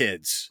for my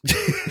kids.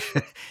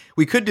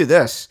 We could do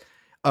this.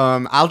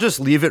 I'll just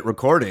leave it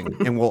recording,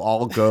 and we'll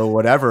all go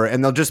whatever,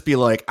 and there'll just be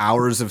like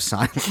hours of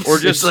silence. Or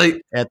It's just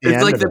like at the it's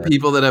end like of the it.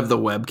 people that have the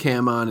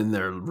webcam on in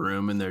their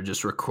room and they're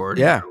just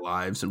recording Yeah. their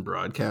lives and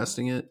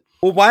broadcasting it.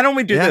 Well, why don't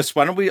we do Yeah. this?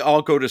 Why don't we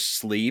all go to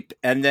sleep,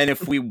 and then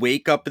if we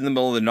wake up in the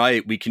middle of the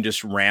night, we can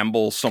just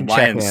ramble some Check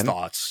Lions in.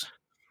 thoughts.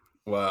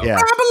 Wow.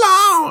 Yeah.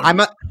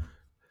 Babylon!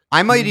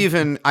 I might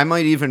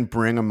even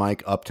bring a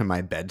mic up to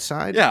my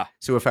bedside. Yeah.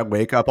 So if I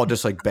wake up, I'll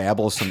just like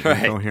babble some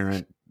Right.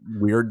 incoherent,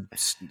 weird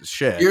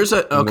shit. Here's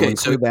a And we'll okay.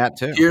 So include that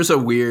too. here's a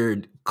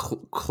weird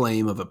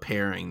claim of a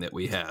pairing that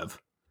we have.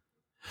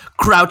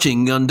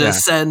 Crouching under Yeah.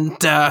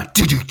 center.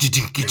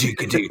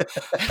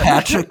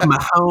 Patrick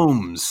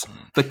Mahomes.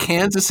 The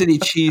Kansas City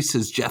Chiefs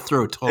is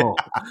Jethro Tull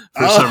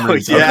for some Oh,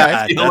 reason.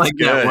 yeah, I feel that's like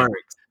that good.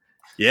 works.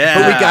 Yeah.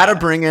 But we gotta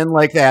bring in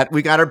like that.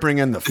 We gotta bring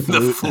in the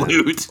flute. The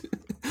flute.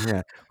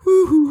 Yeah.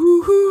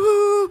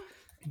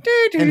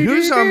 And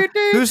who's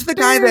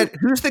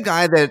the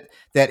guy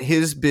that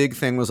his big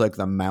thing was like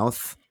the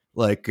mouth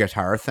like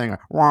guitar thing?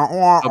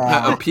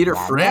 Peter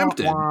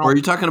Frampton. Or are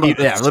you talking about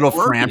Yeah, the little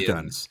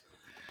Scorpions?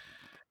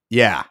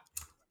 Yeah.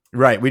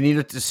 Right. We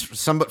needed to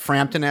somebody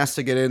Frampton has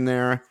to get in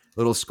there.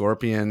 Little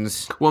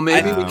Scorpions. Well,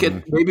 maybe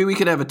we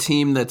could have a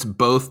team that's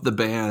both the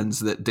bands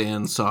that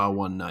Dan saw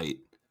one night.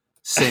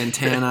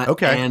 Santana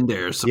Okay. and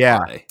Air Supply.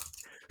 Yeah.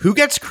 Who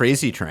gets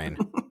Crazy Train?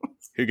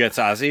 Who gets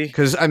Ozzy?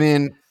 Because I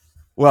mean,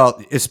 well,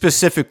 it's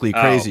specifically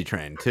Oh. Crazy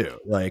Train too.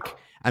 Like,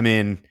 I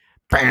mean,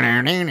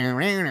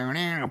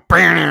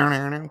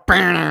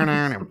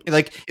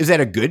 like, is that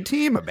a good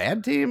team? A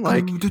bad team?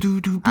 Like,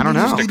 I don't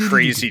know. The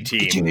crazy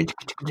team.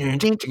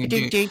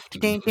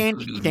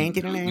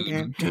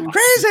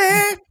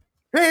 Crazy.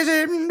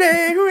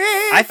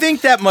 I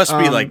think that must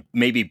be Um, like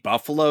maybe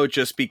Buffalo,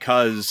 just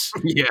because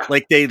Yeah.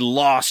 like they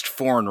lost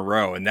 4 in a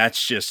row, and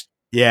that's just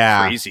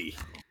Yeah. crazy.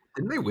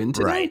 Didn't they win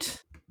today?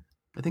 Right.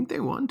 I think they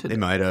won today. They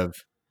might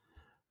have.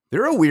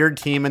 They're a weird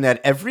team in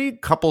that every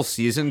couple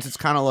seasons, it's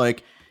kind of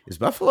like, is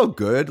Buffalo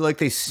good? Like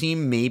they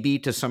seem maybe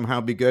to somehow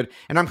be good.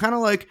 And I'm kind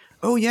of like,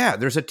 oh yeah,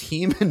 there's a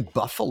team in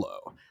Buffalo.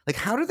 Like,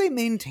 how do they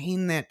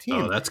maintain that team?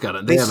 Oh, that's got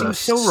to. They They have seem a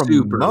so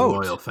super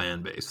remote. loyal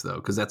fan base, though,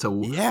 because that's a.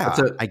 Yeah, that's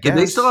a, I do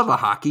they guess. still have a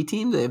hockey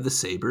team? They have the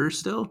Sabres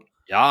still.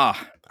 Yeah.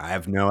 I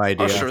have no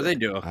idea. Oh, sure they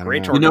do. I don't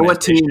Great know. You know what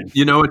team? organization.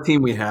 You know what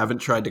team we haven't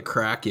tried to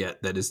crack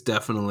yet? That is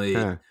definitely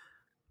Huh.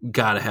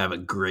 got to have a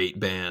great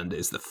band.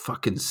 Is the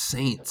fucking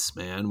Saints,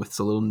 man, with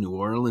the little New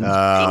Orleans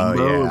Oh,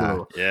 gumbo, yeah.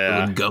 little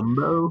Yeah.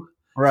 gumbo.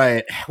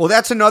 Right. Well,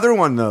 that's another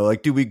one though.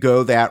 Like, do we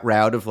go that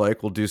route of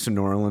like we'll do some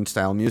New Orleans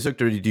style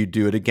music, or do you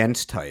do it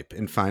against type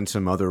and find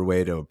some other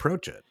way to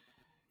approach it?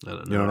 I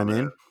don't know. You know what I man.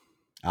 mean?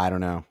 I don't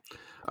know.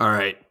 All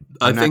right.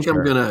 I'm not I think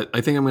sure.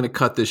 I'm gonna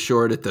cut this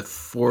short at the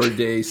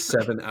 4-day,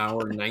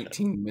 7-hour,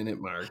 19-minute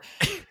mark.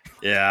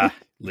 Yeah.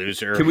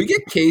 Loser. Can we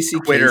get Casey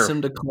Quitter.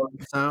 Kasem to close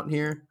us out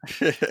here?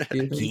 Do you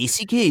think?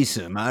 Casey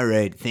Kasem. All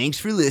right. Thanks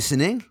for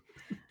listening.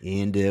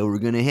 And we're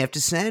going to have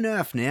to sign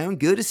off now and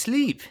go to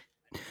sleep.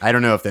 I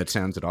don't know if that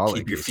sounds at all Keep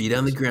like your Casey feet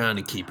on the Kasem. ground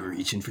and keep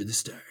reaching for the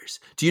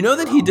stars. Do you know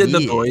that he did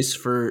the Yeah. voice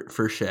for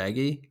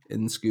Shaggy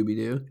in Scooby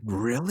Doo?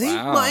 Really?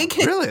 Wow. Like,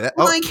 Really?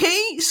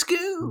 hey,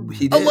 Scoob.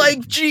 He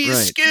did. G Right.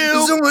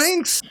 Scoop.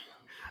 Links.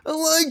 I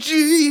like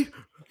G.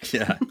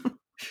 Yeah.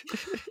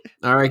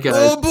 All right, guys.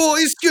 Oh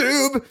boy,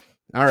 Scoob.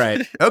 All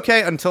right.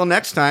 Okay. Until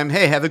next time.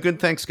 Hey, have a good You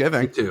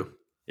Thanksgiving. too.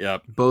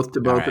 Yep. Both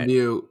All of right.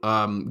 you.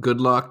 Good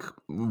luck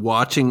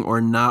watching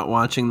or not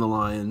watching the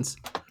Lions.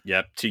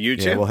 Yep. To you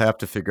too. Yeah, we'll have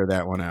to figure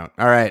that one out.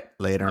 All right.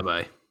 Later.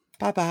 Bye-bye.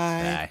 Bye-bye.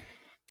 Bye.